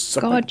music?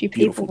 Suck my God, you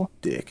beautiful people.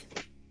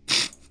 dick.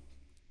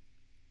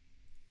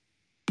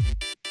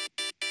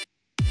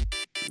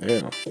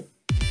 Ew.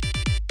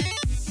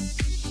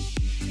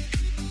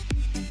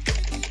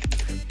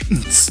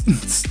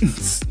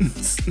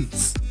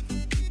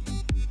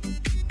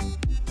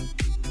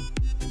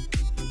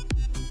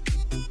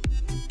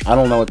 I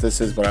don't know what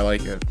this is, but I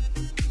like it.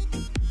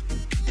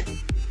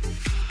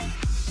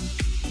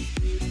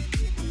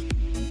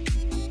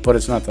 But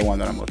it's not the one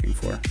that I'm looking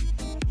for.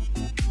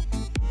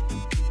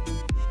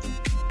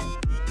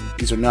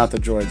 These are not the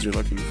droids you're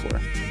looking for.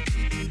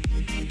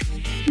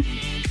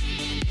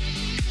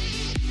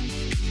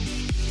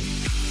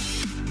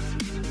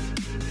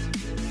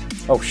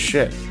 Oh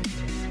shit.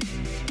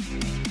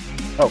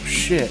 Oh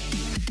shit.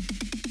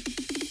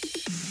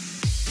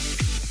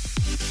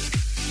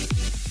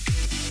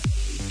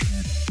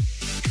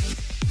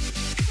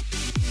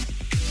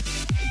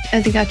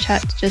 I think our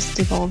chat just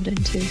evolved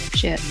into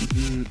shit.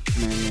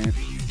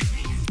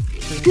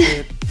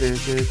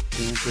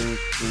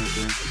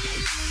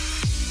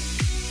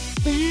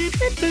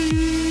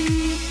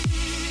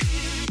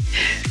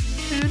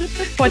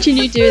 Watching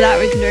you do that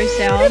with no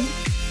sound,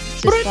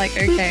 it's just like,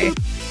 okay.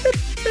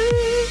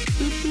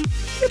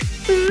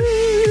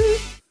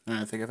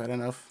 I think I've had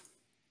enough.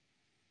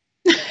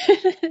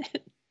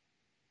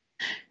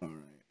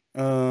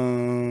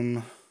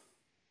 Alright.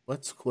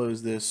 Let's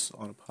close this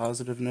on a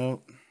positive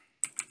note.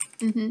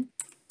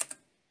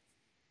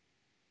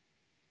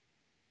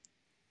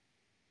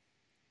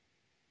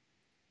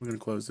 We're gonna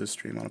close this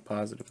stream on a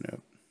positive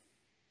note.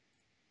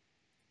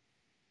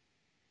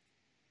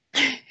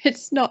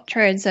 It's not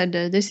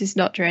transcended. This is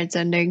not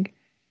transcending.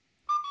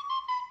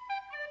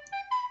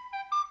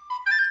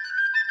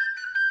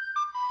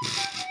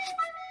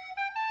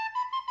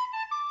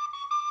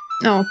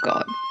 Oh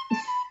god.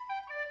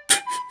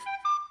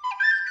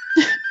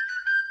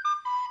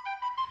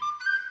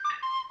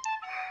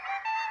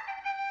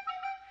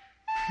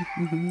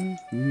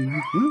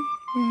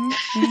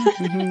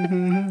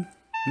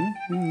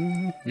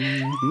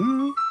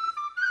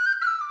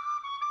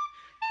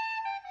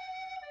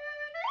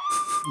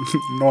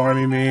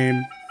 Normie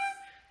meme.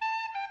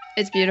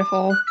 It's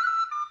beautiful.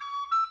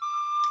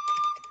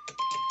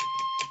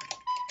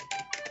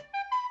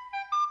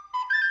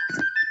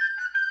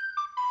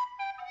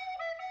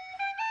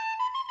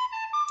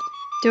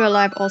 Do a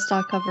live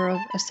all-star cover of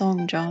a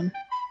song, John.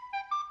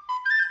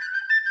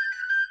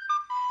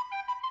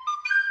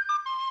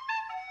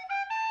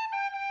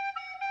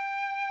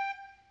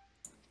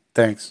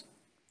 Thanks.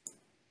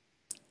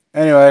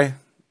 Anyway,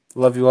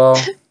 love you all.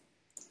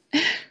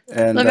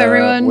 And Love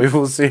everyone. We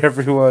will see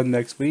everyone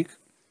next week.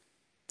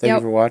 Thank Yep.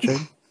 you for watching.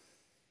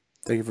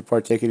 Thank you for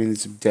partaking in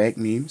these dank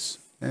memes.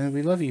 And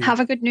we love you. Have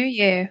a good new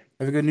year.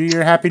 Have a good New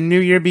Year. Happy New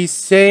Year. Be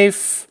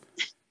safe.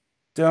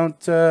 Don't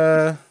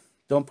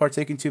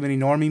partake in too many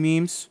normie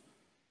memes.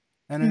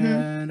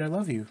 And I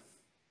love you.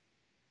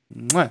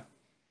 Mwah.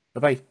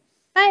 Bye-bye.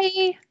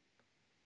 Bye.